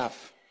thy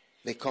staff,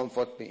 they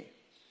comfort me.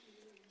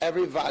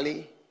 Every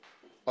valley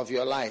of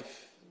your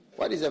life.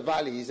 What is a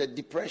valley? It's a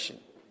depression.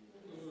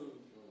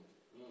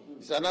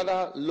 It's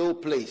another low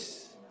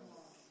place.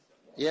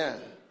 Yeah,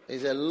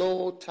 it's a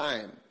low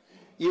time.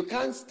 You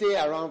can't stay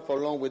around for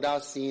long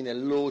without seeing a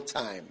low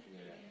time.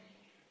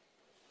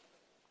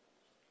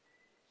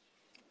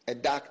 A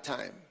dark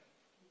time.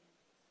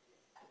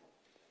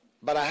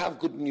 But I have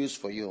good news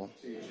for you.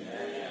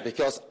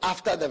 Because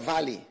after the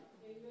valley,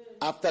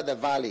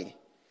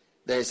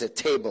 there is a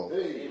table.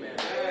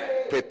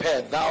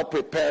 Prepare. Thou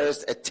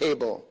preparest a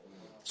table.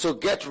 So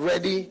get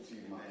ready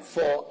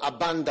for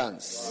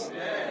abundance.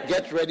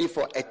 Get ready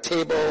for a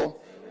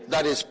table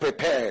that is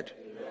prepared.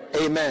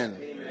 Amen.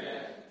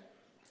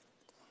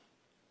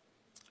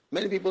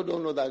 Many people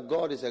don't know that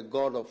God is a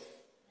God of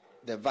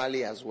the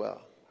valley as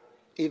well.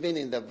 Even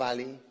in the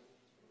valley,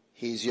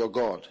 he is your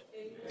God.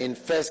 In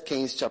 1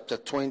 Kings chapter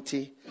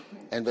 20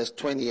 and verse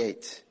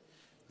 28,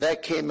 there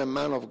came a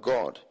man of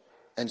God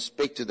and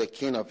spake to the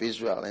king of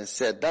Israel and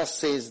said, thus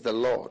says the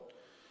Lord,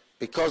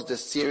 because the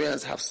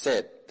Syrians have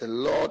said, the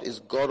Lord is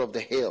God of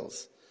the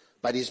hills,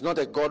 but he is not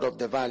a God of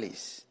the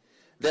valleys.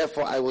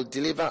 Therefore I will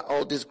deliver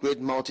all this great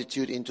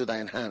multitude into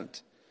thine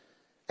hand,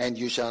 and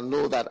you shall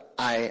know that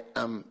I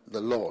am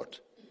the Lord.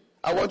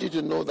 I want you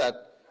to know that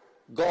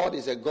God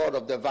is a God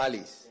of the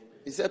valleys.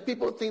 He said,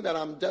 people think that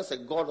I'm just a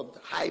God of the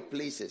high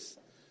places,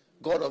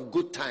 God of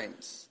good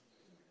times.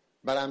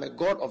 But I'm a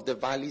God of the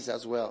valleys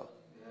as well.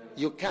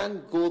 You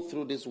can't go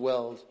through this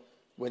world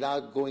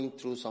without going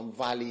through some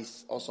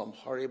valleys or some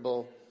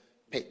horrible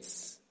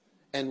pits.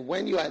 And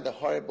when you are in the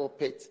horrible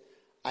pit,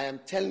 I am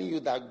telling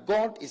you that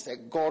God is a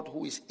God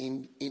who is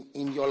in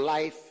your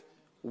life,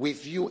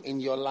 with you in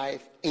your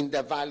life, in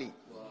the valley.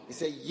 He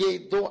said,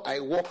 yea, though I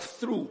walk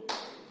through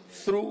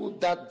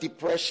that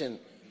depression,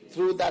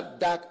 through that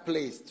dark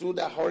place, through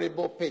that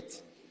horrible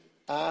pit,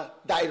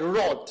 thy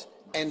rod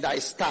and thy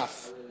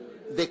staff,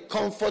 they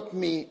comfort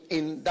me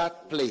in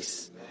that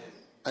place.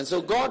 And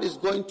so God is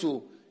going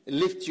to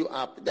lift you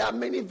up. There are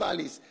many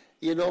valleys.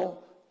 You know,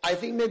 I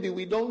think maybe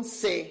we don't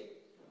say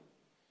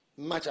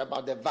much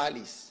about the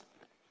valleys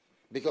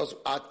because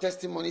our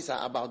testimonies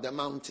are about the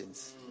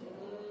mountains.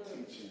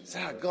 So,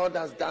 God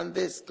has done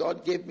this,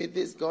 God gave me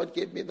this, God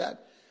gave me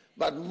that.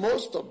 But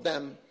most of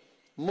them,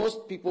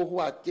 most people who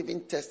are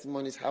giving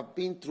testimonies have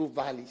been through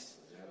valleys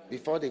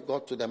before they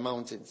got to the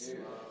mountains.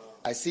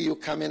 I see you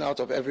coming out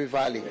of every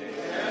valley.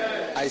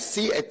 I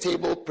see a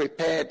table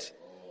prepared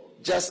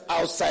just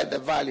outside the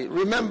valley.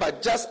 Remember,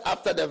 just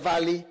after the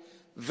valley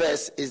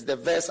verse is the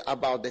verse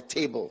about the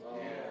table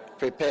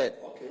prepared.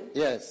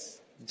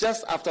 Yes.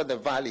 Just after the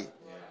valley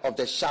of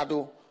the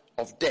shadow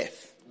of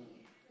death.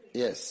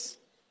 Yes.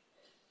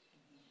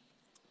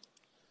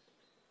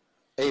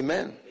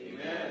 Amen.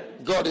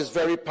 God is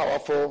very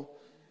powerful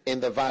in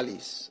the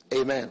valleys.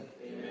 Amen.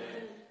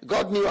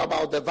 God knew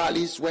about the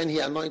valleys when he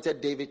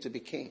anointed David to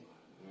be king.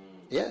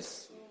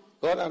 Yes.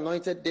 God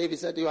anointed David,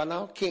 said, you are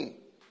now king.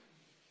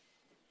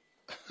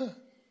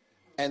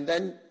 And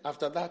then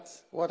after that,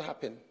 what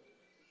happened?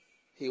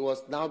 He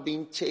was now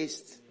being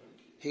chased.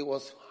 He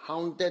was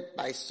hounded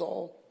by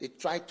Saul. They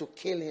tried to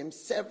kill him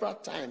several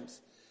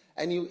times.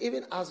 And you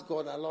even ask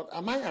God a lot,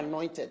 am I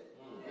anointed?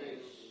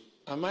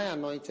 Am I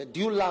anointed? Do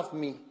you love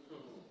me?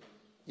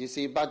 You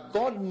see, but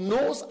God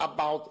knows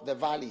about the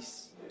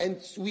valleys.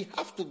 And we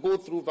have to go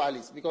through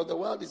valleys because the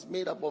world is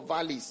made up of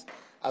valleys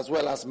as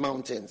well as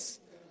mountains.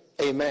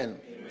 Amen.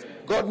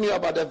 God knew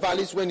about the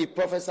valleys when he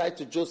prophesied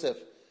to Joseph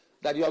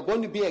that you are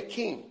going to be a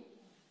king.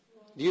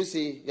 Do you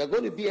see? You are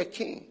going to be a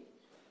king.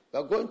 You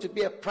are going to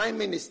be a prime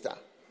minister.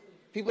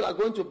 People are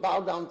going to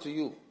bow down to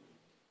you.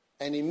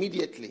 And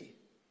immediately,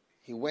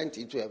 he went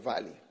into a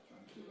valley.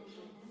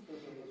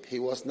 He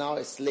was now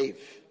a slave.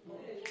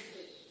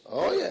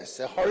 Oh yes,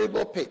 a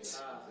horrible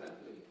pit.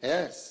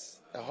 Yes,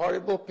 a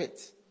horrible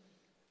pit.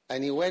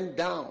 And he went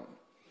down.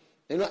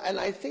 And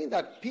I think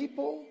that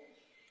people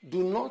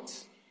do not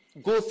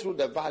go through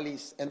the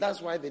valleys, and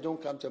that's why they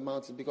don't come to a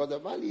mountain, because the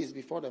valley is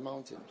before the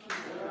mountain.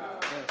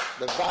 Yes,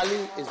 the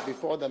valley is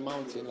before the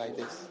mountain, like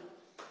this.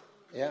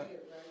 Yeah.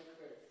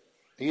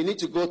 You need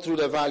to go through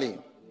the valley.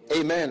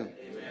 Amen.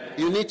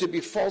 You need to be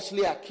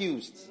falsely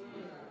accused.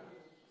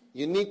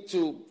 You need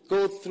to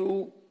go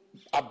through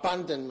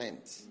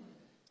abandonment,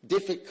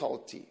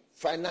 difficulty,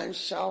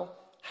 financial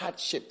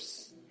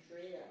hardships,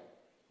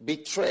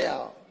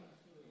 betrayal,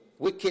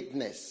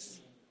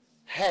 wickedness,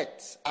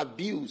 hurt,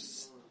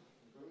 abuse.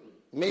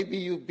 Maybe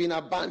you've been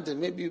abandoned.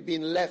 Maybe you've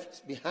been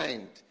left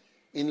behind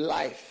in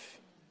life.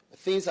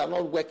 Things are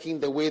not working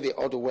the way they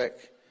ought to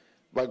work.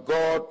 But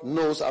God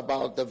knows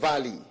about the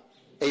valley.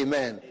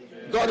 Amen.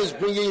 God is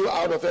bringing you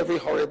out of every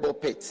horrible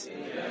pit.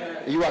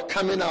 You are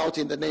coming out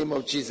in the name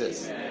of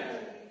Jesus.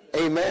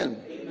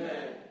 Amen.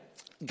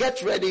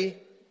 Get ready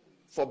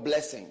for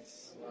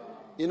blessings.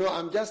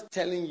 I'm just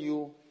telling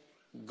you,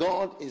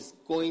 God is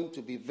going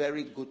to be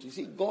very good. You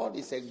see, God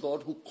is a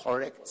God who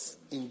corrects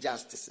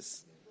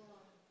injustices.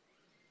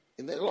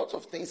 And a lot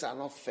of things are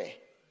not fair,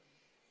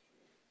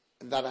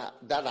 that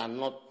are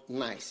not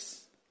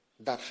nice,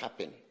 that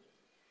happen.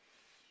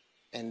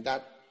 And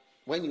that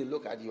when you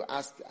look at it, you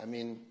ask,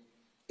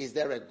 is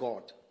there a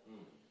God?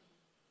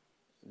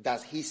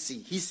 Does he see?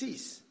 He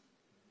sees.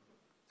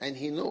 And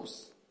he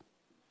knows.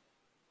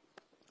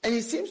 And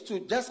he seems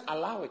to just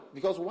allow it.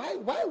 Because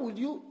why would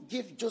you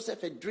give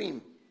Joseph a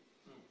dream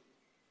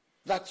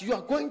that you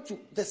are going to,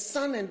 the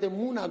sun and the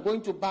moon are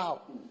going to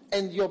bow,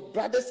 and your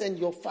brothers and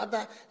your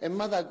father and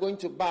mother are going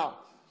to bow?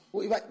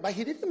 But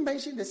he didn't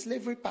mention the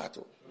slavery part.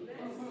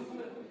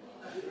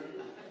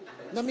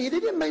 He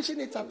didn't mention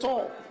it at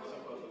all.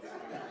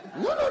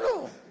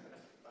 No.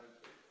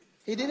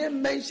 He didn't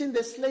mention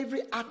the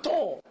slavery at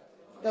all.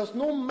 There was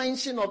no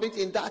mention of it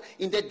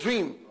in the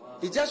dream.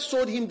 He just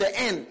showed him the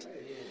end.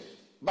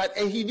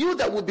 And he knew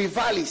there would be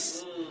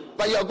valleys.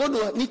 But you are going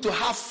to need to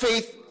have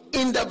faith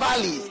in the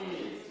valleys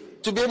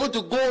to be able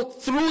to go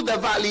through the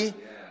valley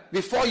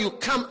before you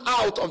come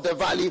out of the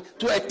valley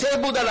to a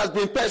table that has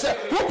been prepared.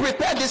 Who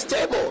prepared this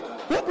table?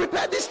 Who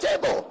prepared this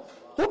table?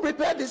 Who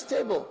prepared this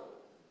table?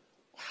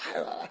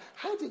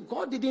 How did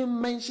God didn't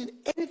mention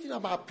anything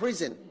about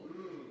prison?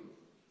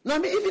 Now,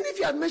 even if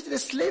you had mentioned the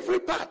slavery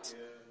part,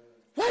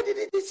 why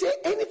didn't he say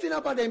anything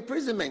about the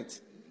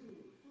imprisonment?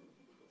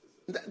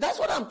 That's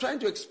what I'm trying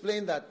to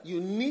explain, that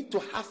you need to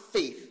have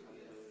faith.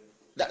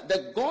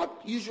 That God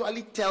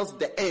usually tells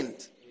the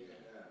end.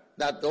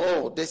 That,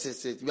 this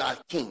is it, you are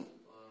king.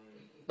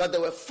 But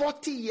there were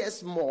 40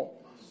 years more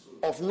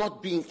of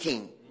not being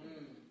king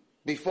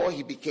before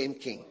he became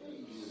king.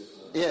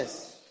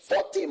 Yes,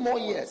 40 more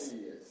years.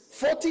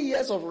 40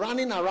 years of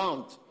running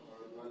around,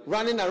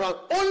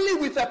 only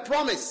with a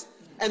promise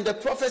and the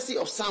prophecy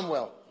of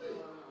Samuel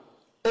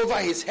over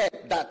his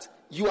head that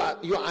you are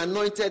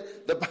anointed,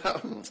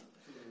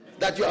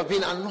 that you have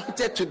been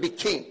anointed to be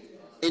king.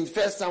 In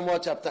 1 Samuel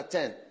chapter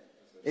 10,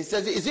 it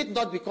says, is it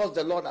not because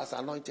the Lord has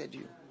anointed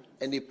you?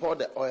 And he poured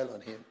the oil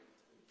on him.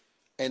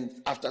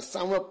 And after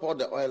Samuel poured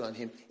the oil on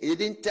him, he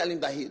didn't tell him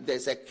that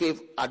there's a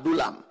cave,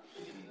 Adullam.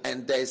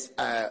 And there's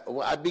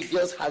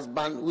Abigail's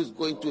husband who's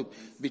going to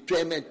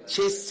betray him and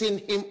chasing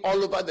him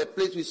all over the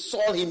place with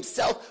Saul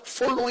himself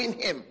following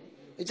him.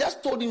 He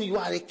just told him, you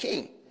are a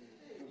king.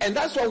 And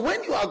that's why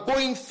when you are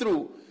going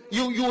through,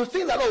 you will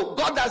think that,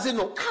 God doesn't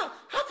know.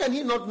 How can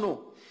he not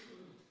know?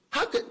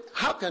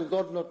 How can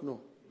God not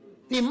know?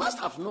 He must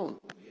have known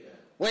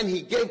when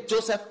he gave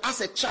Joseph as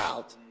a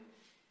child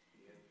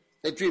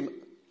a dream.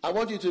 I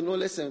want you to know,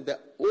 listen, the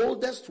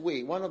oldest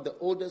way, one of the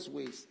oldest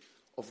ways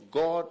of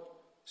God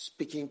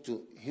speaking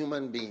to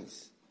human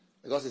beings,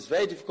 because it's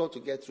very difficult to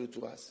get through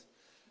to us,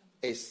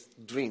 is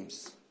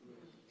dreams.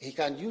 He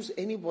can use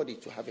anybody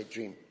to have a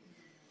dream.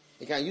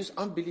 He can use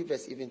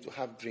unbelievers even to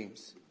have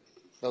dreams.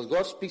 Because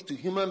God speaks to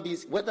human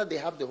beings, whether they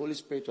have the Holy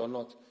Spirit or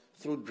not,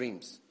 through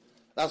dreams.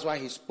 That's why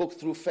he spoke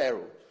through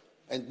Pharaoh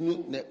and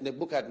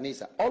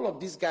Nebuchadnezzar. All of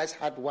these guys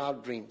had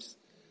wild dreams.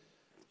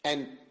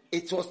 And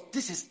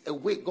this is a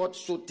way God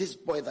showed this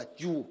boy that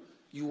you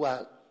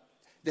are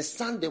the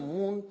sun, the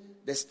moon,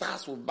 the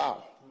stars will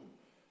bow.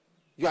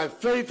 You are a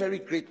very, very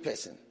great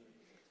person.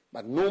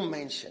 But no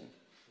mention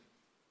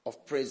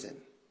of prison.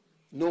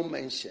 No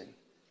mention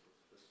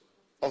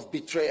of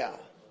betrayal.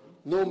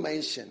 No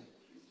mention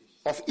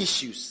of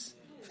issues.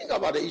 Think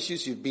about the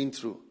issues you've been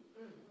through.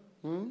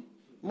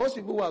 Most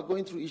people who are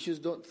going through issues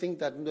don't think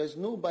that there's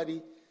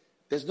nobody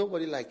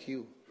like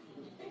you.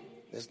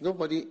 There's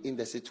nobody in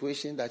the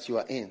situation that you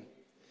are in.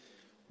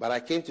 But I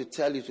came to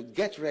tell you to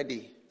get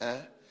ready.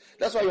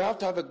 That's why you have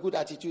to have a good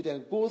attitude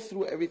and go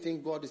through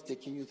everything God is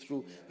taking you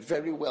through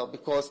very well,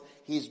 because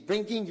he's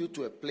bringing you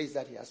to a place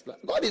that he has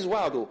planned. God is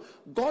wild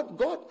though.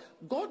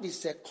 God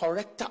is a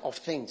corrector of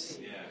things.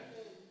 Yeah.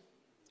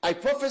 I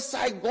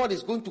prophesy God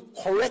is going to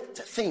correct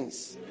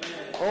things.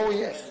 Oh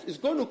yes. He's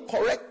going to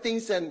correct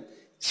things and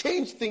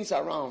change things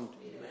around.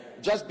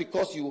 Just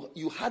because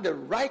you had the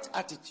right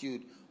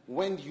attitude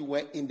when you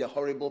were in the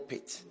horrible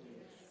pit.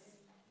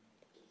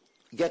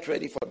 Get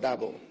ready for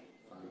double.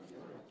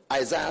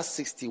 Isaiah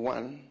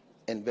 61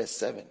 and verse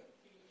 7.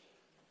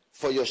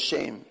 For your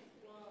shame,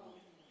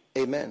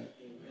 amen.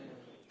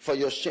 For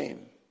your shame,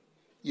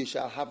 you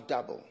shall have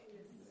double.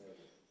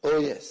 Oh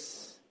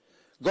yes.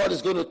 God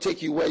is going to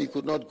take you where you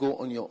could not go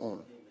on your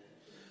own.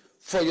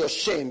 For your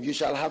shame, you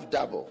shall have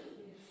double.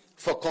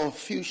 For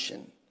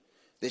confusion,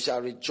 they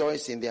shall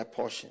rejoice in their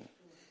portion.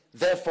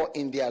 Therefore,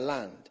 in their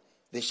land,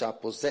 they shall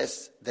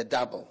possess the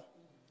double.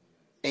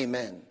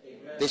 Amen.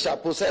 They shall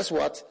possess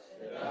what?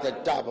 The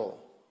double.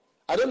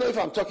 I don't know if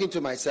I'm talking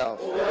to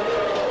myself.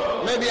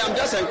 Maybe I'm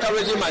just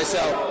encouraging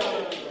myself.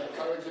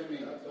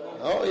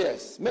 Oh,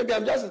 yes. Maybe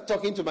I'm just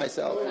talking to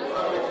myself.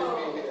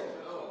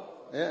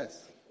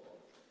 Yes.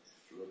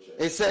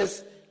 It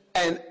says,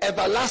 and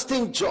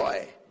everlasting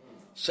joy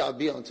shall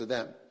be unto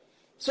them.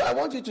 So I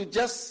want you to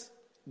just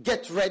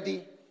get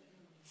ready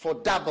for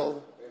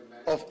double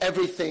of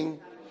everything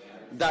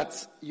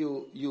that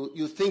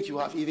you think you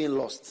have even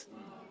lost.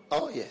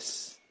 Oh,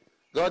 yes.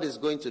 God is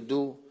going to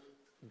do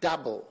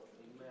double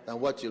than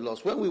what you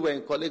lost. When we were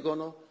in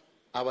Kolegono,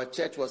 our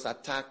church was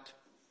attacked.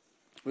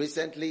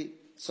 Recently,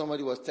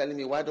 somebody was telling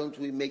me, why don't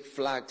we make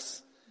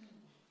flags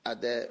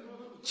at the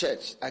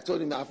church? I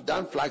told him, I've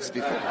done flags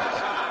before.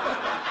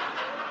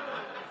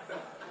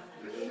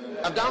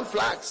 I've done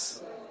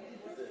flags.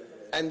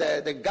 And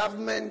the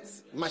government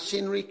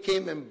machinery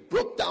came and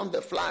broke down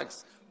the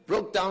flags,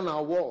 broke down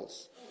our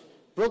walls,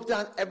 broke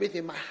down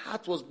everything. My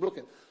heart was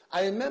broken.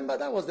 I remember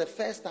that was the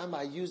first time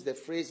I used the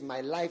phrase,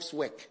 my life's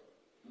work.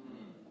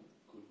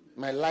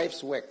 My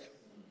life's work.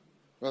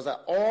 Because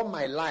all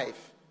my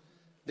life,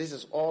 this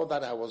is all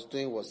that I was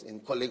doing was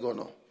in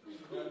Kolegono.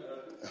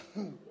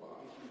 You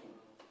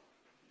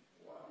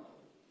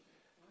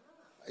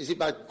see,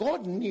 but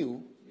God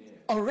knew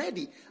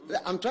already.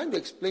 I'm trying to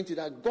explain to you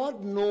that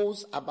God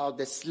knows about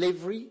the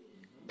slavery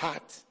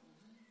part.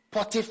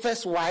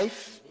 Potiphar's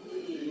wife.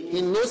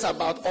 He knows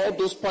about all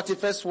those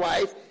Potiphar's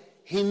wife.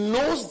 He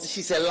knows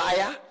she's a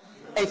liar.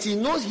 And he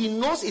knows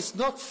it's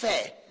not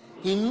fair.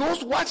 He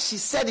knows what she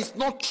said is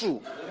not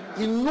true.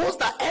 He knows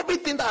that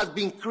everything that has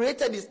been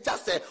created is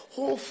just a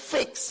whole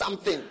fake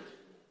something.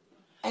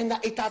 And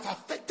that it has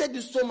affected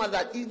you so much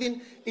that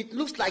even it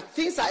looks like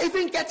things are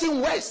even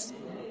getting worse.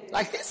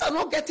 Like things are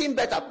not getting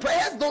better.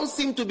 Prayers don't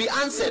seem to be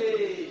answered.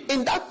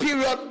 In that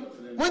period,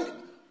 when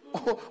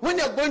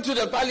you're going through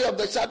the valley of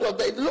the shadow of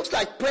death, it looks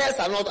like prayers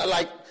are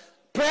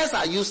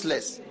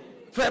useless.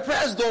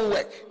 Prayers don't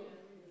work.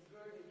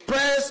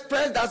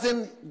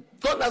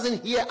 God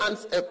doesn't hear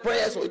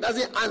prayers, or he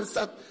doesn't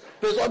answer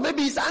prayers, or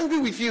maybe he's angry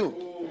with you.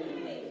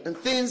 And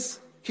things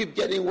keep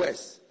getting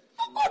worse.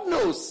 God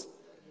knows.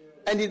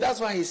 And that's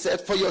why he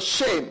said, for your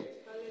shame.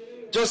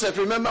 Joseph,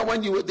 remember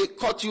when they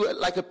caught you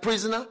like a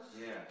prisoner?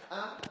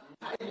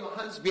 Tied your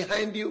hands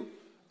behind you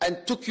and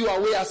took you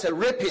away as a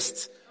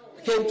rapist.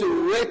 Came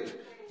to rape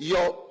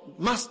your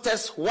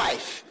master's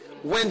wife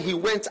when he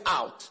went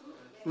out.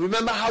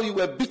 Remember how you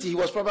were beaten? He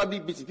was probably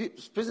beaten.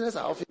 Prisoners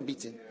are often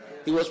beaten.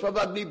 He was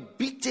probably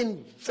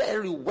beaten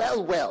very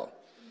well.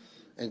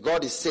 And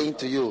God is saying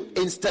to you,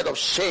 instead of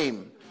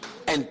shame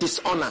and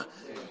dishonor,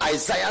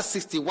 Isaiah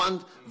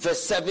 61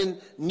 verse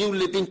 7, New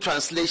Living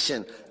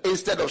Translation,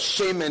 instead of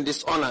shame and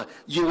dishonor,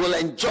 you will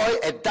enjoy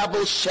a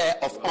double share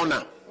of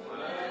honor.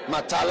 You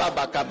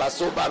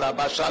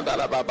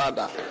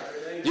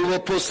will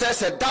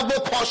possess a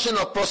double portion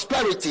of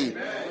prosperity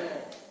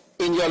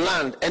in your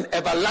land, and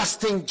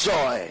everlasting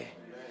joy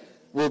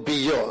will be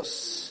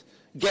yours.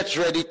 Get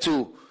ready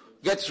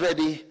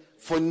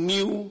for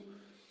new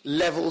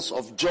levels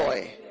of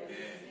joy,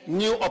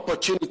 new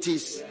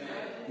opportunities,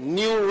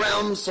 new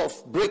realms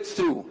of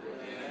breakthrough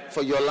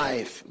for your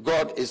life.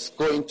 God is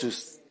going to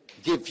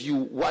give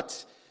you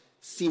what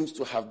seems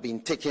to have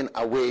been taken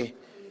away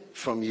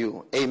from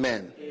you.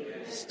 Amen.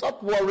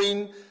 Stop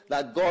worrying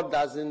that God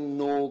doesn't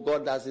know,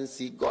 God doesn't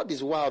see. God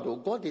is wild. Oh,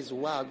 God is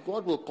wild.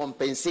 God will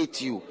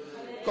compensate you.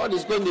 God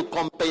is going to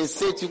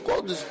compensate you.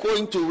 God is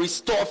going to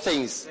restore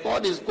things.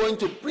 God is going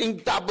to bring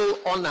double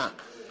honor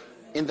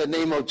in the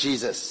name of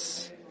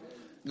Jesus.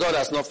 God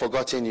has not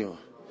forgotten you.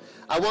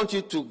 I want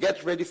you to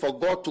get ready for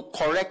God to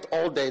correct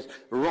all the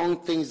wrong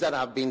things that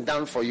have been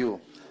done for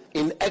you.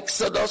 In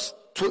Exodus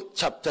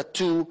chapter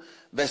 2,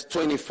 verse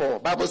 24,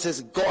 Bible says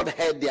God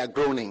heard their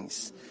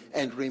groanings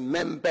and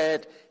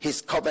remembered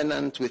his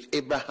covenant with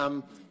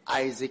Abraham,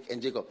 Isaac,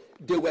 and Jacob.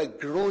 They were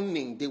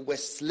groaning. They were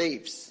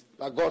slaves.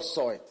 But God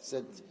saw it. He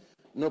said,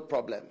 no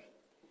problem.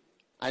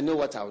 I know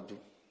what I'll do.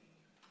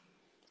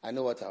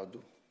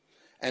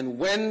 And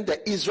when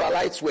the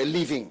Israelites were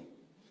leaving,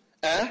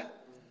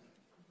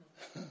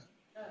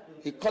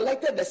 he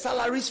collected the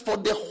salaries for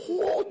the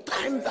whole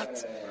time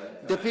that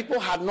the people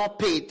had not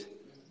paid.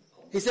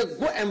 He said,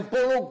 go and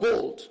borrow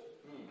gold.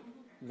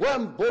 Go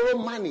and borrow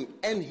money.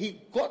 And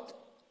he got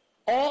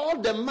all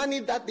the money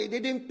that they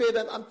didn't pay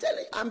them. I'm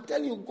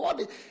telling you,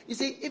 God, you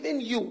see,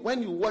 even you,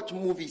 when you watch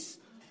movies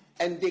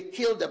and they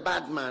kill the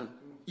bad man,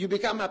 you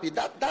become happy.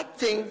 That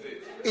thing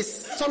is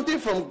something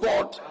from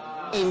God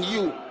in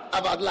you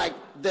about like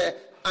the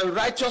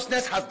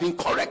unrighteousness has been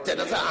corrected.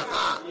 I say,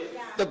 aha,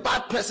 the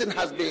bad person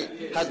has been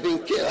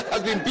killed,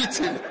 has been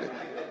beaten.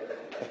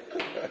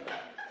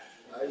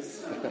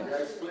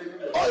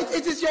 Oh,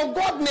 it is your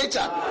God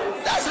nature.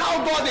 That's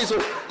how God is.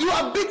 You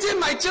are beating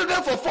my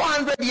children for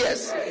 400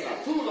 years.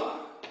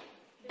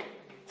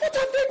 What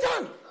have they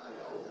done?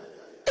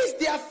 It's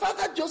their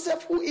father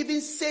Joseph who even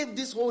saved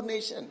this whole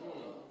nation.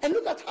 And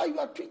look at how you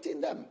are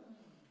treating them.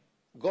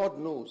 God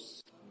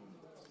knows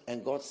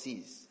and God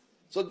sees.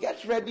 So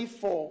get ready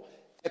for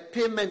a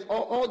payment.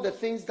 All the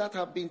things that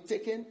have been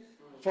taken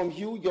from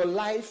you, your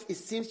life, it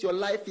seems your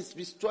life is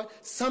destroyed.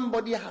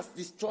 Somebody has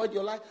destroyed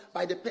your life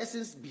by the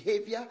person's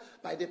behavior,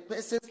 by the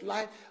person's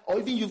life, or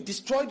even you've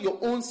destroyed your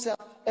own self,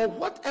 or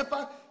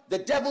whatever the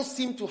devil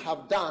seemed to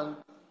have done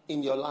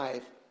in your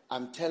life.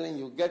 I'm telling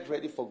you, get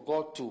ready for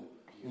God to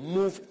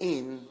move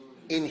in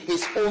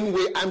his own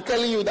way. I'm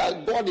telling you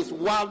that God is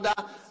wilder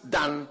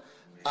than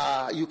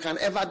you can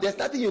ever. There's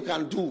nothing you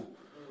can do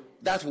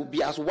that will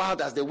be as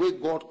wild as the way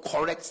God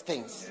corrects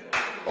things.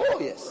 Oh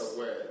yes.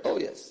 Oh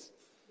yes.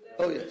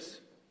 Oh yes.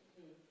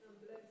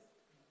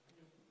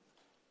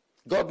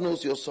 God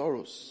knows your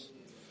sorrows.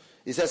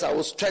 He says, I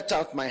will stretch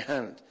out my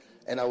hand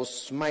and I will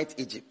smite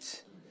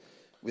Egypt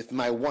with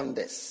my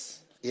wonders.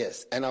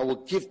 Yes. And I will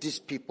give these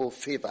people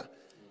favor.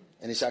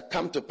 And it shall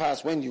come to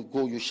pass when you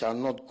go, you shall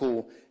not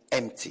go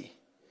empty.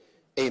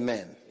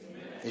 Amen.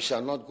 You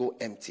shall not go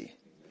empty.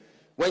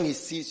 When he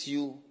sees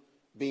you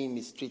being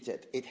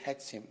mistreated, it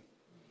hurts him.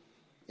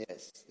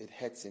 Yes, it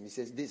hurts him. He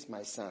says, this is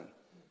my son.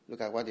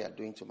 Look at what they are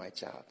doing to my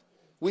child.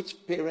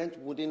 Which parent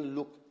wouldn't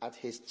look at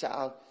his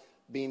child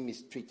being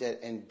mistreated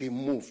and be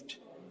moved?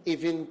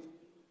 Even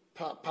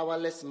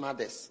powerless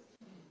mothers,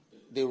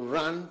 they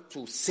run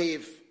to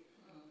save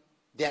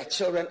their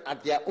children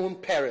at their own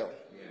peril.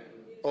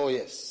 Oh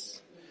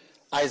yes.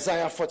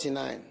 Isaiah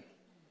 49.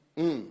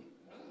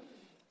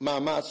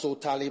 Mama so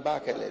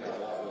talibaka.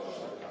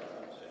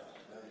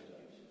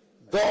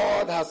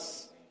 God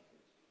has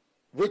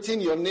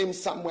written your name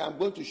somewhere. I'm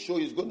going to show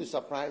you. It's going to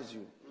surprise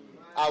you.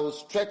 I will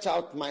stretch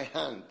out my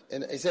hand.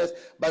 And it says,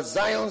 but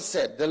Zion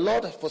said, the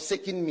Lord has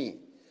forsaken me,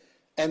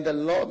 and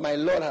my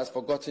Lord has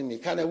forgotten me.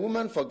 Can a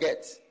woman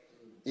forget?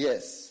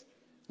 Yes.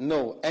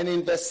 No. And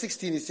in verse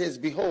 16 it says,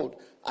 behold,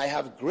 I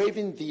have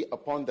graven thee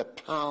upon the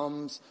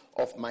palms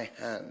of my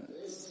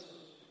hands.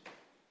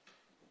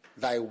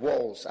 Thy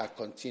walls are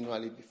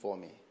continually before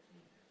me.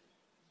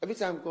 Every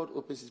time God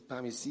opens his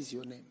palm, he sees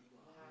your name.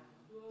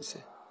 He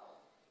says,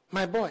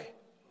 my boy,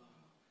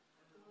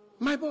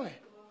 my girl,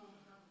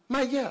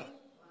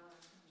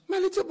 my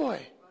little boy,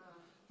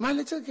 my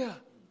little girl.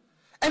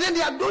 And then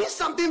they are doing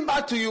something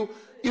bad to you.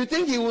 You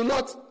think he will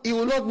not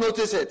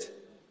notice it.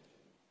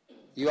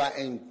 You are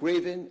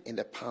engraven in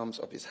the palms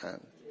of his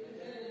hand.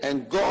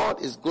 And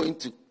God is going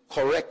to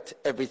correct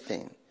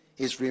everything.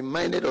 He's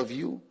reminded of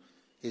you.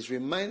 He's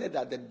reminded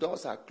that the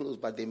doors are closed,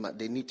 but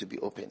they need to be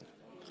open.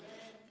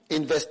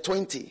 In verse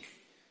 20,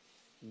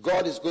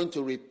 God is going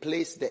to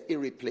replace the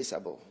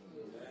irreplaceable.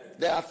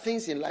 There are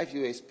things in life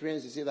you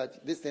experience, you say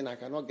that this thing, I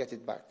cannot get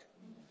it back.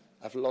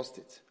 I've lost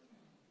it.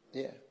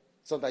 Yeah.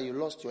 So that you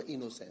lost your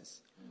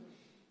innocence.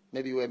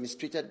 Maybe you were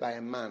mistreated by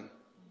a man,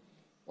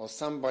 or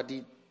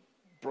somebody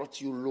brought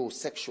you low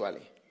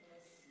sexually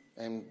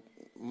and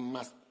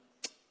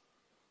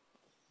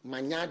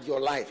managed your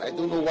life. I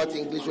don't know what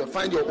English. You'll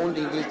find your own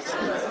English.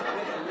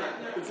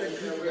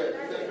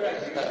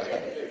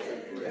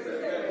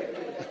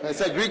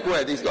 It's a Greek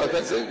word. It's not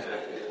offensive.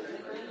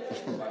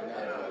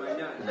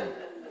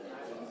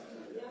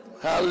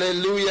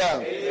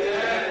 Hallelujah.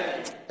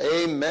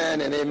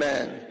 Amen and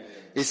amen.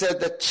 He said,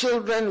 the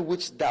children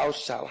which thou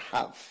shalt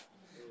have.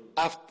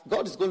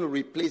 God is going to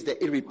replace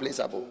the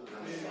irreplaceable.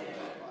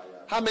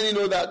 How many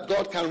know that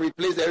God can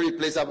replace the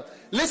irreplaceable?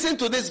 Listen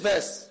to this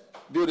verse.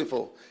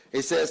 Beautiful.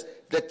 It says,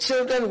 the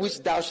children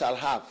which thou shalt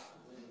have,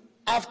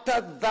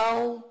 after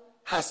thou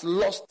hast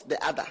lost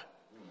the other.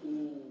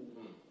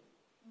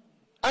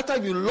 After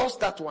you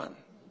lost that one,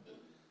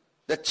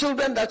 the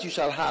children that you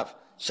shall have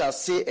shall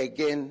say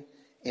again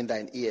in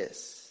thine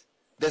ears,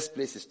 this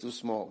place is too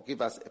small,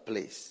 give us a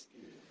place.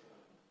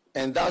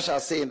 And thou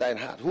shalt say in thine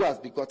heart, who has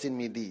begotten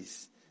me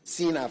these?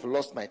 Seeing I have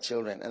lost my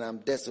children, and I am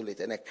desolate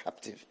and a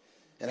captive,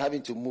 and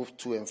having to move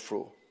to and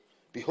fro.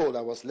 Behold,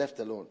 I was left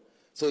alone.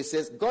 So he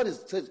says,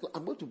 says,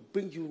 I'm going to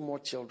bring you more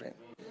children.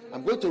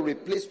 I'm going to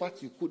replace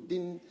what you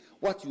couldn't,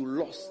 what you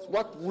lost.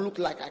 What looked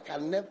like I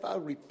can never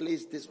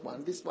replace this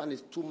one. This one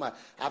is too much.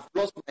 I've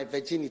lost my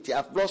virginity.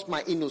 I've lost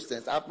my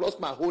innocence. I've lost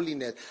my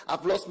holiness.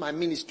 I've lost my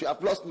ministry.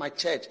 I've lost my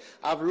church.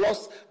 I've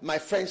lost my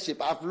friendship.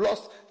 I've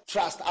lost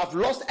trust. I've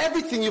lost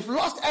everything. You've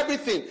lost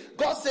everything.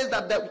 God says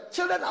that the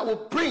children I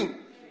will bring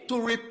to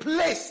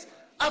replace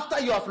after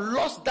you have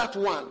lost that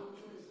one.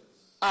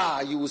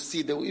 You will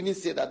see, they will even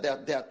say that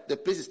the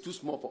place is too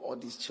small for all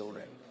these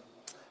children.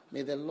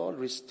 May the Lord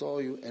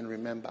restore you and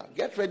remember.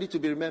 Get ready to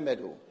be remembered,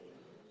 though.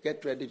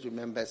 Get ready to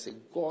remember. Say,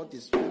 God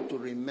is going to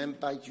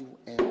remember you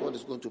and God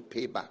is going to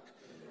pay back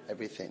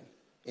everything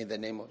in the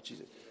name of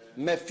Jesus.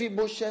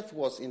 Mephibosheth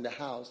was in the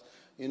house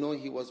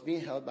he was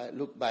being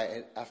looked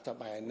after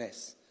by a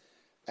nurse.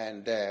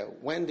 And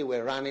when they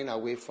were running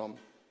away from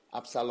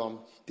Absalom,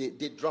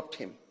 they dropped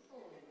him.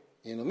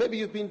 Maybe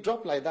you've been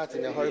dropped like that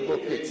in a horrible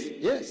pit.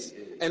 Yes.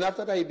 And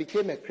after that, he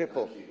became a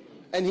cripple.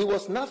 And he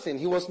was nothing.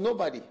 He was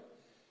nobody.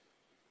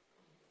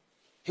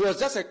 He was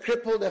just a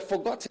cripple that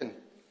forgotten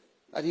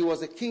that he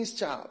was a king's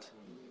child.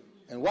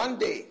 And one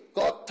day,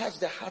 God touched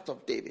the heart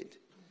of David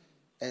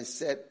and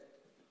said,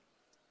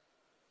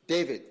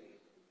 David,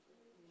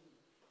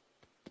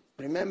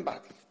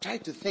 remember, try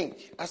to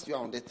think as you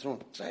are on the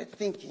throne. Try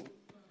thinking.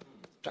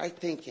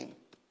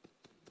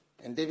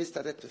 And David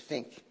started to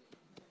think.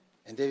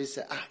 And David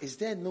said, is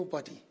there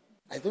nobody?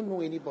 I don't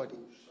know anybody.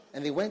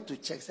 And they went to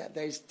check, said,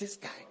 there is this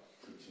guy.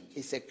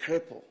 He's a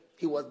cripple.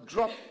 He was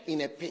dropped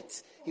in a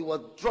pit. He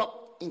was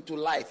dropped into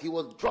life. He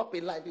was dropped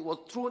in life. He was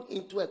thrown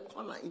into a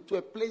corner, into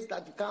a place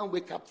that you can't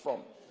wake up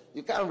from.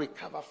 You can't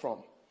recover from.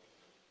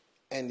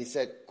 And he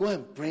said, go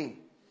and bring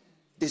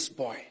this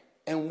boy.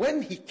 And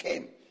when he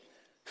came,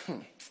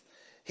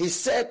 he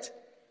said,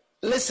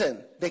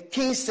 listen, the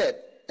king said,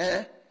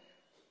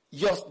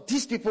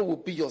 these people will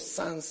be your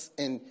sons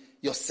and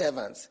your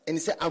servants. And he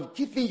said, I'm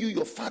giving you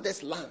your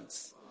father's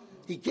lands.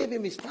 He gave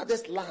him his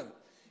father's land.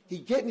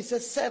 He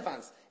said,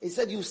 servants. He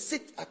said, you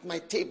sit at my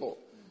table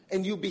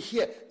and you'll be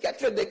here.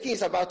 Get ready, the king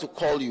is about to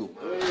call you.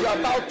 You are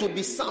about to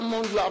be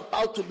summoned. You are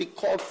about to be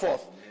called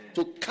forth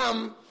to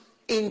come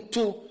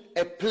into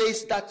a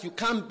place that you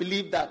can't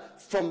believe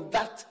that from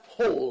that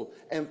hole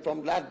and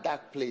from that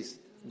dark place,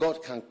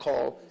 God can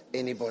call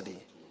anybody.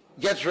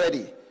 Get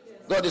ready.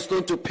 God is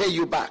going to pay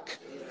you back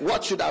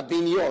what should have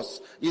been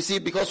yours. You see,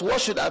 because what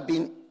should have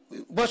been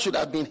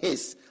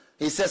his.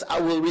 He says, I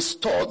will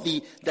restore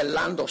thee the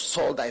land of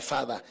Saul thy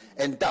father,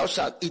 and thou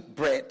shalt eat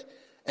bread,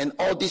 and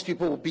all these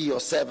people will be your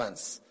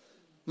servants.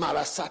 And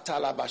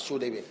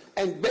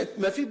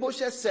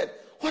Mephibosheth said,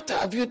 what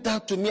have you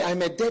done to me?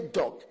 I'm a dead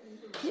dog.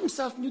 He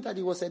himself knew that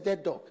he was a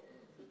dead dog,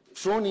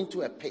 thrown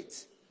into a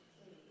pit.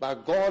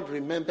 But God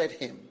remembered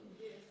him.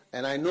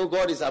 And I know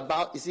God is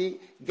about,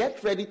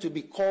 get ready to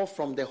be called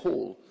from the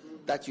hole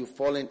that you've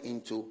fallen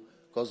into,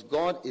 because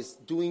God is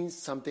doing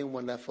something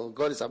wonderful.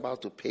 God is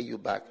about to pay you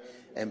back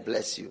and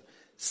bless you.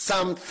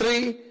 Psalm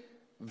 3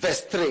 verse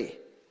 3.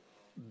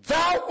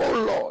 Thou,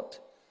 O Lord,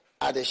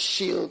 art a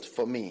shield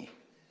for me,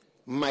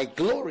 my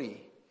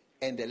glory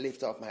and the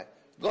lifter of my head.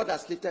 God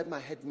has lifted my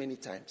head many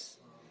times.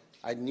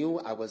 I knew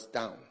I was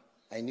down.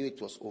 I knew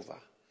it was over.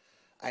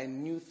 I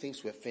knew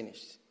things were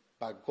finished.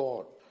 But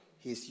God,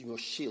 He's your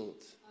shield.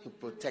 He'll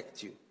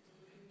protect you.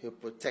 He'll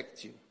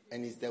protect you.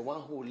 And He's the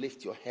one who will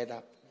lift your head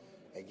up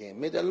again.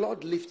 May the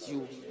Lord lift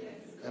you.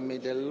 And may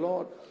the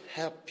Lord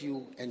help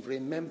you and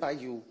remember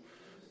you.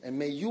 And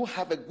may you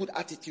have a good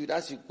attitude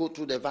as you go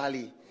through the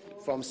valley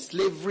from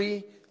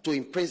slavery to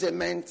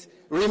imprisonment.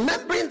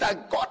 Remembering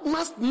that God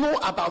must know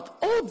about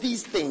all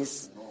these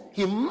things.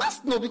 He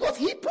must know because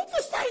He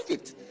prophesied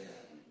it.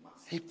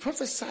 He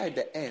prophesied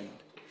the end.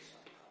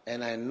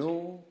 And I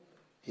know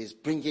He's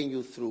bringing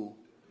you through.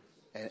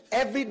 And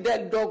every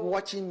dead dog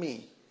watching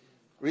me,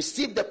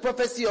 receive the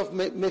prophecy of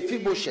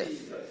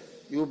Mephibosheth.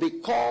 You will be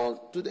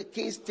called to the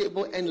king's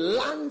table, and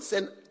lands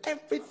and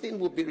everything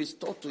will be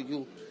restored to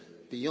you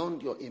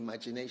beyond your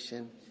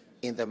imagination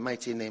in the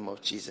mighty name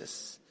of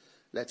Jesus.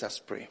 Let us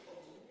pray.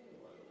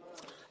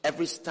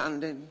 Every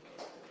standing,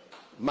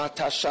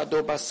 Mata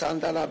Shadoba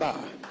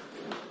Sandalaba.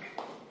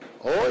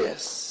 Oh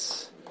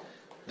yes.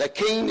 The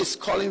king is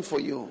calling for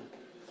you.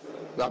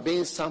 You are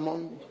being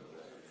summoned.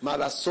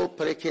 Maraso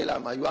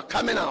Prekelama. You are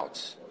coming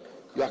out.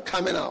 You are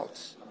coming out.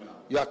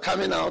 You are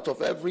coming out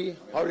of every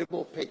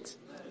horrible pit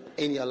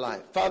in your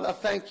life. Father,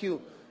 thank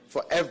you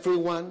for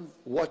everyone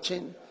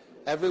watching,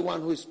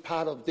 everyone who is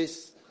part of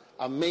this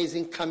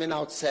amazing coming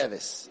out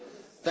service.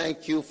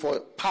 Thank you for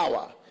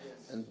power.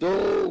 And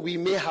though we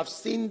may have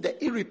seen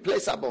the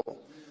irreplaceable,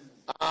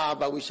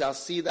 but we shall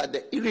see that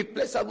the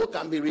irreplaceable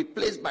can be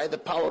replaced by the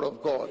power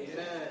of God,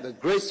 the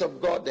grace of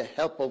God, the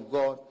help of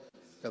God,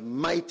 the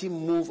mighty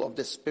move of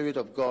the Spirit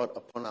of God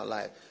upon our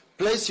life.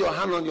 Place your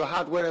hand on your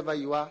heart wherever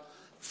you are.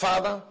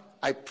 Father,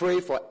 I pray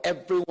for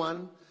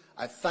everyone.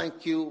 I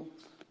thank you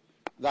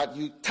that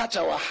you touch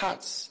our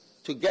hearts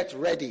to get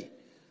ready,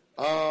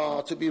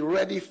 to be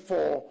ready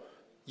for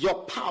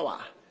your power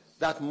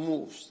that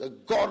moves, the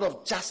God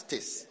of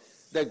justice,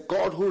 the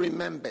God who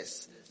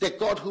remembers, the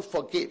God who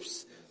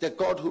forgives, the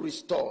God who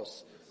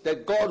restores, the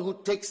God who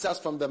takes us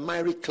from the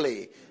miry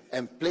clay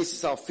and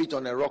places our feet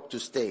on a rock to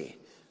stay.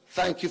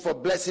 Thank you for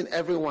blessing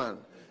everyone.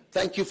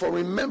 Thank you for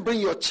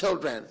remembering your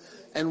children.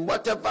 And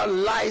whatever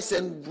lies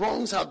and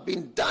wrongs have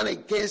been done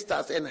against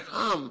us and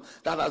harm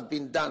that has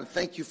been done,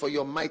 thank you for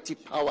your mighty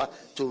power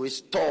to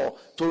restore,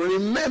 to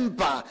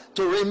remember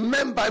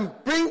and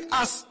bring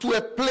us to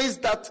a place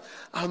that,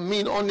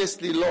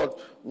 honestly, Lord,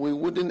 we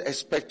wouldn't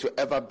expect to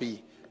ever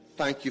be.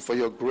 Thank you for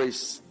your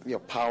grace, your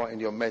power,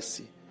 and your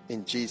mercy.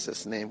 In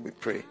Jesus' name we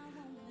pray.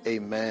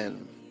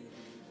 Amen.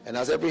 And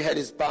as every head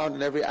is bowed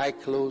and every eye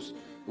closed,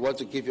 you want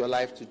to give your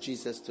life to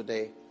Jesus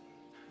today,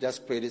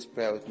 just pray this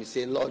prayer with me.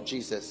 Say, Lord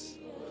Jesus,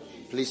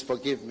 please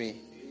forgive me.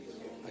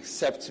 I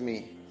Accept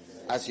me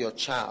as your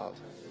child.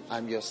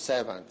 I'm your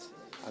servant.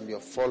 I'm your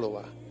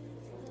follower.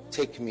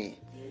 Take me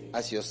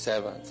as your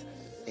servant.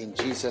 In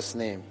Jesus'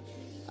 name,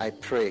 I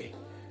pray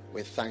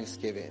with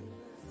thanksgiving.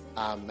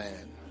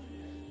 Amen.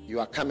 You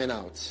are coming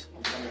out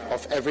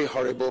of every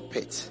horrible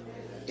pit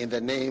in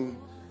the name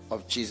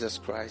of Jesus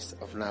Christ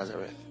of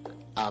Nazareth.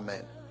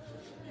 Amen.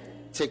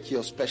 Take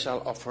your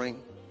special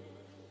offering.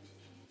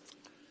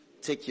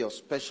 Take your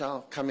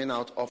special coming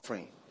out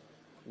offering.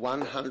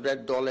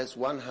 $100,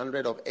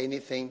 100 of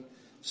anything.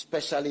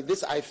 Especially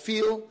this, I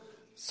feel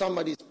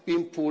somebody's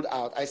being pulled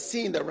out. I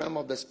see in the realm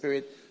of the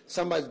spirit,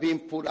 somebody's being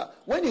pulled out.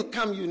 When you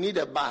come, you need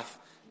a bath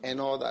and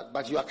all that.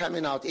 But you are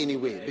coming out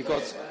anyway.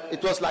 Because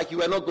it was like you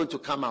were not going to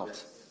come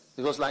out.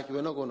 It was like you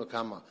were not going to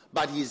come out.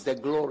 But he is the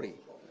glory.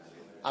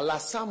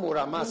 Alasamu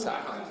Ramasa.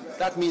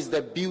 That means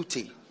the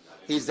beauty.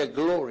 He is the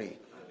glory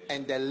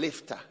and the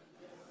lifter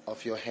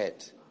of your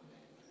head.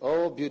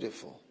 Oh,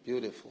 beautiful,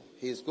 beautiful.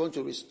 He is going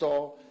to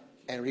restore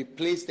and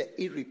replace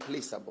the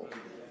irreplaceable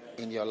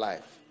in your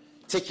life.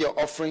 Take your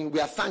offering. We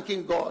are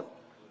thanking God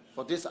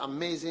for this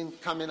amazing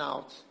coming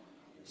out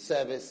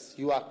service.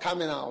 You are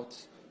coming out.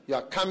 You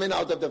are coming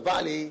out of the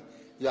valley.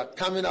 You are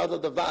coming out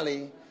of the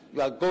valley.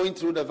 You are going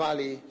through the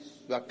valley.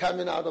 You are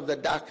coming out of the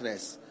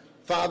darkness.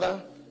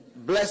 Father,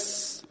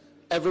 bless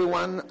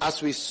everyone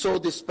as we sow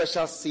this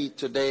special seed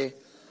today.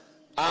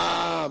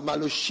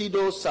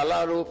 Malushido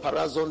Salaro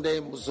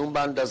Parazonde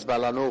Muzumbandas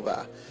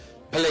Balanova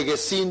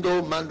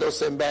Pelegesindo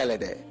Mandos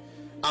Embelede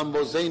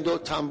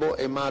Ambozendo Tambo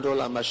Emado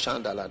La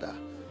Mashandalada.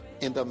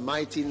 In the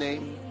mighty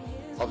name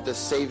of the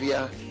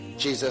Savior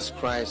Jesus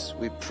Christ,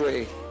 we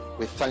pray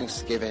with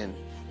thanksgiving,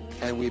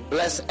 and we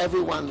bless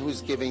everyone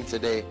who's giving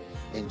today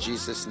in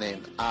Jesus'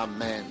 name.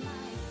 Amen.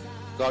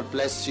 God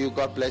bless you.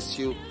 God bless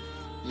you.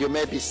 You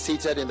may be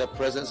seated in the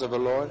presence of the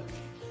Lord.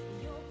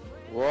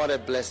 What a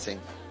blessing.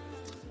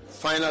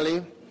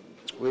 Finally,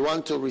 we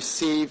want to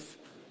receive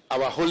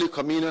our Holy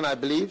Communion, I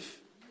believe.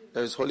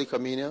 There is Holy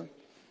Communion.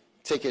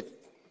 Take it.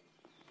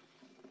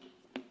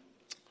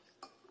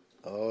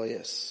 Oh,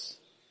 yes.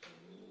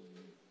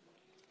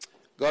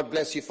 God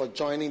bless you for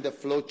joining the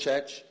Flow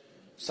Church.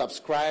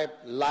 Subscribe,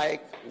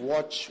 like,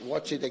 watch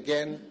it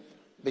again.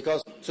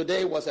 Because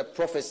today was a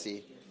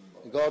prophecy.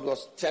 God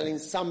was telling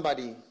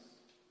somebody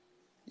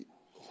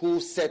who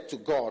said to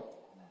God,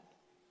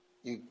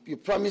 you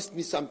promised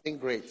me something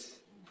great.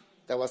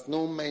 There was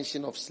no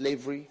mention of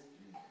slavery.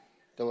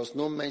 There was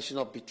no mention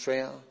of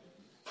betrayal.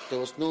 There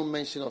was no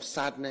mention of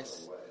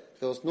sadness.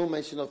 There was no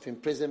mention of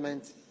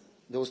imprisonment.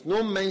 There was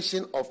no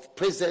mention of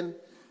prison.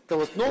 There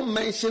was no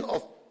mention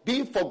of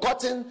being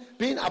forgotten,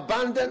 being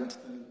abandoned.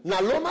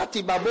 Naloma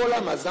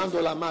tibabola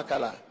mazandola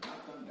makala.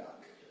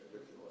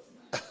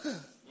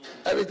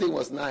 Everything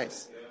was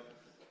nice.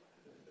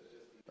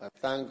 I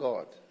thank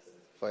God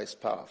for his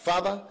power.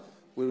 Father,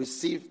 we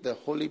receive the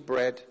holy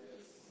bread.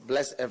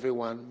 Bless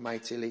everyone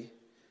mightily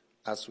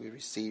as we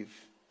receive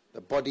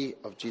the body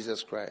of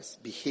Jesus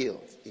Christ. Be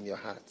healed in your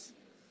hearts.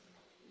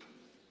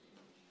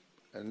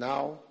 And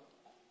now,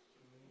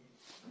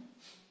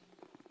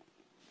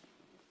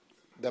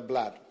 the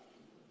blood.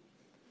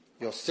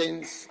 Your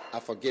sins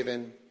are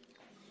forgiven,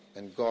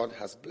 and God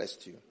has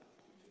blessed you.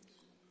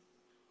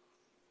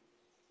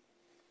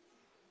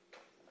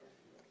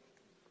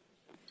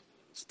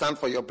 Stand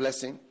for your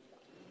blessing.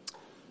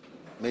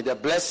 May the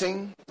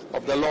blessing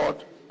of the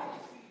Lord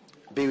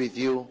be with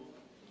you.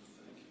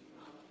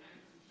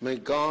 May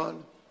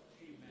God's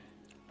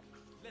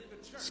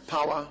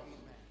power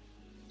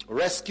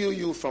rescue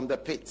you from the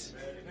pit.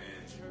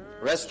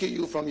 Rescue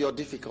you from your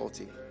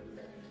difficulty.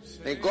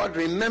 May God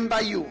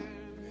remember you.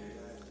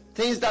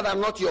 Things that are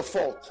not your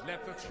fault,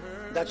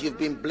 that you've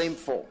been blamed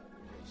for.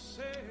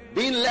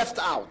 Being left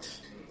out,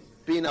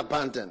 being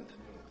abandoned,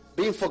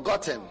 being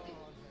forgotten,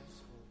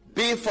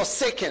 being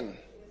forsaken,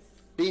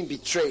 being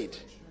betrayed.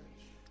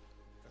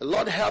 The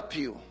Lord help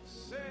you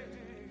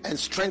and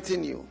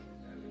strengthen you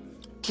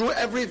through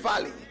every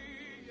valley.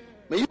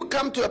 May you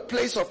come to a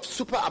place of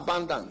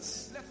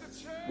superabundance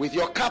with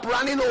your cup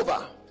running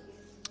over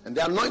and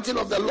the anointing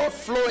of the Lord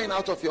flowing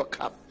out of your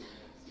cup.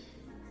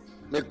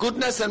 May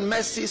goodness and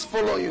mercies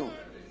follow you.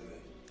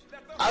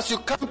 As you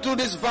come through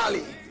this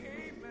valley,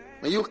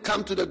 may you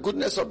come to the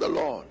goodness of the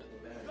Lord.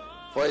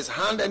 For his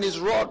hand and his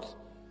rod,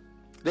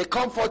 they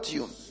comfort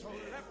you.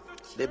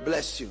 They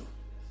bless you.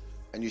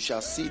 And you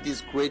shall see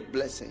these great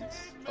blessings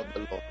of the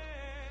Lord.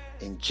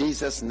 In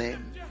Jesus'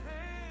 name,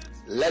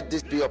 let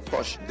this be your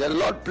portion. The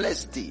Lord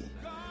bless thee.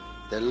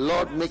 The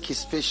Lord make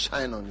his face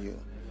shine on you.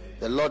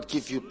 The Lord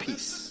give you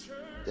peace.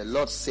 The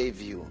Lord save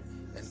you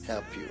and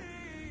help you.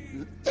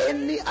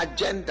 Any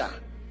agenda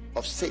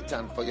of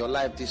Satan for your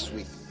life this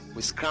week,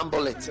 we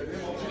scramble it,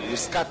 we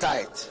scatter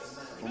it,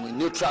 and we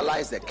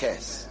neutralize the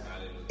curse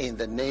in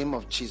the name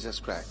of Jesus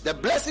Christ. The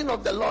blessing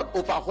of the Lord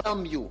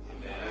overwhelm you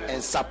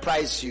and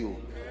surprise you.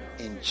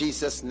 In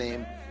Jesus'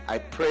 name, I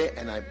pray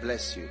and I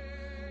bless you.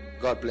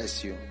 God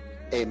bless you.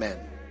 Amen.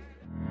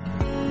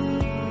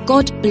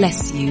 God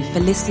bless you for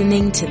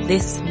listening to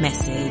this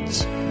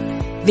message.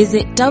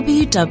 Visit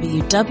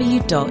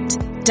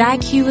www.dqmills.com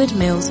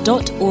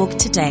daghewardmills.org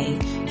today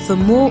for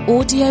more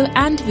audio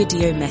and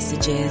video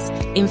messages,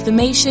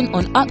 information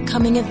on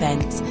upcoming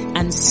events,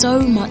 and so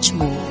much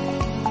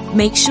more.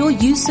 Make sure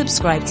you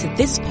subscribe to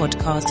this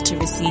podcast to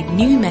receive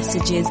new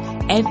messages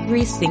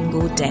every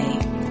single day.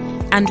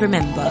 And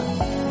remember,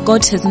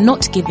 God has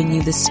not given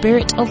you the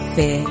spirit of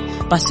fear,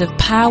 but of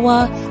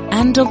power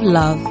and of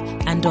love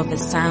and of a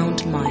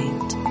sound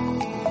mind.